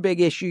your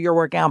big issue you're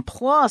working on,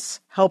 plus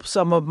help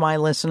some of my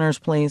listeners,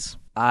 please?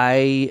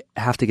 I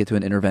have to get to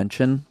an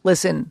intervention.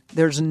 Listen,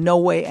 there's no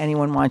way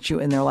anyone wants you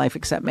in their life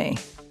except me.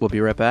 We'll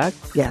be right back.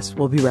 Yes,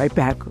 we'll be right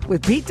back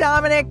with Pete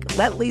Dominick.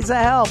 Let Lisa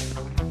help.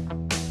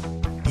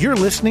 You're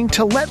listening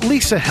to Let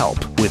Lisa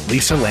Help with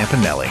Lisa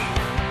Lampanelli.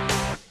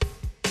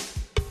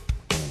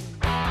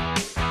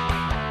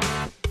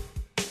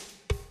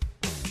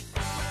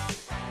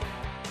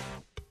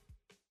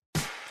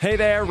 Hey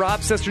there,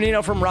 Rob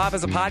Cesternino from Rob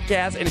Has a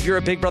Podcast. And if you're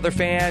a Big Brother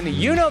fan,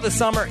 you know the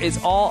summer is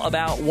all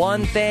about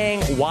one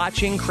thing,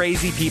 watching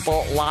crazy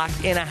people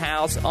locked in a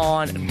house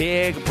on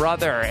Big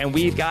Brother. And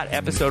we've got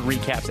episode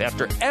recaps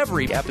after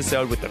every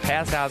episode with the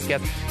past house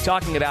guests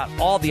talking about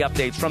all the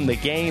updates from the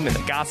game and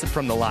the gossip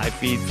from the live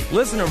feeds.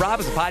 Listen to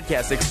Rob Has a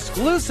Podcast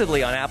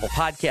exclusively on Apple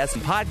Podcasts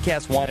and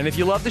Podcast One. And if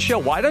you love the show,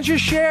 why don't you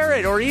share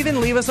it or even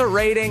leave us a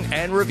rating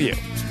and review?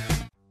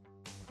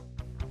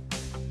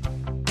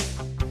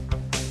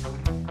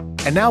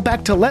 And now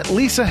back to Let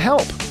Lisa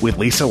Help with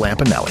Lisa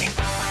Lampanelli.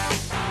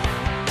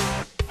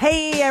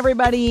 Hey,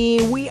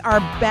 everybody. We are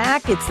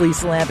back. It's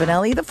Lisa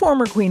Lampanelli, the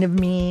former Queen of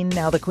Mean,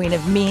 now the Queen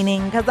of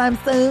Meaning, because I'm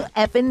so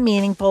effing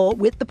meaningful,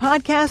 with the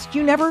podcast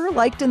you never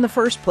liked in the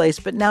first place,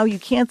 but now you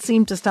can't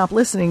seem to stop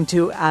listening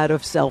to out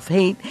of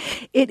self-hate.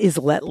 It is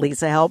Let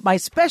Lisa Help. My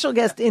special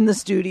guest in the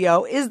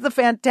studio is the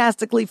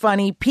fantastically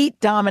funny Pete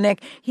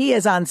Dominick. He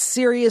is on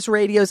Sirius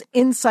Radio's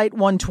Insight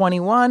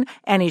 121,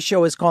 and his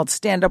show is called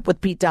Stand Up with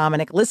Pete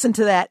Dominick. Listen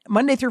to that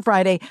Monday through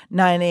Friday,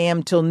 9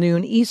 a.m. till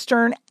noon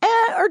Eastern,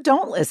 or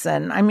don't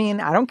listen. I mean,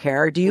 I don't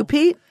care. Do you,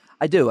 Pete?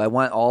 I do. I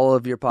want all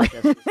of your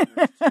podcast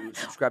listeners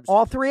to subscribe.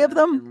 All three of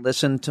them? And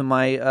listen to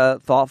my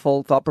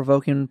thoughtful,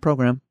 thought-provoking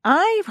program.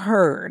 I've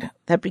heard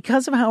that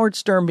because of Howard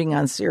Stern being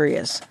on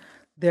Sirius,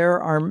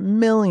 there are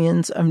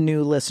millions of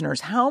new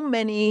listeners. How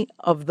many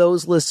of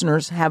those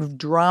listeners have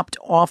dropped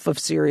off of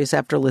Sirius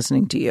after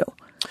listening to you?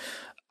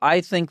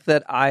 I think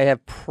that I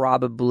have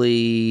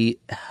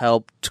probably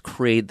helped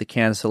create the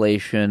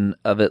cancellation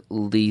of at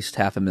least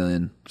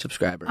 500,000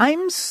 subscribers.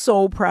 I'm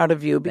so proud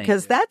of you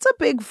because that's a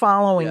big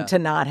following to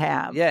not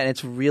have. Yeah, and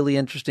it's really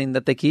interesting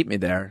that they keep me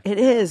there. It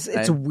is.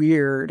 It's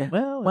weird.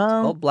 Well, it's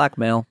called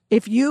blackmail.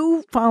 If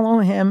you follow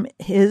him,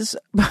 his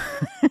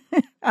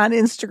on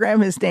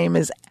Instagram, his name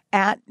is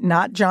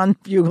 @not John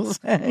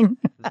Fugelsang.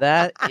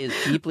 That is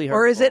deeply hurtful.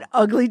 Or is it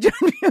Ugly John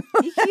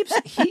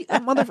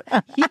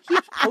Fugelsang? He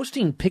keeps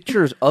posting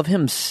pictures of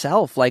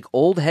himself, like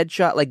old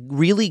headshot, like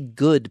really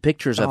good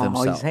pictures of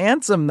himself. He's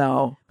handsome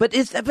though. But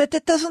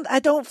that doesn't. I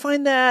don't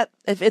find that.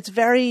 It's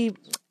very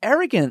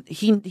arrogant.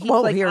 He's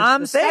like,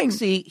 I'm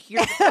sexy.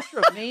 Here's a picture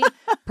of me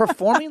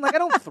performing. Like,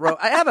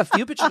 I have a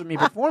few pictures of me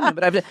performing,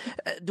 but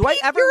do I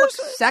ever look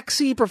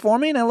sexy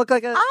performing? I look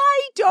like a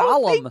I don't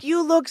column. think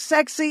you look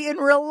sexy in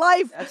real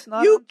life. That's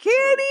not you true.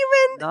 can't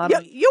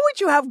even.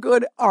 You have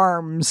good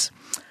arms.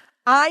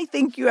 I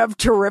think you have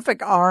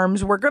terrific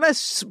arms. We're going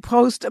to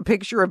post a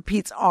picture of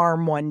Pete's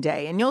arm one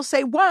day, and you'll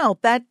say, wow,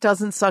 that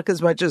doesn't suck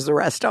as much as the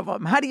rest of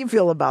them. How do you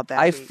feel about that,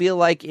 I Pete? feel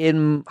like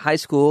in high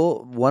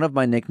school, one of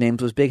my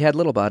nicknames was Big Head,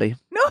 Little Body.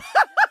 No.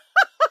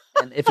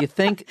 listen, if you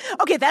think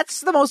Okay,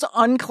 that's the most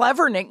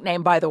unclever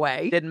nickname, by the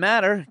way. didn't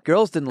matter,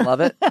 girls didn't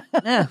love it.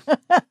 Yeah.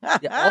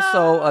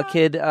 Also, a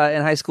kid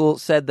in high school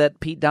said that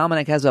Pete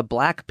Dominic has a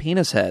black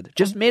penis head.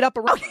 Just made up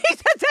a rumor. Okay,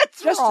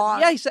 that's wrong.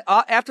 Yeah, he said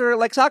after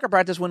like soccer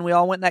practice when we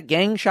all went in that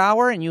gang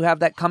shower and you have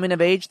that coming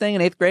of age thing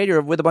in 8th grade,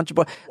 you're with a bunch of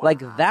boys.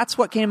 Like that's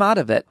what came out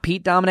of it.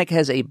 Pete Dominic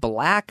has a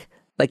black.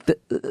 Like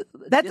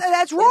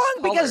That's wrong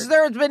because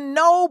there's been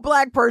no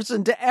black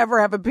person to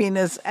ever have a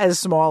penis as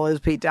small as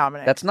Pete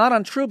Dominic. That's not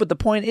untrue, but the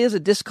point is a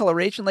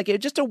discoloration. Like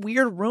it's just a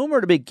weird rumor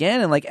to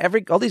begin, and like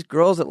all these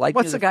girls that like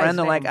What's me the as a guy's friend,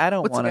 they're name? like, I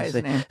don't What's the want to guy's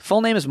say. name?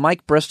 Full name is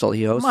Mike Bristol.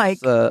 He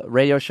hosts a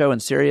radio show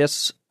in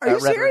Sirius. Are you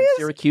serious?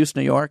 Syracuse,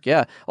 New York.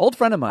 Yeah, old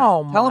friend of mine.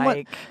 Oh, Tell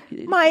Mike.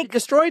 him Mike. he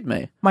destroyed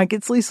me. Mike,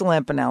 it's Lisa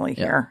Lampanelli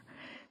here.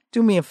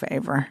 Do me a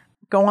favor.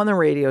 Go on the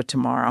radio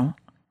tomorrow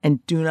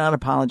and do not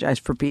apologize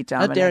for Pete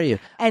Dominic. How dare you?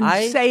 And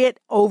say it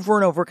over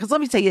and over. Because let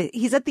me tell you,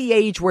 he's at the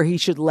age where he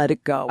should let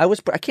it go.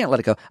 I can't let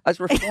it go. I was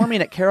performing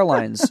at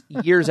Caroline's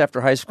years after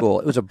high school.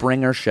 It was a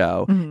bringer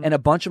show, and a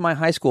bunch of my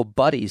high school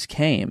buddies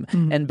came.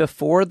 And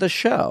before the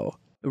show,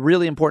 a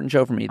really important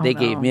show for me, they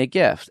gave me a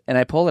gift, and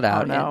I pulled it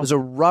out. And it was a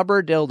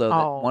rubber dildo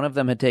that one of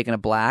them had taken a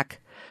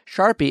black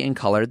Sharpie and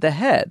colored the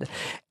head.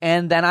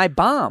 And then I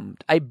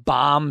bombed. I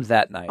bombed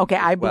that night. Okay,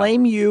 I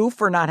blame you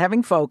for not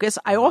having focus.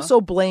 I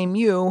also blame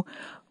you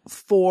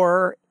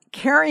for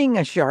carrying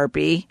a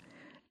Sharpie.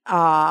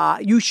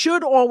 You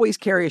should always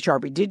carry a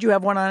Sharpie. Did you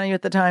have one on you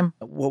at the time?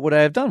 What would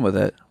I have done with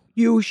it?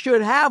 You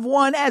should have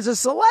one as a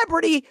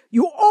celebrity.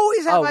 You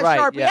always have a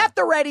Sharpie at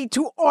the ready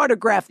to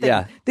autograph things.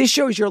 Yeah. This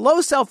shows your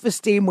low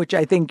self-esteem, which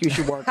I think you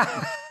should work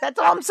on. That's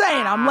all I'm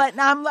saying.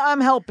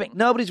 I'm helping.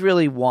 Nobody's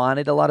really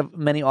wanted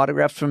many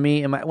autographs from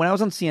me. When I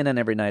was on CNN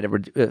every night,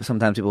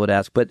 sometimes people would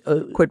ask, but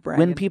Quit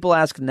bragging. when people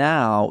ask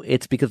now,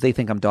 it's because they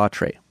think I'm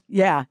Daughtry.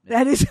 Yeah,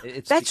 that's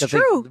because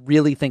true. They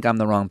really think I'm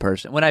the wrong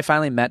person. When I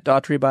finally met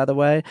Daughtry, by the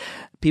way,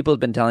 people have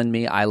been telling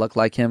me I look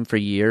like him for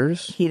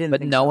years. He didn't, but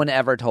think no so. one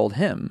ever told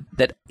him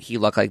that he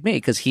looked like me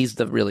because he's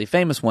the really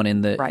famous one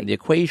in the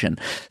equation.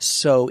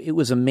 So it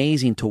was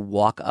amazing to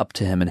walk up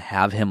to him and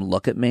have him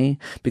look at me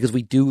because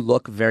we do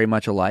look very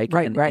much alike.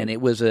 Right. And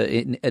it was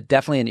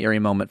definitely an eerie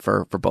moment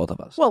for both of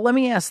us. Well, let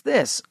me ask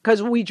this,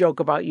 because we joke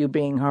about you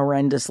being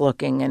horrendous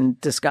looking and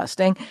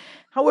disgusting.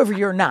 However,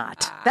 you're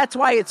not. That's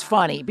why it's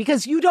funny,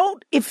 because you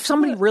don't, if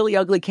somebody really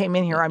ugly came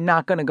in here, I'm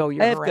not going to go,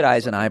 you're I have good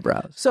eyes and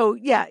eyebrows. So,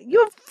 yeah, you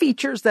have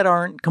features that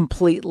aren't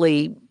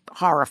completely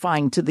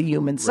horrifying to the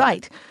human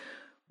sight.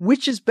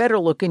 Which is better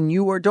looking,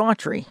 you or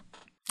Daughtry?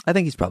 I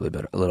think he's probably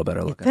a little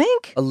better looking. You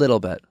think? A little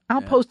bit.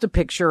 I'll post a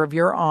picture of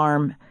your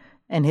arm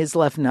and his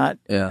left nut,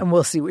 and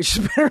we'll see which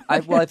is better. I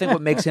think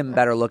what makes him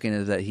better looking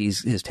is that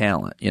he's his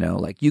talent. You know,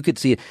 like you could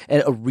see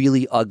a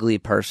really ugly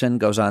person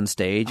goes on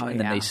stage and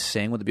then they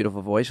sing with a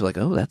beautiful voice. You're like,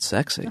 oh, that's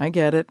sexy. I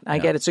get it. I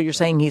get it. So you're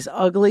saying he's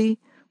ugly,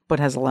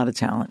 but has a lot of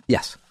talent.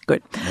 Yes.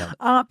 Good.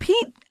 Yeah.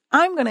 Pete,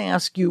 I'm going to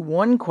ask you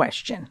one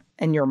question,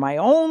 and you're my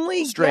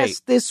only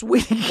guest this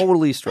week.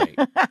 Totally straight.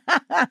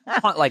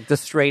 Like the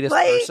straightest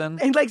person.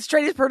 And like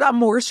straightest person. I'm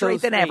more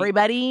straight than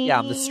everybody. Yeah,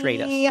 I'm the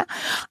straightest.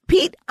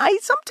 Pete, I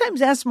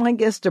sometimes ask my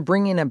guests to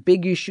bring in a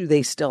big issue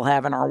they still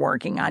have and are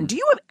working on. Do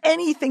you have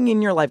anything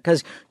in your life?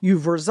 Because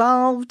you've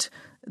resolved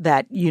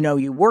that,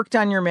 you worked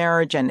on your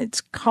marriage and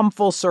it's come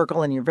full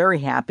circle and you're very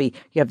happy.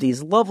 You have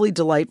these lovely,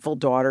 delightful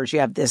daughters. You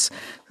have this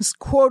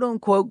quote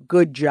unquote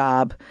good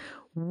job.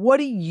 What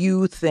do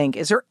you think?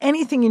 Is there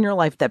anything in your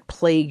life that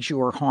plagues you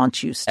or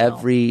haunts you still?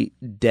 Every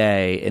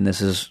day, and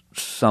this is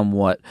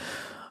somewhat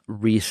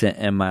recent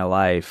in my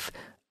life,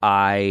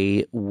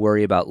 I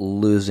worry about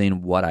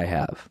losing what I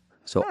have.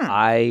 So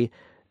I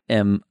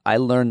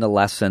learned the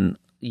lesson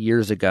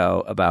years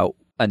ago about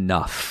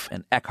enough,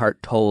 and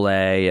Eckhart Tolle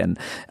and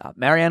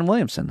Marianne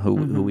Williamson, who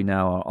we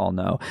now all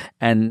know,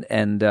 and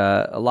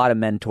a lot of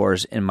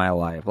mentors in my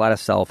life, a lot of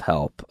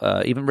self-help,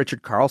 even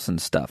Richard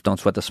Carlson's stuff, Don't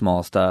Sweat the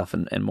Small Stuff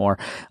and more,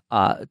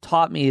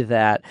 taught me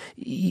that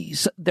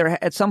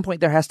at some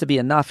point there has to be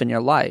enough in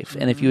your life.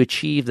 And if you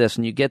achieve this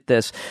and you get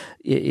this,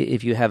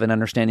 if you have an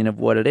understanding of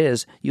what it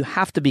is, you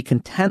have to be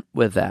content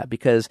with that,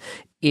 because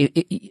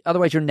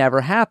otherwise you're never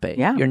happy.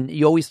 Yeah.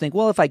 You always think,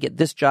 well, if I get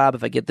this job,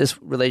 if I get this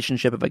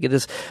relationship, if I get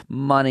this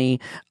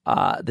money,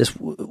 this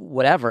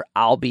whatever,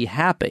 I'll be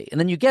happy. And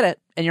then you get it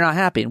and you're not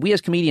happy. And we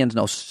as comedians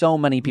know so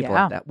many people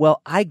like that.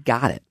 Well, I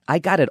got it. I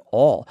got it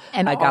all.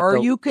 And are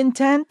you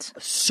content?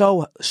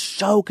 So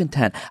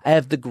content. I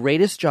have the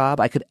greatest job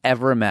I could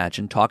ever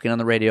imagine, talking on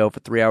the radio for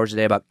 3 hours a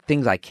day about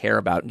things I care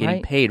about and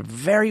getting paid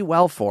very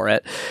well for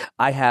it.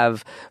 I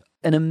have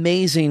an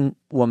amazing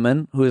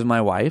woman who is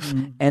my wife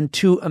and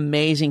 2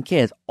 amazing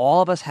kids.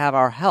 All of us have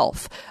our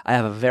health. I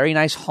have a very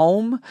nice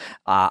home.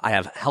 I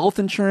have health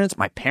insurance.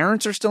 My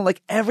parents are still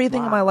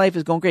everything in my life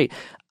is going great.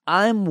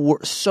 I'm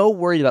so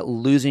worried about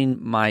losing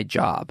my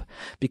job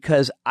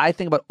because I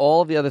think about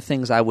all of the other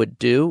things I would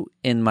do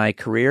in my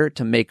career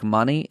to make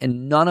money,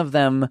 and none of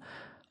them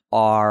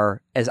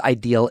are as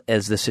ideal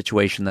as the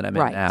situation that I'm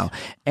in now.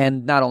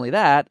 And not only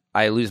that,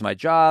 I lose my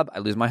job, I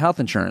lose my health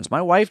insurance.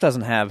 My wife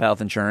doesn't have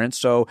health insurance.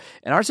 So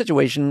in our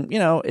situation,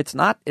 it's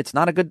not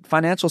a good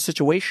financial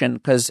situation,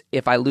 because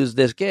if I lose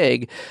this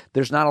gig,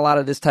 there's not a lot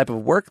of this type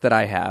of work that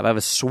I have. I have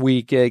a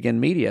sweet gig in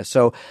media.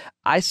 So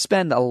I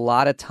spend a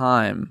lot of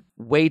time,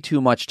 way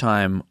too much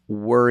time,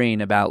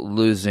 worrying about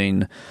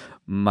losing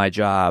my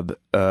job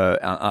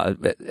at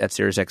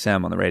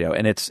SiriusXM on the radio,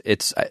 and it's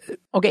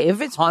okay. If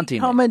it's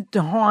become a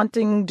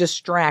haunting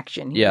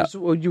distraction,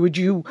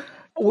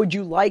 would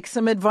you like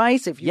some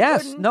advice? If you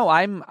yes, no,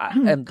 I'm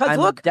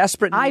look,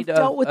 desperate. I've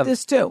dealt with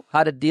this too.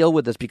 How to deal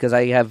with this, because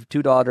I have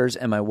 2 daughters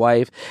and my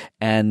wife,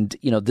 and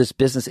this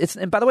business.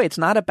 And by the way, it's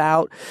not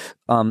about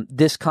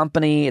this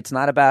company. It's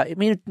not about. I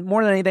mean,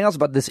 more than anything else,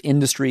 about this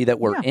industry that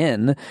we're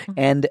in,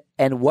 and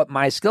what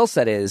my skill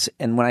set is.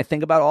 And when I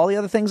think about all the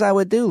other things I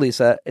would do,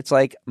 Lisa, it's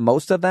like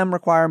most of them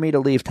require me to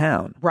leave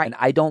town. Right. And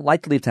I don't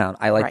like to leave town.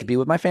 I like to be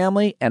with my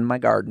family and my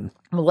garden.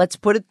 Well, let's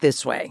put it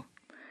this way: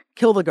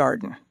 kill the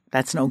garden.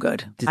 That's no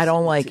good. I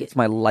don't like it. It's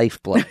my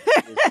lifeblood.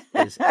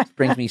 It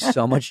brings me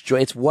so much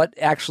joy. It's what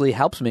actually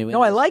helps me.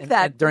 No, I like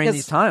that. And during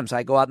these times,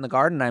 I go out in the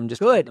garden and I'm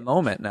just in the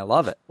moment, and I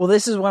love it. Well,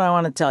 this is what I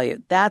want to tell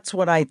you. That's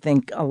what I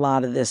think a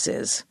lot of this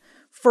is.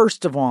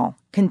 First of all,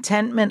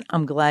 contentment.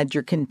 I'm glad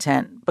you're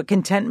content. But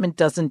contentment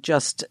doesn't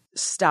just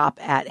stop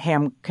at, hey,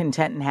 I'm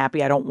content and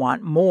happy, I don't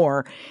want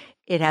more.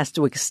 It has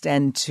to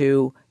extend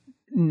to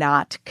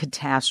not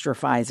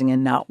catastrophizing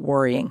and not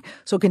worrying.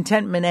 So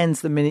contentment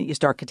ends the minute you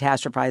start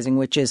catastrophizing,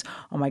 which is,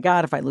 oh my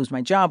God, if I lose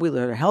my job, we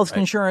lose our health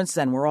insurance,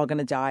 then we're all going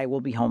to die.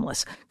 We'll be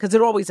homeless. Because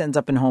it always ends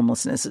up in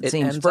homelessness, it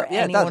seems, for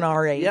anyone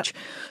our age. Yep.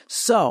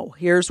 So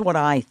here's what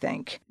I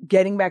think.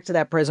 Getting back to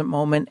that present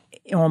moment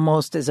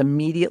almost as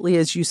immediately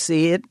as you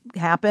see it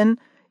happen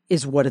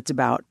is what it's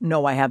about.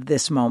 No, I have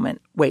this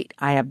moment. Wait,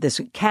 I have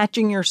this.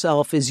 Catching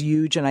yourself is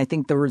huge. And I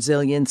think the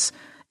resilience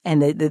and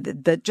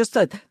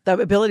the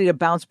ability to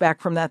bounce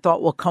back from that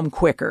thought will come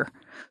quicker.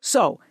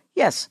 So,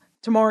 yes,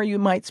 tomorrow you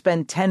might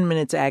spend 10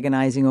 minutes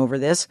agonizing over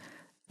this.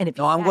 And if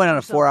I'm going on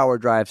a 4-hour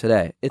drive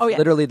today. It's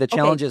literally the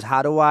challenge is,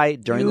 how do I,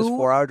 during this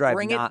 4-hour drive,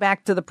 bring it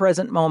back to the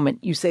present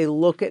moment? You say,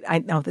 look at, I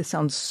know this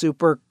sounds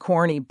super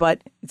corny,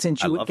 but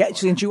since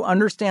you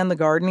understand the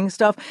gardening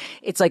stuff,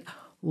 it's like,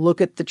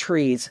 look at the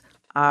trees.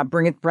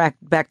 Bring it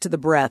back to the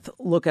breath.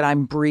 Look at,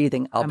 I'm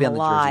breathing. I'll be on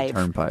alive. the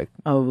Jersey Turnpike.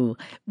 Oh,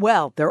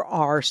 well, there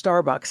are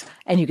Starbucks.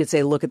 And you could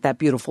say, look at that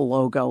beautiful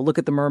logo. Look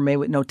at the mermaid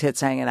with no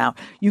tits hanging out.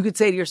 You could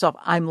say to yourself,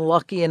 I'm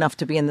lucky enough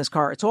to be in this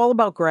car. It's all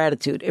about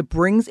gratitude.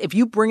 If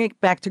you bring it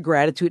back to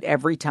gratitude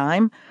every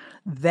time,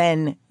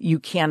 then you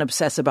can't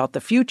obsess about the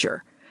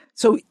future.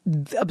 So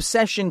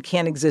obsession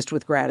can't exist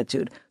with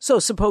gratitude. So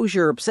suppose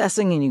you're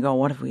obsessing and you go,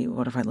 what if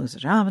I lose a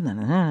job?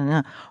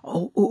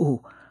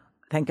 Oh,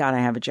 thank God I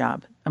have a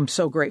job. I'm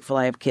so grateful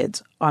I have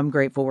kids. I'm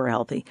grateful we're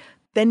healthy.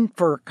 Then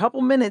for a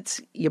couple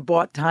minutes, you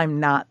bought time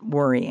not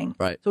worrying.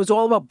 Right. So it's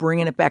all about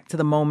bringing it back to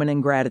the moment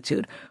and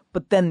gratitude.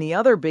 But then the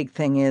other big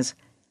thing is,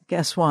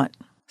 guess what?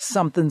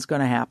 Something's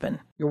going to happen.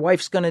 Your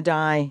wife's going to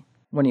die.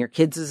 One of your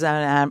kids is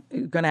going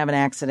to have an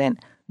accident.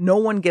 No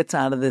one gets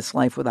out of this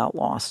life without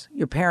loss.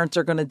 Your parents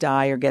are going to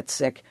die or get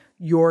sick.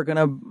 You're going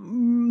to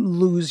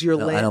lose your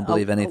limb. I don't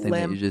believe anything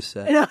that you just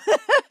said.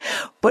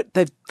 But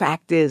the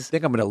fact is, I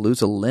think I'm going to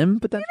lose a limb,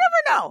 but you never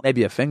know.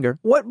 Maybe a finger.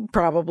 What?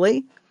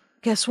 Probably.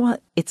 Guess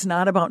what? It's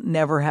not about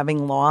never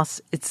having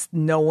loss. It's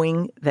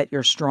knowing that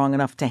you're strong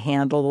enough to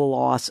handle the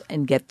loss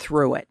and get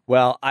through it.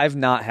 Well, I've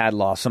not had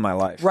loss in my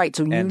life. Right.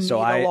 So you need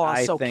a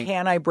loss. So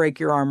can I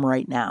break your arm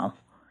right now?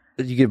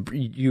 I'm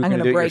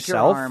going to break your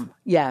arm.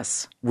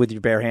 Yes. With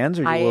your bare hands?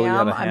 Or I will am. You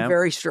have a hammer? I'm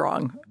very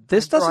strong.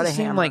 This doesn't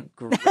seem like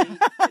great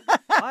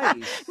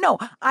advice. No,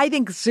 I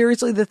think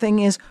seriously the thing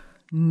is,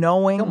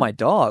 knowing kill my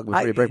dog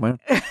before you break my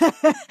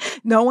arm.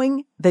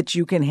 Knowing that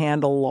you can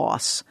handle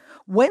loss.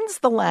 When's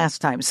the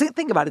last time?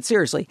 Think about it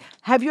seriously.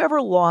 Have you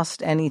ever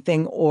lost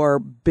anything or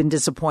been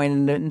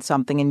disappointed in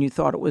something and you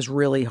thought it was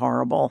really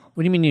horrible?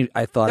 What do you mean?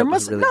 I thought it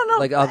was really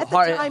like a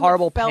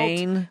horrible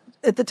pain.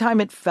 At the time,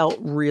 it felt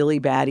really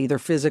bad, either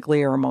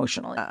physically or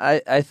emotionally.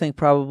 I think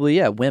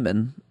probably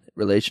women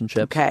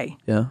relationships. Okay.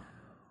 Yeah.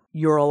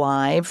 You're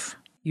alive.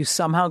 You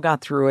somehow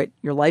got through it.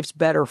 Your life's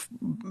better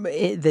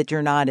that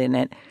you're not in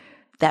it.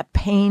 That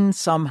pain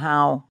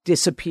somehow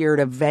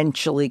disappeared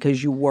eventually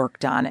because you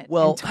worked on it.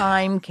 Well, and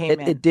time came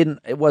in.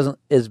 It wasn't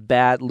as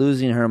bad.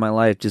 Losing her in my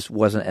life just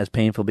wasn't as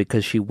painful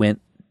because she went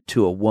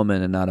to a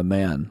woman and not a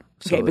man.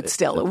 So okay, but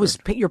still, it was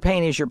your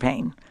pain is your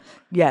pain.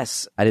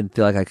 Yes. I didn't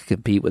feel like I could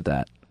compete with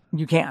that.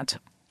 You can't.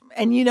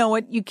 And you know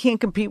what? You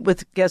can't compete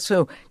with, guess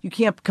who? You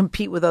can't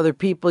compete with other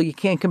people. You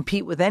can't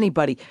compete with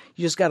anybody.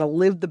 You just got to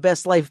live the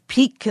best life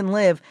Pete can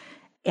live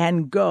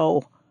and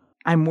go,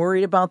 I'm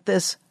worried about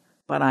this,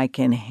 but I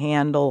can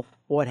handle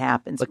what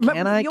happens. But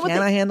can I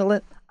handle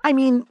it? I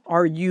mean,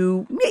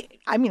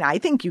 I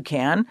think you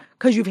can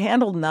because you've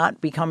handled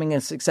not becoming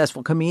a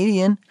successful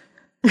comedian.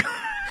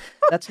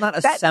 That's not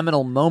a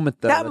seminal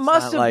moment, though. That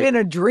must have been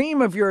a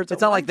dream of yours.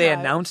 It's not like they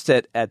announced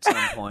it at some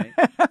point.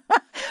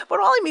 But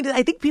all I mean is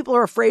I think people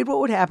are afraid what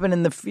would happen,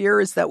 and the fear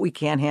is that we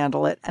can't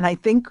handle it. And I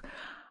think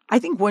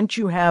once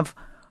you have,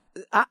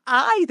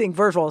 I think,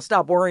 first of all,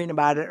 stop worrying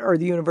about it, or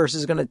the universe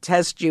is going to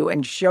test you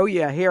and show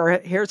you,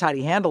 here's how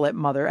to handle it,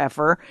 mother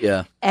effer.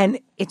 Yeah. And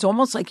it's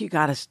almost like you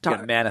got to start. You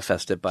gotta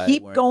manifest it by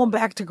Keep going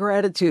back to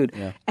gratitude.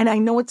 Yeah. And I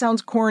know it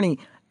sounds corny,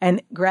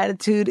 and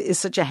gratitude is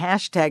such a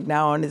hashtag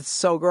now, and it's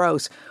so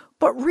gross.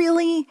 But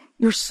really,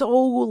 you're so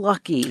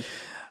lucky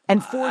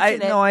and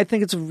fortunate. I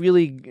think it's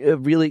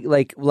really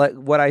like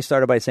what I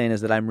started by saying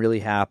is that I'm really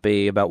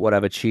happy about what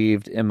I've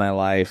achieved in my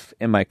life,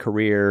 in my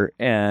career,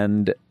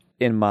 and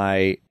in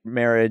my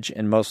marriage,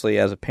 and mostly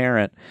as a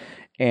parent.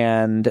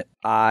 And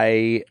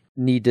I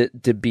need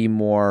to be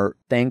more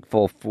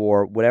thankful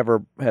for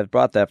whatever has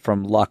brought that,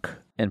 from luck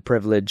and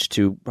privilege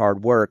to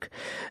hard work,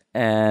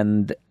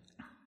 and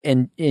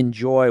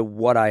enjoy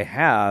what I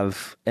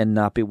have and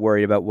not be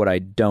worried about what I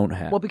don't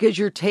have. Well, because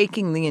you're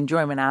taking the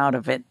enjoyment out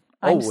of it.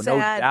 No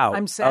doubt.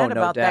 I'm sad no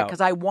about that, doubt.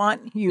 because I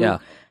want you,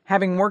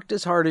 having worked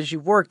as hard as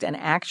you've worked and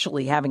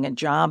actually having a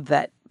job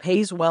that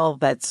pays well,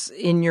 that's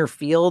in your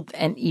field,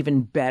 and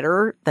even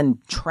better than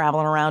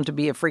traveling around to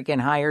be a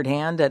freaking hired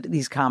hand at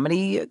these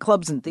comedy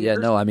clubs and theaters.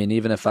 Yeah, no, I mean,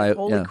 even if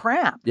Holy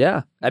crap.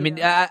 Yeah. I mean,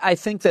 I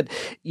think that,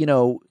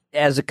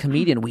 as a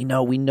comedian, we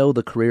know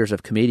the careers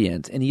of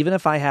comedians. And even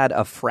if I had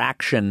a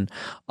fraction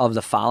of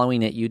the following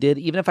that you did,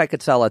 even if I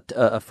could sell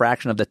a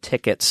fraction of the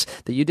tickets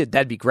that you did,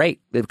 that'd be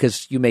great,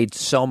 because you made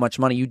so much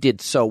money. You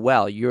did so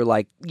well. You're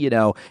like,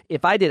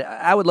 if I did,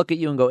 I would look at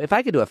you and go, if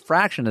I could do a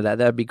fraction of that,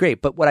 that'd be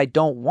great. But what I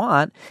don't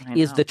want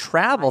is the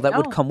travel that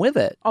would come with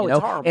it. Oh, it's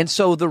horrible. And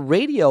so the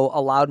radio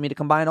allowed me to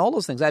combine all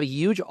those things. I have a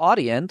huge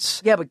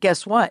audience. Yeah, but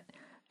guess what?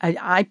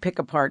 I pick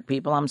apart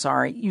people. I'm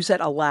sorry. You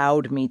said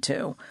allowed me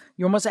to.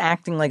 You're almost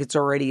acting like it's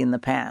already in the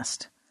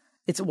past.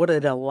 It's what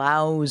it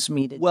allows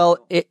me to do. Well,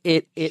 it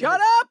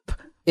Shut up!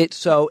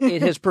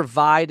 It has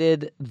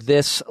provided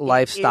this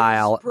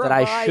lifestyle that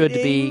I should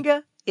be.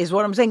 Is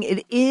what I'm saying.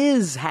 It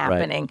is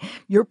happening. Right.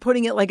 You're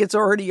putting it like it's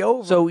already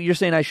over. So you're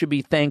saying I should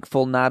be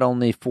thankful not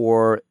only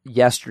for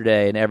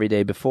yesterday and every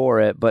day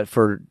before it, but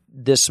for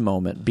this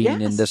moment,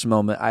 being in this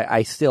moment.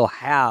 I still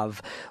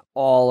have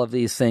all of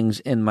these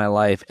things in my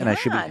life, and I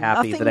should be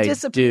happy that I do. Nothing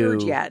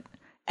disappeared yet,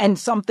 and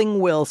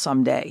something will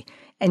someday.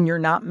 And you're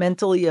not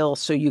mentally ill,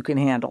 so you can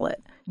handle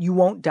it. You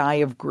won't die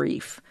of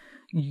grief.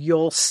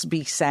 You'll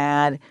be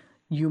sad.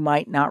 You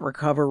might not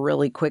recover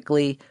really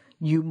quickly.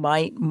 You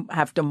might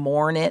have to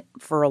mourn it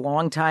for a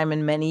long time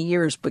and many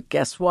years, but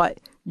guess what?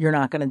 You're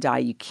not going to die.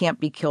 You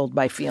can't be killed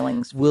by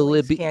feelings.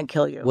 Feelings can't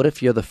kill you. What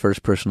if you're the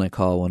first person I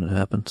call when it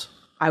happens?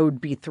 I would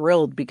be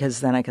thrilled,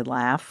 because then I could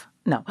laugh.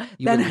 No.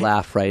 You would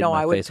laugh right in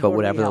my face, totally, but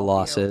whatever the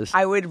loss is.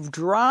 I would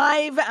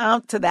drive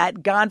out to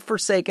that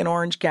godforsaken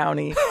Orange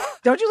County.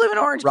 Don't you live in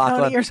Orange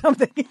County or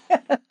something?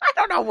 I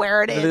don't know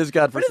where it is. It is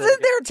godforsaken. But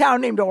isn't there a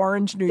town named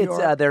Orange, New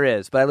York? There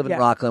is, but I live in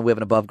Rockland. We have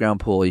an above-ground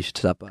pool. You should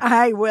stop by.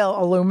 I will.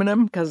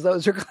 Aluminum, because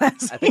those are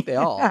classic. I think they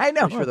all. I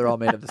know. I'm sure they're all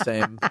made of the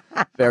same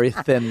very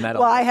thin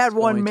metal. Well, I had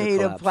one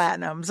made of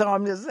platinum, so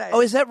I'm just saying.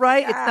 Oh, is that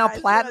right? It's now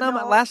platinum?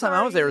 Last time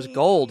I was there, it was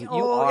gold. Yeah,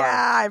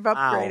 I've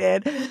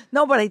upgraded. Wow.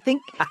 No, but I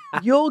think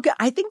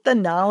I think the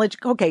knowledge.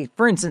 Okay,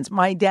 for instance,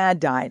 my dad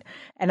died,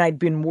 and I'd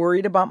been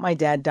worried about my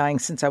dad dying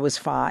since I was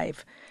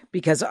 5,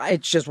 because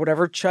it's just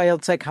whatever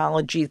child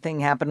psychology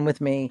thing happened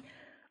with me.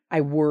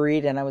 I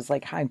worried, and I was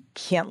like, I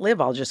can't live.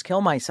 I'll just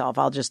kill myself.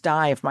 I'll just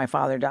die if my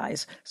father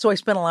dies. So I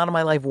spent a lot of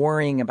my life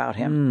worrying about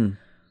him.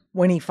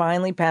 When he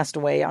finally passed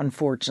away,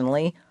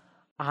 unfortunately,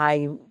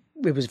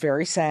 it was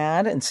very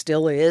sad, and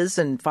still is.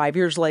 And 5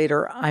 years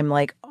later, I'm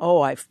like,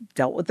 oh, I've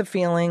dealt with the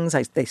feelings.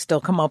 They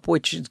still come up,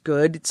 which is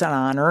good. It's an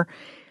honor.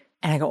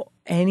 And I go,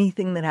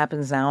 anything that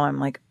happens now, I'm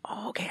like,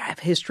 oh, okay, I have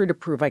history to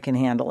prove I can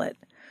handle it.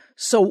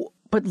 So,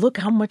 but look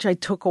how much I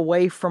took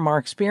away from our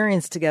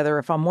experience together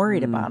if I'm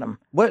worried about him.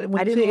 When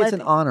you say it's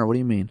an honor, what do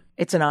you mean?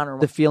 It's an honor.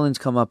 The feelings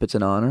come up, it's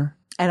an honor?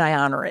 And I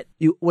honor it.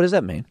 What does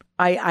that mean?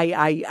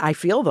 I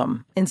feel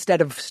them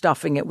instead of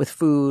stuffing it with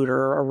food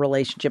or a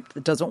relationship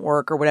that doesn't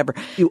work or whatever.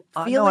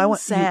 Feeling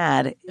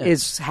sad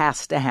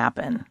has to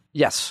happen.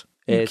 Yes.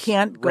 You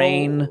can't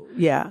rain.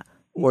 Yeah.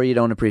 Or you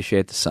don't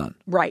appreciate the sun.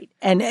 Right.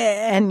 And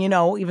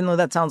even though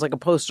that sounds like a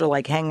poster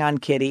like Hang On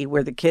Kitty,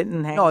 where the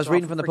kitten hangs. No, I was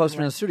reading from the poster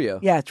in the studio.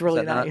 Yeah, it's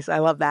really nice. I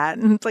love that.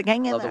 And it's like,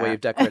 hang in there. I love the way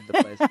you've decorated the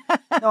place.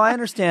 No, I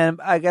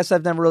understand. I guess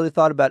I've never really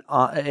thought about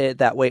it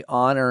that way,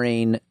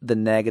 honoring the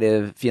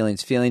negative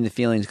feelings, feeling the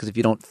feelings, because if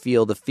you don't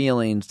feel the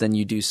feelings, then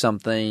you do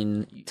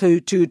something.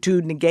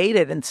 To negate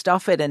it and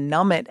stuff it and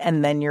numb it,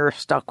 and then you're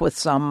stuck with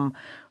some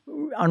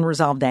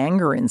unresolved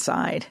anger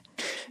inside.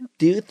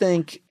 Do you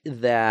think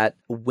that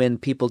when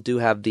people do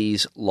have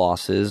these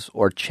losses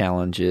or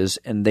challenges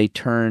and they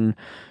turn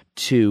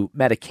to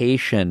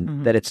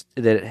medication that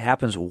it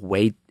happens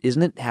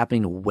isn't it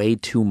happening way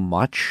too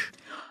much?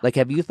 Like,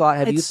 have you thought,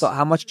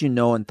 how much do you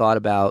know and thought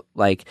about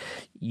like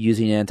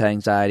using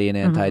anti-anxiety and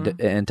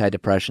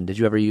antidepressant? Did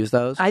you ever use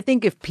those? I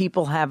think if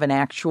people have an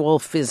actual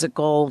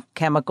physical,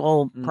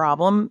 chemical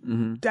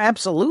problem,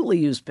 absolutely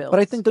use pills.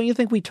 But don't you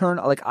think we turn,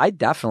 like, I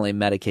definitely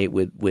medicate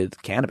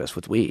with cannabis,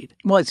 with weed.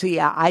 Well, see,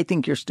 I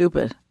think you're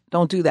stupid.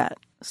 Don't do that.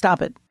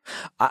 Stop it.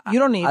 You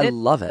don't need it. I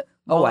love it.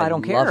 Well, I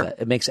don't care. Love it.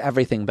 It makes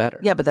everything better.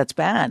 Yeah, but that's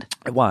bad.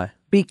 Why?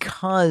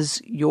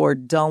 Because you're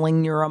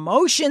dulling your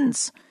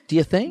emotions. Do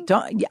you think?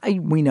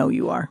 We know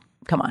you are.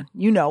 Come on,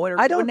 you know it. Or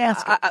I don't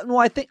ask.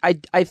 I think. I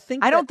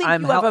don't think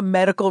you have a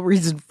medical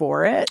reason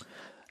for it.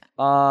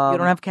 You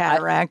don't have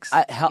cataracts.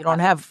 You don't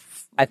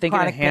have. I think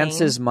it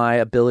enhances my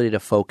ability to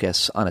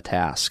focus on a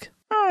task.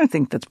 I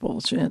think that's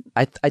bullshit.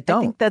 I don't. I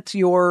think that's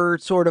your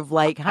sort of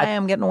like, hi,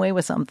 I'm getting away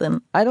with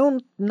something. I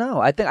don't know.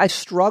 I think I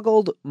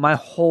struggled my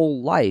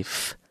whole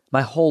life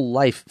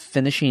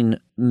finishing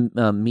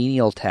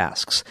menial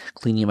tasks,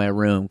 cleaning my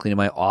room, cleaning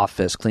my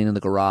office, cleaning the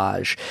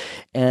garage.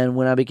 And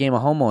when I became a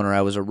homeowner,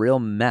 I was a real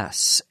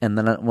mess. And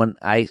then when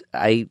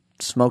I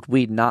smoked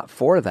weed, not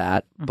for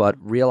that, but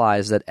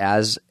realized that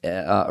as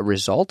a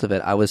result of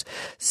it, I was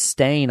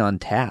staying on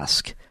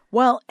task.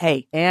 Well,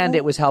 hey. And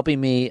it was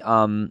helping me,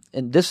 and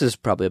this is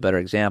probably a better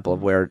example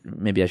of where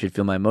maybe I should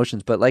feel my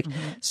emotions, but like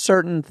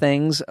certain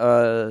things,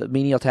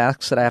 menial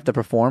tasks that I have to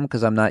perform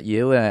because I'm not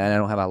you and I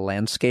don't have a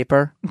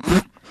landscaper.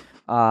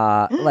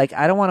 Like,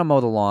 I don't want to mow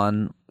the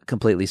lawn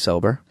completely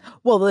sober.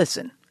 Well,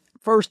 listen,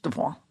 first of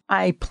all,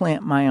 I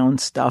plant my own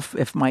stuff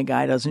if my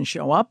guy doesn't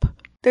show up.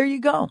 There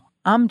you go.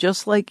 I'm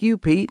just like you,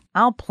 Pete.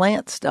 I'll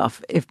plant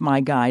stuff if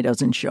my guy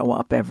doesn't show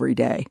up every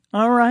day.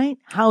 All right?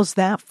 How's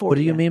that for you? What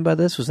do you mean by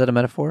this? Was that a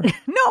metaphor?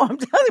 No, I'm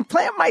telling you,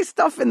 plant my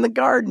stuff in the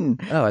garden.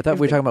 Oh, I thought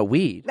we were talking about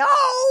weed. No!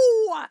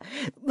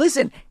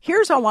 Listen,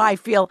 here's how I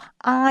feel.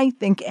 I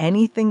think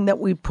anything that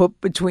we put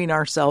between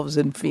ourselves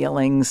and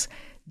feelings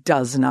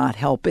does not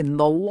help in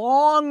the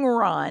long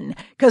run.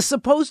 Because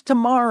suppose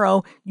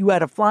tomorrow you had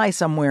to fly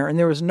somewhere and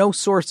there was no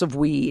source of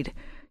weed.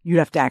 You'd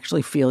have to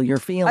actually feel your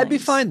feelings. I'd be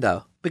fine,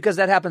 though. Because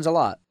that happens a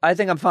lot. I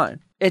think I'm fine.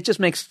 It just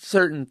makes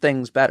certain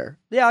things better.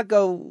 Yeah, I'll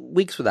go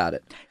weeks without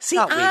it. See,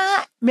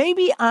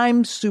 maybe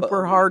I'm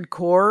super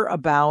hardcore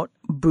about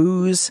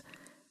booze,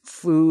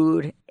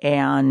 food,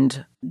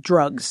 and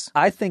drugs.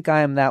 I think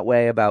I am that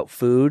way about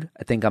food.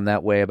 I think I'm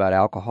that way about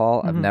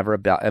alcohol. I've never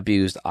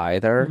abused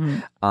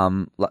either.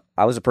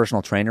 I was a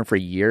personal trainer for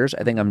years.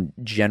 I think I'm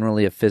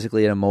generally a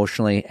physically and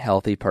emotionally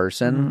healthy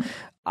person.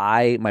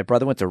 My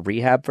brother went to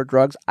rehab for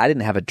drugs. I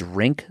didn't have a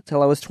drink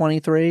till I was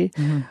 23.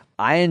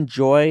 I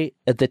enjoy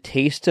the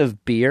taste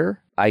of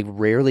beer. I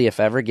rarely,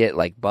 if ever, get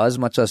like buzzed,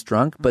 much less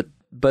drunk,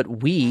 but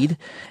weed,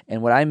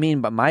 and what I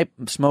mean by my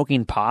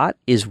smoking pot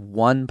is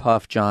one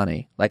puff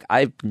Johnny. Like,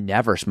 I've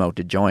never smoked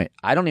a joint.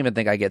 I don't even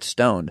think I get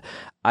stoned.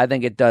 I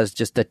think it does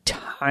just the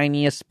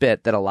tiniest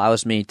bit that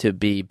allows me to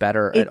be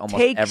better at almost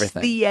everything. It takes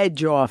the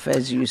edge off,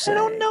 as you say. I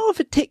don't know if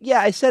it takes... Yeah,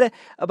 I said it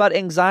about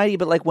anxiety,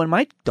 but like when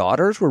my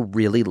daughters were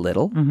really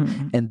little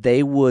and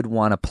they would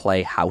want to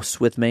play house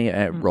with me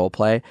at role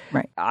play,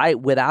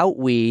 without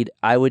weed,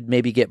 I would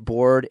maybe get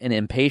bored and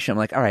impatient. I'm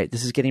like, all right,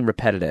 this is getting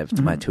repetitive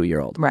to my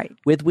 2-year-old. Right.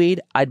 With weed,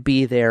 I'd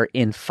be there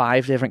in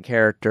 5 different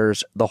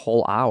characters the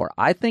whole hour.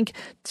 I think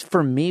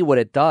for me, what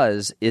it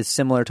does is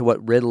similar to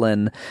what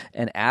Ritalin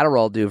and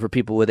Adderall do for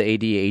people with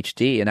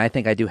ADHD, and I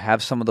think I do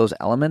have some of those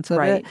elements of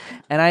it.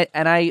 And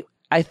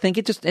I think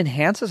it just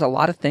enhances a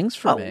lot of things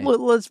for me.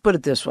 Let's put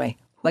it this way.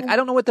 Like, I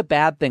don't know what the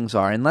bad things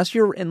are unless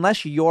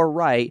you're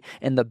right,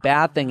 and the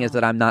bad thing is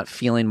that I'm not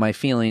feeling my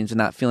feelings and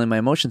not feeling my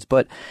emotions.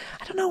 But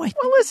I don't know.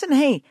 Well, listen,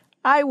 hey,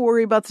 I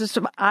worry about this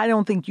stuff. I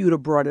don't think you'd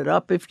have brought it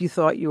up if you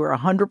thought you were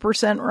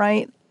 100%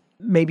 right.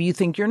 Maybe you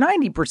think you're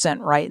 90%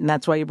 right, and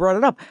that's why you brought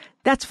it up.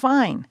 That's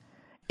fine.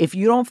 If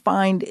you don't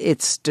find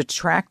it's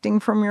detracting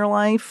from your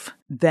life,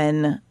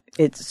 then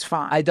it's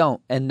fine. I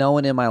don't, and no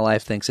one in my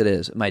life thinks it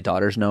is. My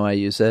daughters know I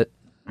use it.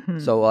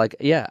 So, like,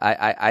 yeah,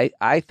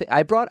 I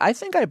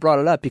think I brought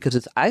it up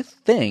because I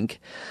think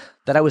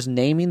that I was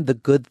naming the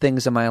good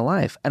things in my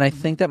life, and I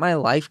think that my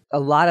life, a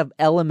lot of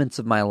elements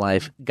of my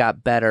life,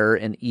 got better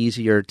and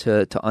easier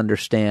to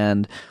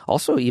understand.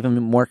 Also, even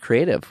more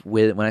creative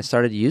when I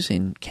started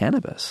using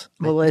cannabis.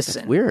 Well,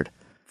 listen, it's weird.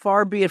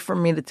 Far be it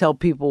from me to tell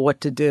people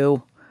what to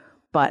do,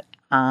 but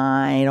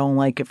I don't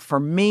like it for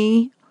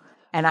me.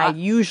 And I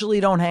usually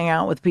don't hang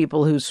out with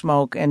people who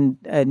smoke and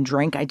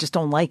drink. I just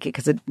don't like it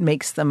because it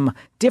makes them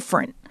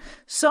different.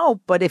 So,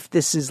 but if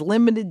this is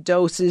limited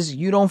doses,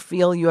 you don't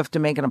feel you have to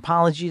make an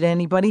apology to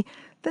anybody,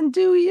 then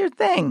do your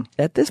thing.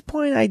 At this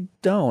point, I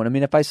don't. I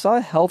mean, if I saw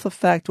a health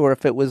effect or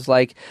if it was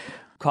like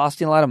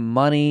costing a lot of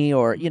money,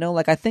 or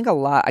like I think a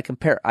lot.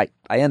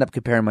 I end up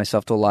comparing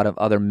myself to a lot of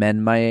other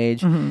men my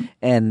age,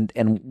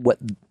 and what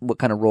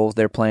kind of roles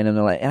they're playing in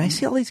their life. And I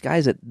see all these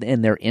guys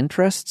in their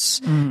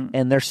interests,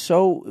 and they're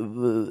so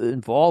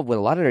involved with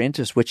a lot of their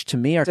interests, which to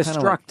me are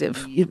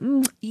destructive.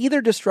 Kind of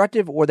either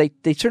destructive or they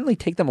certainly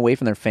take them away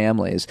from their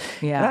families.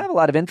 Yeah, and I have a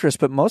lot of interest,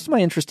 but most of my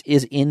interest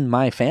is in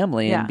my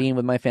family and being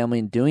with my family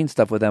and doing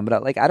stuff with them.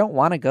 But I don't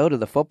want to go to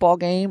the football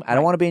game. I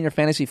don't want to be in your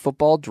fantasy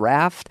football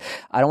draft.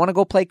 I don't want to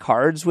go play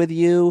cards with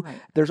you.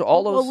 Right. There's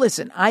all those. Well,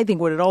 listen, I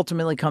think what it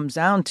ultimately comes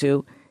down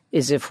to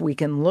is if we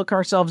can look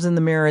ourselves in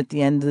the mirror at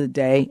the end of the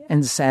day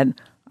and said,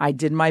 I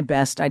did my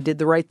best. I did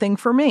the right thing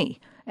for me.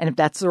 And if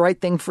that's the right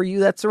thing for you,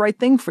 that's the right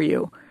thing for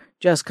you.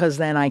 Just because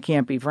then I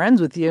can't be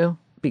friends with you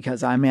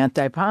because I'm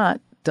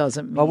anti-pot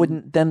doesn't mean.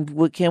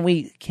 Well, can't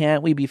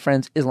we be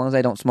friends as long as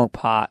I don't smoke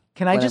pot?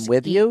 Can I just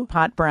with eat you?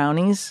 Pot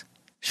brownies?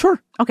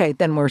 Sure. Okay,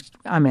 then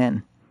I'm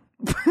in.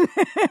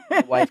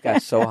 My wife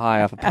got so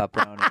high off a pot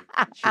brownie.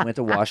 She went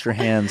to wash her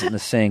hands in the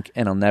sink,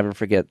 and I'll never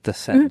forget the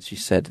sentence she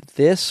said,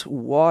 "This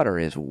water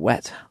is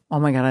wet." Oh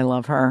my God, I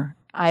love her.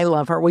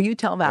 Will you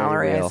tell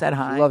Valerie I said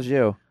hi? She loves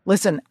you.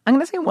 Listen, I'm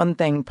going to say one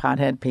thing,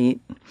 Pothead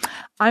Pete.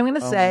 I'm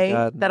going to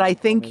say that I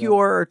think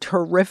you're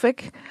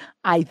terrific.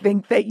 I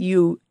think that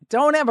you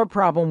don't have a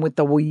problem with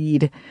the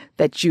weed,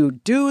 that you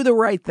do the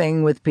right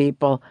thing with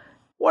people.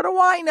 What do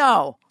I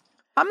know?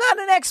 I'm not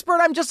an expert.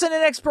 I'm just an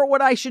expert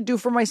what I should do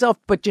for myself.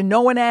 But you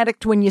know an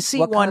addict when you see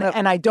one,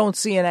 and I don't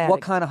see an addict.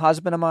 What kind of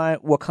husband am I?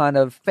 What kind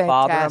of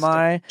father am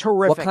I?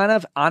 Terrific. What kind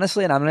of,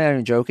 honestly, and I'm not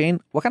even joking,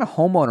 what kind of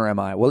homeowner am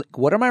I?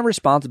 What are my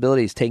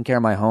responsibilities taking care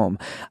of my home?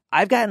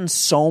 I've gotten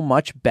so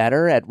much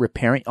better at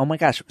repairing. Oh my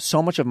gosh,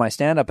 so much of my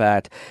stand-up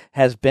act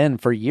has been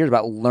for years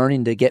about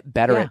learning to get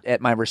better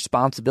at my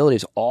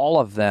responsibilities, all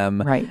of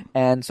them. Right.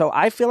 And so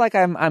I feel like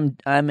I'm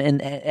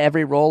in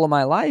every role of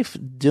my life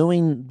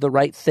doing the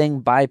right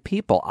thing by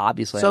people.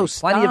 Obviously, so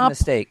plenty of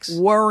mistakes.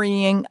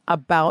 Worrying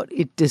about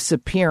it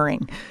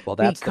disappearing. Well,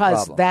 that's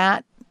because the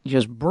problem.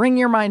 Just bring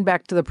your mind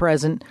back to the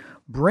present.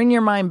 Bring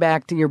your mind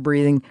back to your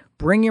breathing.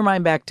 Bring your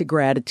mind back to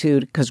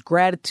gratitude, because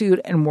gratitude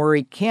and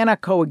worry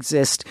cannot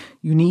coexist.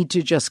 You need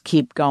to just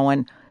keep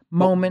going,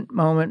 moment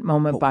by moment.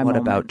 What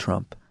about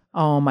Trump?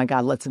 Oh my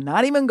God, let's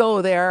not even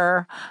go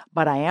there.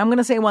 But I am going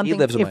to say one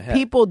thing. If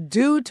people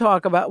do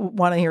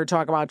want to hear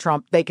talk about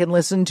Trump, they can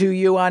listen to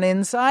you on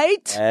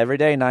Insight. Every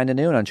day, 9 to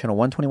noon on channel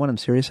 121 on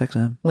Sirius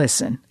XM.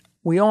 Listen,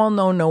 we all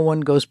know no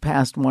one goes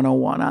past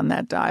 101 on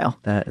that dial.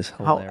 That is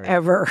hilarious.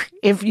 However,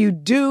 if you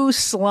do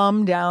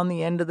slum down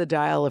the end of the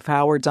dial, if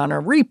Howard's on a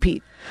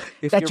repeat,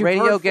 if your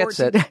radio gets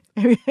it,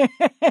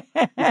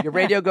 if your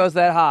radio goes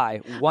that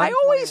high, I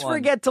always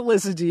forget to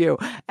listen to you,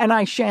 and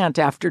I shan't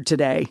after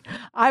today.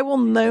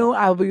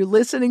 I'll be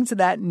listening to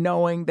that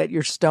knowing that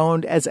you're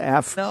stoned as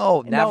F.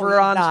 No, never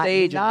on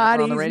stage.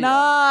 He's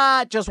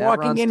not just never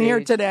walking in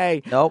here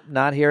today. Nope,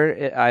 not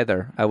here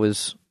either. I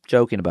was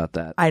joking about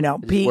that. I know.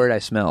 Pete, word I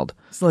smelled.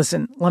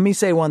 Listen, let me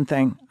say one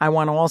thing. I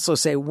want to also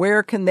say,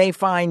 where can they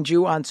find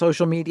you on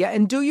social media?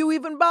 And do you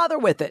even bother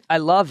with it? I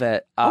love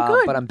it,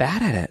 good. But I'm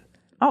bad at it.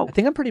 Oh. I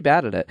think I'm pretty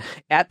bad at it.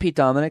 At Pete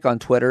Dominic on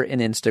Twitter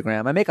and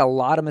Instagram. I make a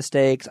lot of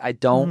mistakes. I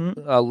don't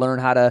learn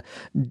how to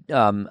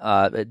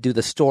do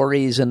the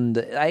stories, and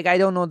I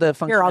don't know the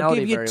functionality. Here, I'll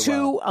give you very two.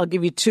 well. I'll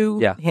give you two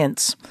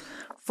hints.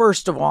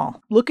 First of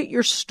all, look at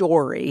your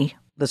story,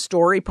 the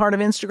story part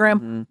of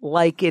Instagram,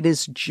 like it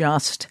is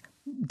just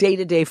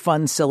day-to-day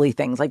fun, silly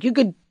things. Like you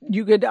could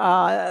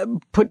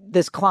put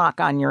this clock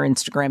on your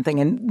Instagram thing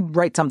and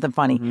write something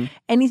funny.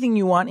 Anything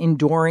you want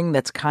enduring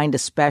that's kind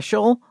of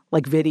special,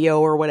 like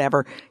video or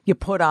whatever, you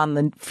put on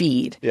the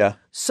feed. Yeah.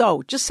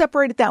 So just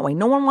separate it that way.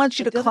 No one wants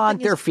you to clog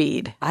their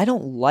feed. I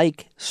don't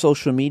like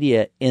social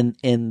media in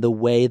the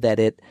way that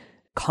it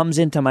comes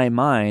into my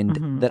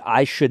mind that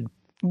I should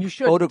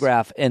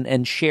photograph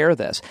and share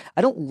this.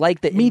 I don't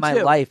like that in my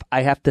life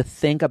I have to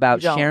think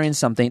about sharing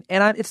something.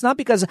 And it's not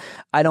because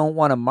I don't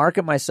want to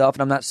market myself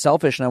and I'm not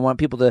selfish and I want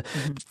people to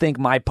think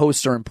my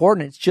posts are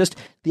important. It's just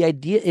the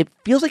idea, it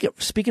feels like,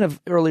 speaking of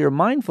earlier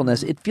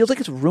mindfulness, it feels like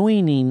it's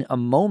ruining a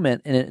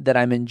moment that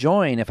I'm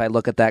enjoying if I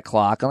look at that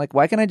clock. I'm like,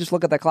 why can't I just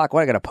look at that clock?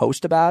 Why, I got to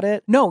post about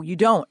it? No, you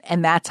don't.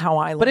 And that's how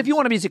I But if you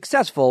want to be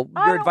successful,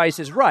 your advice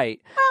is right.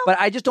 But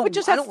I just don't. But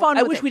just have fun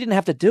I with wish it. we didn't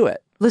have to do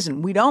it.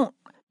 Listen, we don't.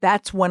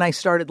 That's when I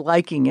started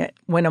liking it.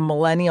 When a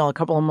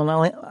couple of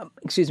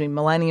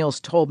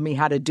millennials told me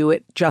how to do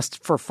it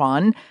just for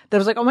fun. That I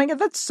was like, oh my God,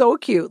 that's so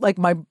cute. Like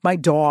my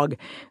dog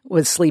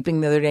was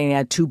sleeping the other day and he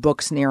had 2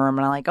 books near him.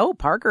 And I'm like, oh,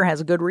 Parker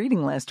has a good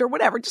reading list or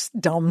whatever, just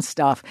dumb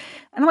stuff.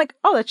 And I'm like,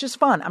 oh, that's just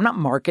fun. I'm not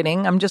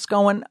marketing. I'm just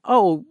going,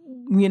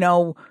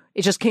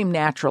 it just came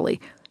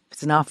naturally. If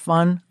it's not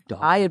fun,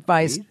 I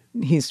advise,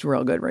 he's a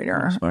real good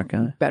reader. Smart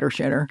guy. Better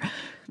shitter.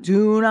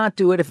 Do not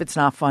do it if it's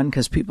not fun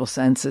because people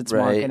sense it's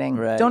marketing.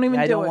 Right. Don't even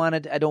do it. I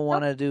don't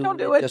want to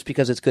do it just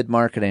because it's good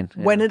marketing.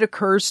 Yeah. When it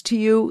occurs to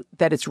you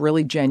that it's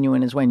really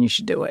genuine is when you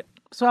should do it.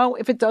 So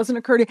if it doesn't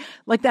occur to you,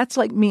 like that's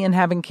like me and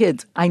having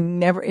kids. It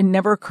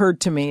never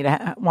occurred to me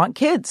to want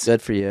kids.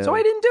 Good for you. So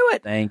I didn't do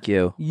it. Thank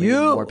you. We need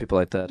more people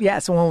like that.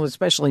 Yes, well,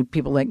 especially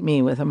people like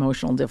me with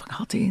emotional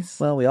difficulties.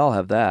 Well, we all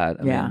have that.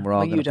 I mean, we're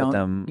all going to put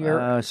them.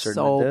 You're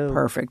so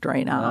perfect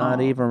right now.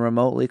 Not even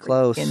remotely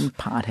close. In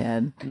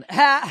pothead.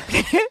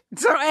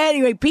 So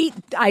anyway, Pete,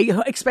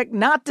 I expect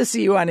not to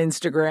see you on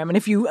Instagram, and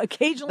if you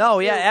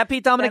occasionally at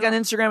Pete Dominic on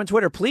Instagram and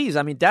Twitter, please.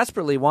 I mean,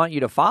 desperately want you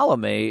to follow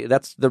me.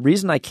 That's the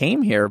reason I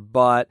came here,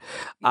 but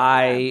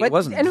I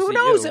wasn't. And who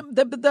knows?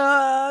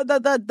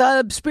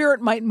 The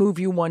spirit might move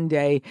you one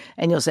day,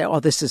 and you'll say, "Oh,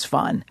 this is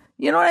fun."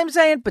 You know what I'm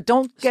saying? But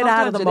don't get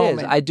out of the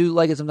moment. I do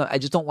like it sometimes. I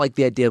just don't like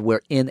the idea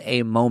where in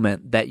a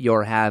moment that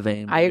you're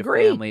having I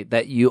agree. family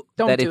that you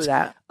don't do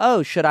that.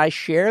 Oh, should I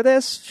share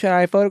this? Should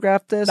I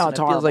photograph this? No, it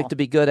feels like to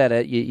be good at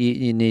it,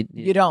 you need.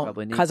 You don't,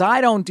 because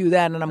I don't do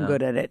that, and I'm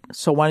good at it.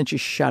 So why don't you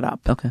shut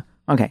up?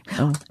 Okay.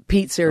 Oh.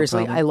 Pete,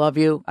 seriously, I love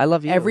you. I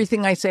love you.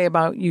 Everything I say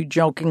about you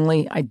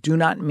jokingly, I do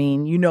not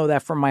mean. You know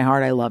that from my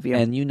heart. I love you.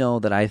 And you know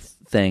that I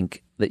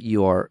think that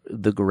you are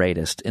the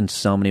greatest in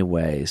so many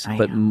ways,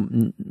 but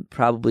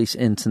probably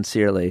and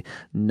sincerely,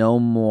 no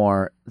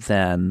more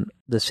than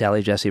the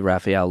Sally Jesse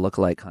Raphael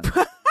lookalike hunt.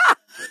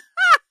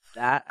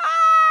 That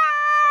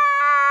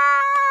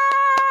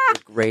the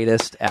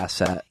greatest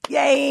asset.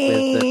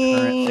 Yay! With the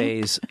current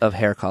phase of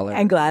hair color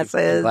and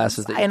glasses.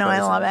 I know, I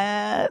love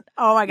it.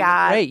 Oh my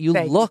God! Great, you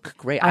look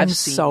great. I've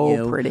seen so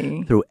you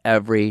pretty through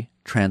every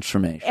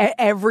transformation,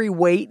 every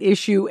weight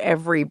issue,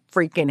 every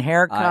freaking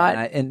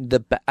haircut.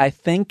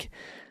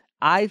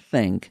 I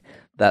think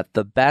that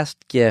the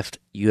best gift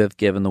you have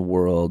given the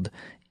world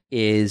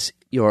is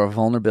your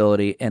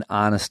vulnerability and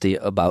honesty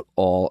about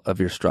all of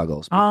your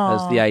struggles.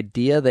 Because the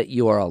idea that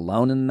you are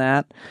alone in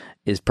that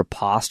is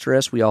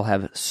preposterous. We all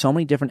have so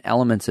many different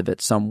elements of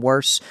it, some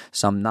worse,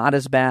 some not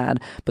as bad.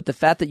 But the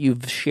fact that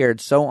you've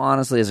shared so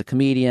honestly as a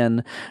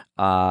comedian,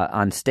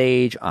 on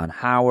stage, on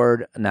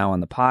Howard, now on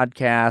the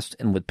podcast,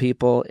 and with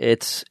people,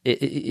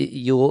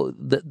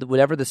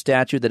 whatever the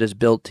statue that is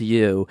built to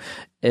you,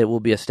 it will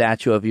be a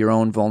statue of your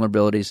own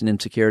vulnerabilities and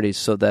insecurities,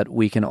 so that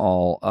we can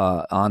all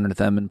honor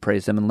them and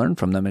praise them and learn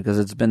from them,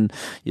 because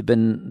you've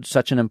been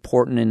such an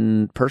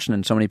important person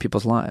in so many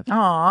people's lives.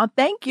 Aw,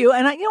 thank you.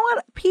 And you know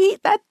what,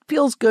 Pete, that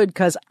feels good,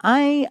 because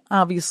I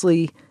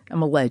obviously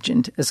am a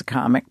legend as a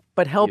comic.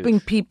 But helping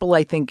people,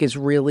 I think, is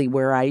really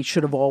where I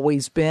should have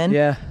always been.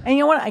 Yeah. And you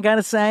know what? I got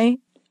to say,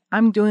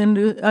 I'm going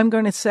to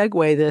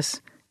segue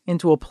this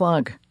into a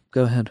plug.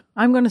 Go ahead.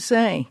 I'm going to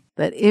say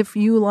that if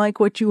you like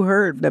what you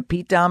heard, that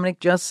Pete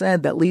Dominic just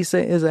said, that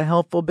Lisa is a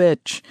helpful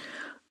bitch,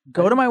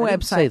 go to my website.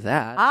 Didn't say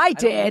that. I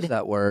don't did. use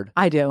that word.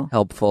 I do.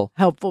 Helpful.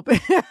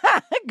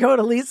 Go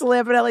to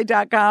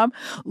LisaLampanelli.com.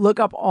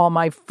 Look up all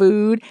my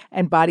food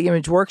and body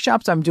image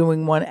workshops. I'm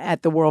doing one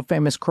at the world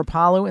famous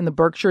Kripalu in the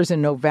Berkshires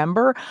in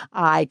November.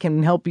 I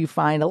can help you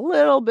find a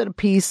little bit of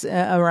peace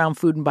around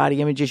food and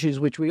body image issues,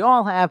 which we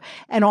all have.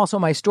 And also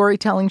my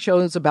storytelling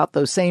shows about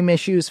those same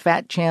issues,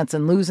 Fat Chance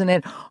and Losing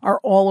It,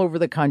 are all over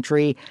the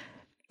country.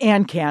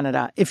 And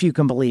Canada, if you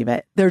can believe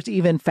it. There's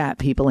even fat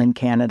people in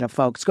Canada,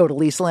 folks. Go to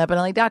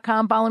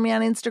LisaLampanelli.com, follow me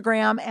on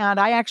Instagram,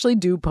 and I actually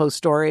do post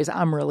stories.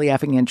 I'm really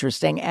effing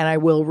interesting, and I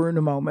will ruin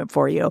a moment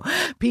for you.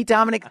 Pete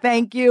Dominic,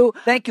 thank you.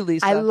 Thank you,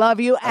 Lisa. I love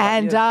you,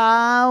 and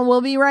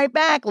we'll be right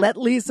back. Let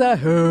Lisa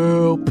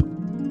hoop.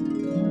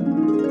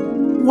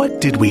 What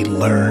did we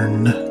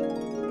learn?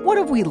 What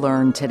have we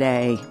learned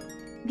today?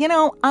 You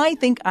know, I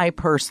think I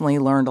personally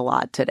learned a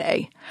lot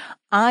today.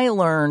 I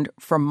learned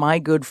from my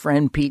good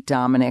friend Pete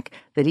Dominic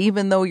that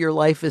even though your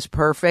life is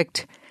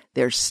perfect,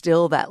 there's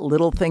still that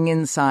little thing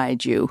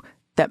inside you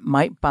that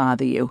might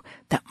bother you,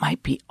 that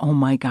might be, oh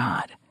my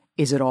God,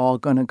 is it all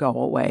going to go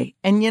away?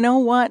 And you know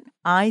what?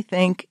 I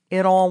think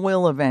it all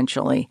will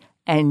eventually,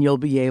 and you'll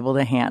be able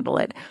to handle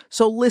it.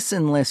 So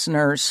listen,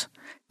 listeners,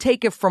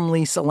 take it from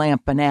Lisa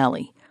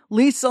Lampanelli.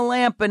 Lisa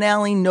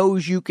Lampanelli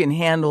knows you can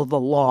handle the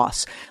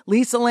loss.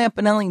 Lisa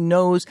Lampanelli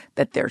knows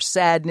that there's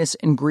sadness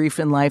and grief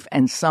in life,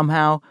 and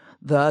somehow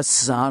the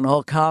sun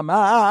will come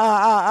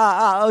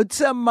out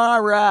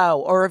tomorrow.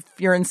 Or if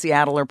you're in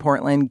Seattle or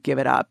Portland, give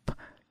it up.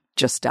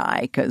 Just die,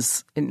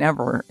 because it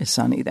never is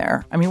sunny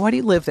there. I mean, why do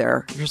you live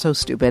there? You're so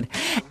stupid.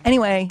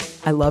 Anyway,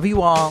 I love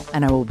you all,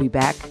 and I will be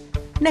back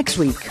next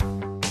week.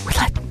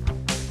 Let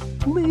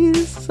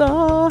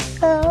Lisa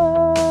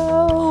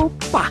help.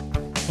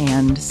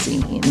 And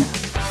scene.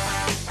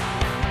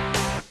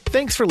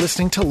 Thanks for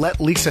listening to Let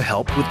Lisa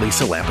Help with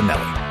Lisa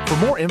Lampanelli. For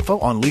more info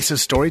on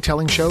Lisa's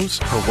storytelling shows,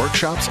 her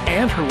workshops,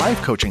 and her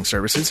life coaching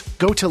services,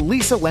 go to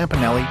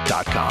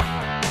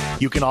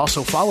LisaLampanelli.com. You can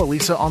also follow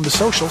Lisa on the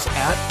socials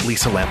at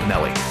Lisa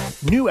Lampanelli.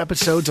 New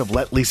episodes of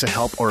Let Lisa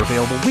Help are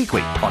available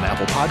weekly on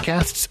Apple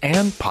Podcasts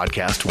and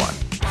Podcast One.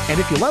 And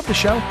if you love the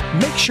show,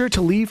 make sure to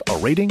leave a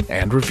rating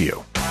and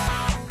review.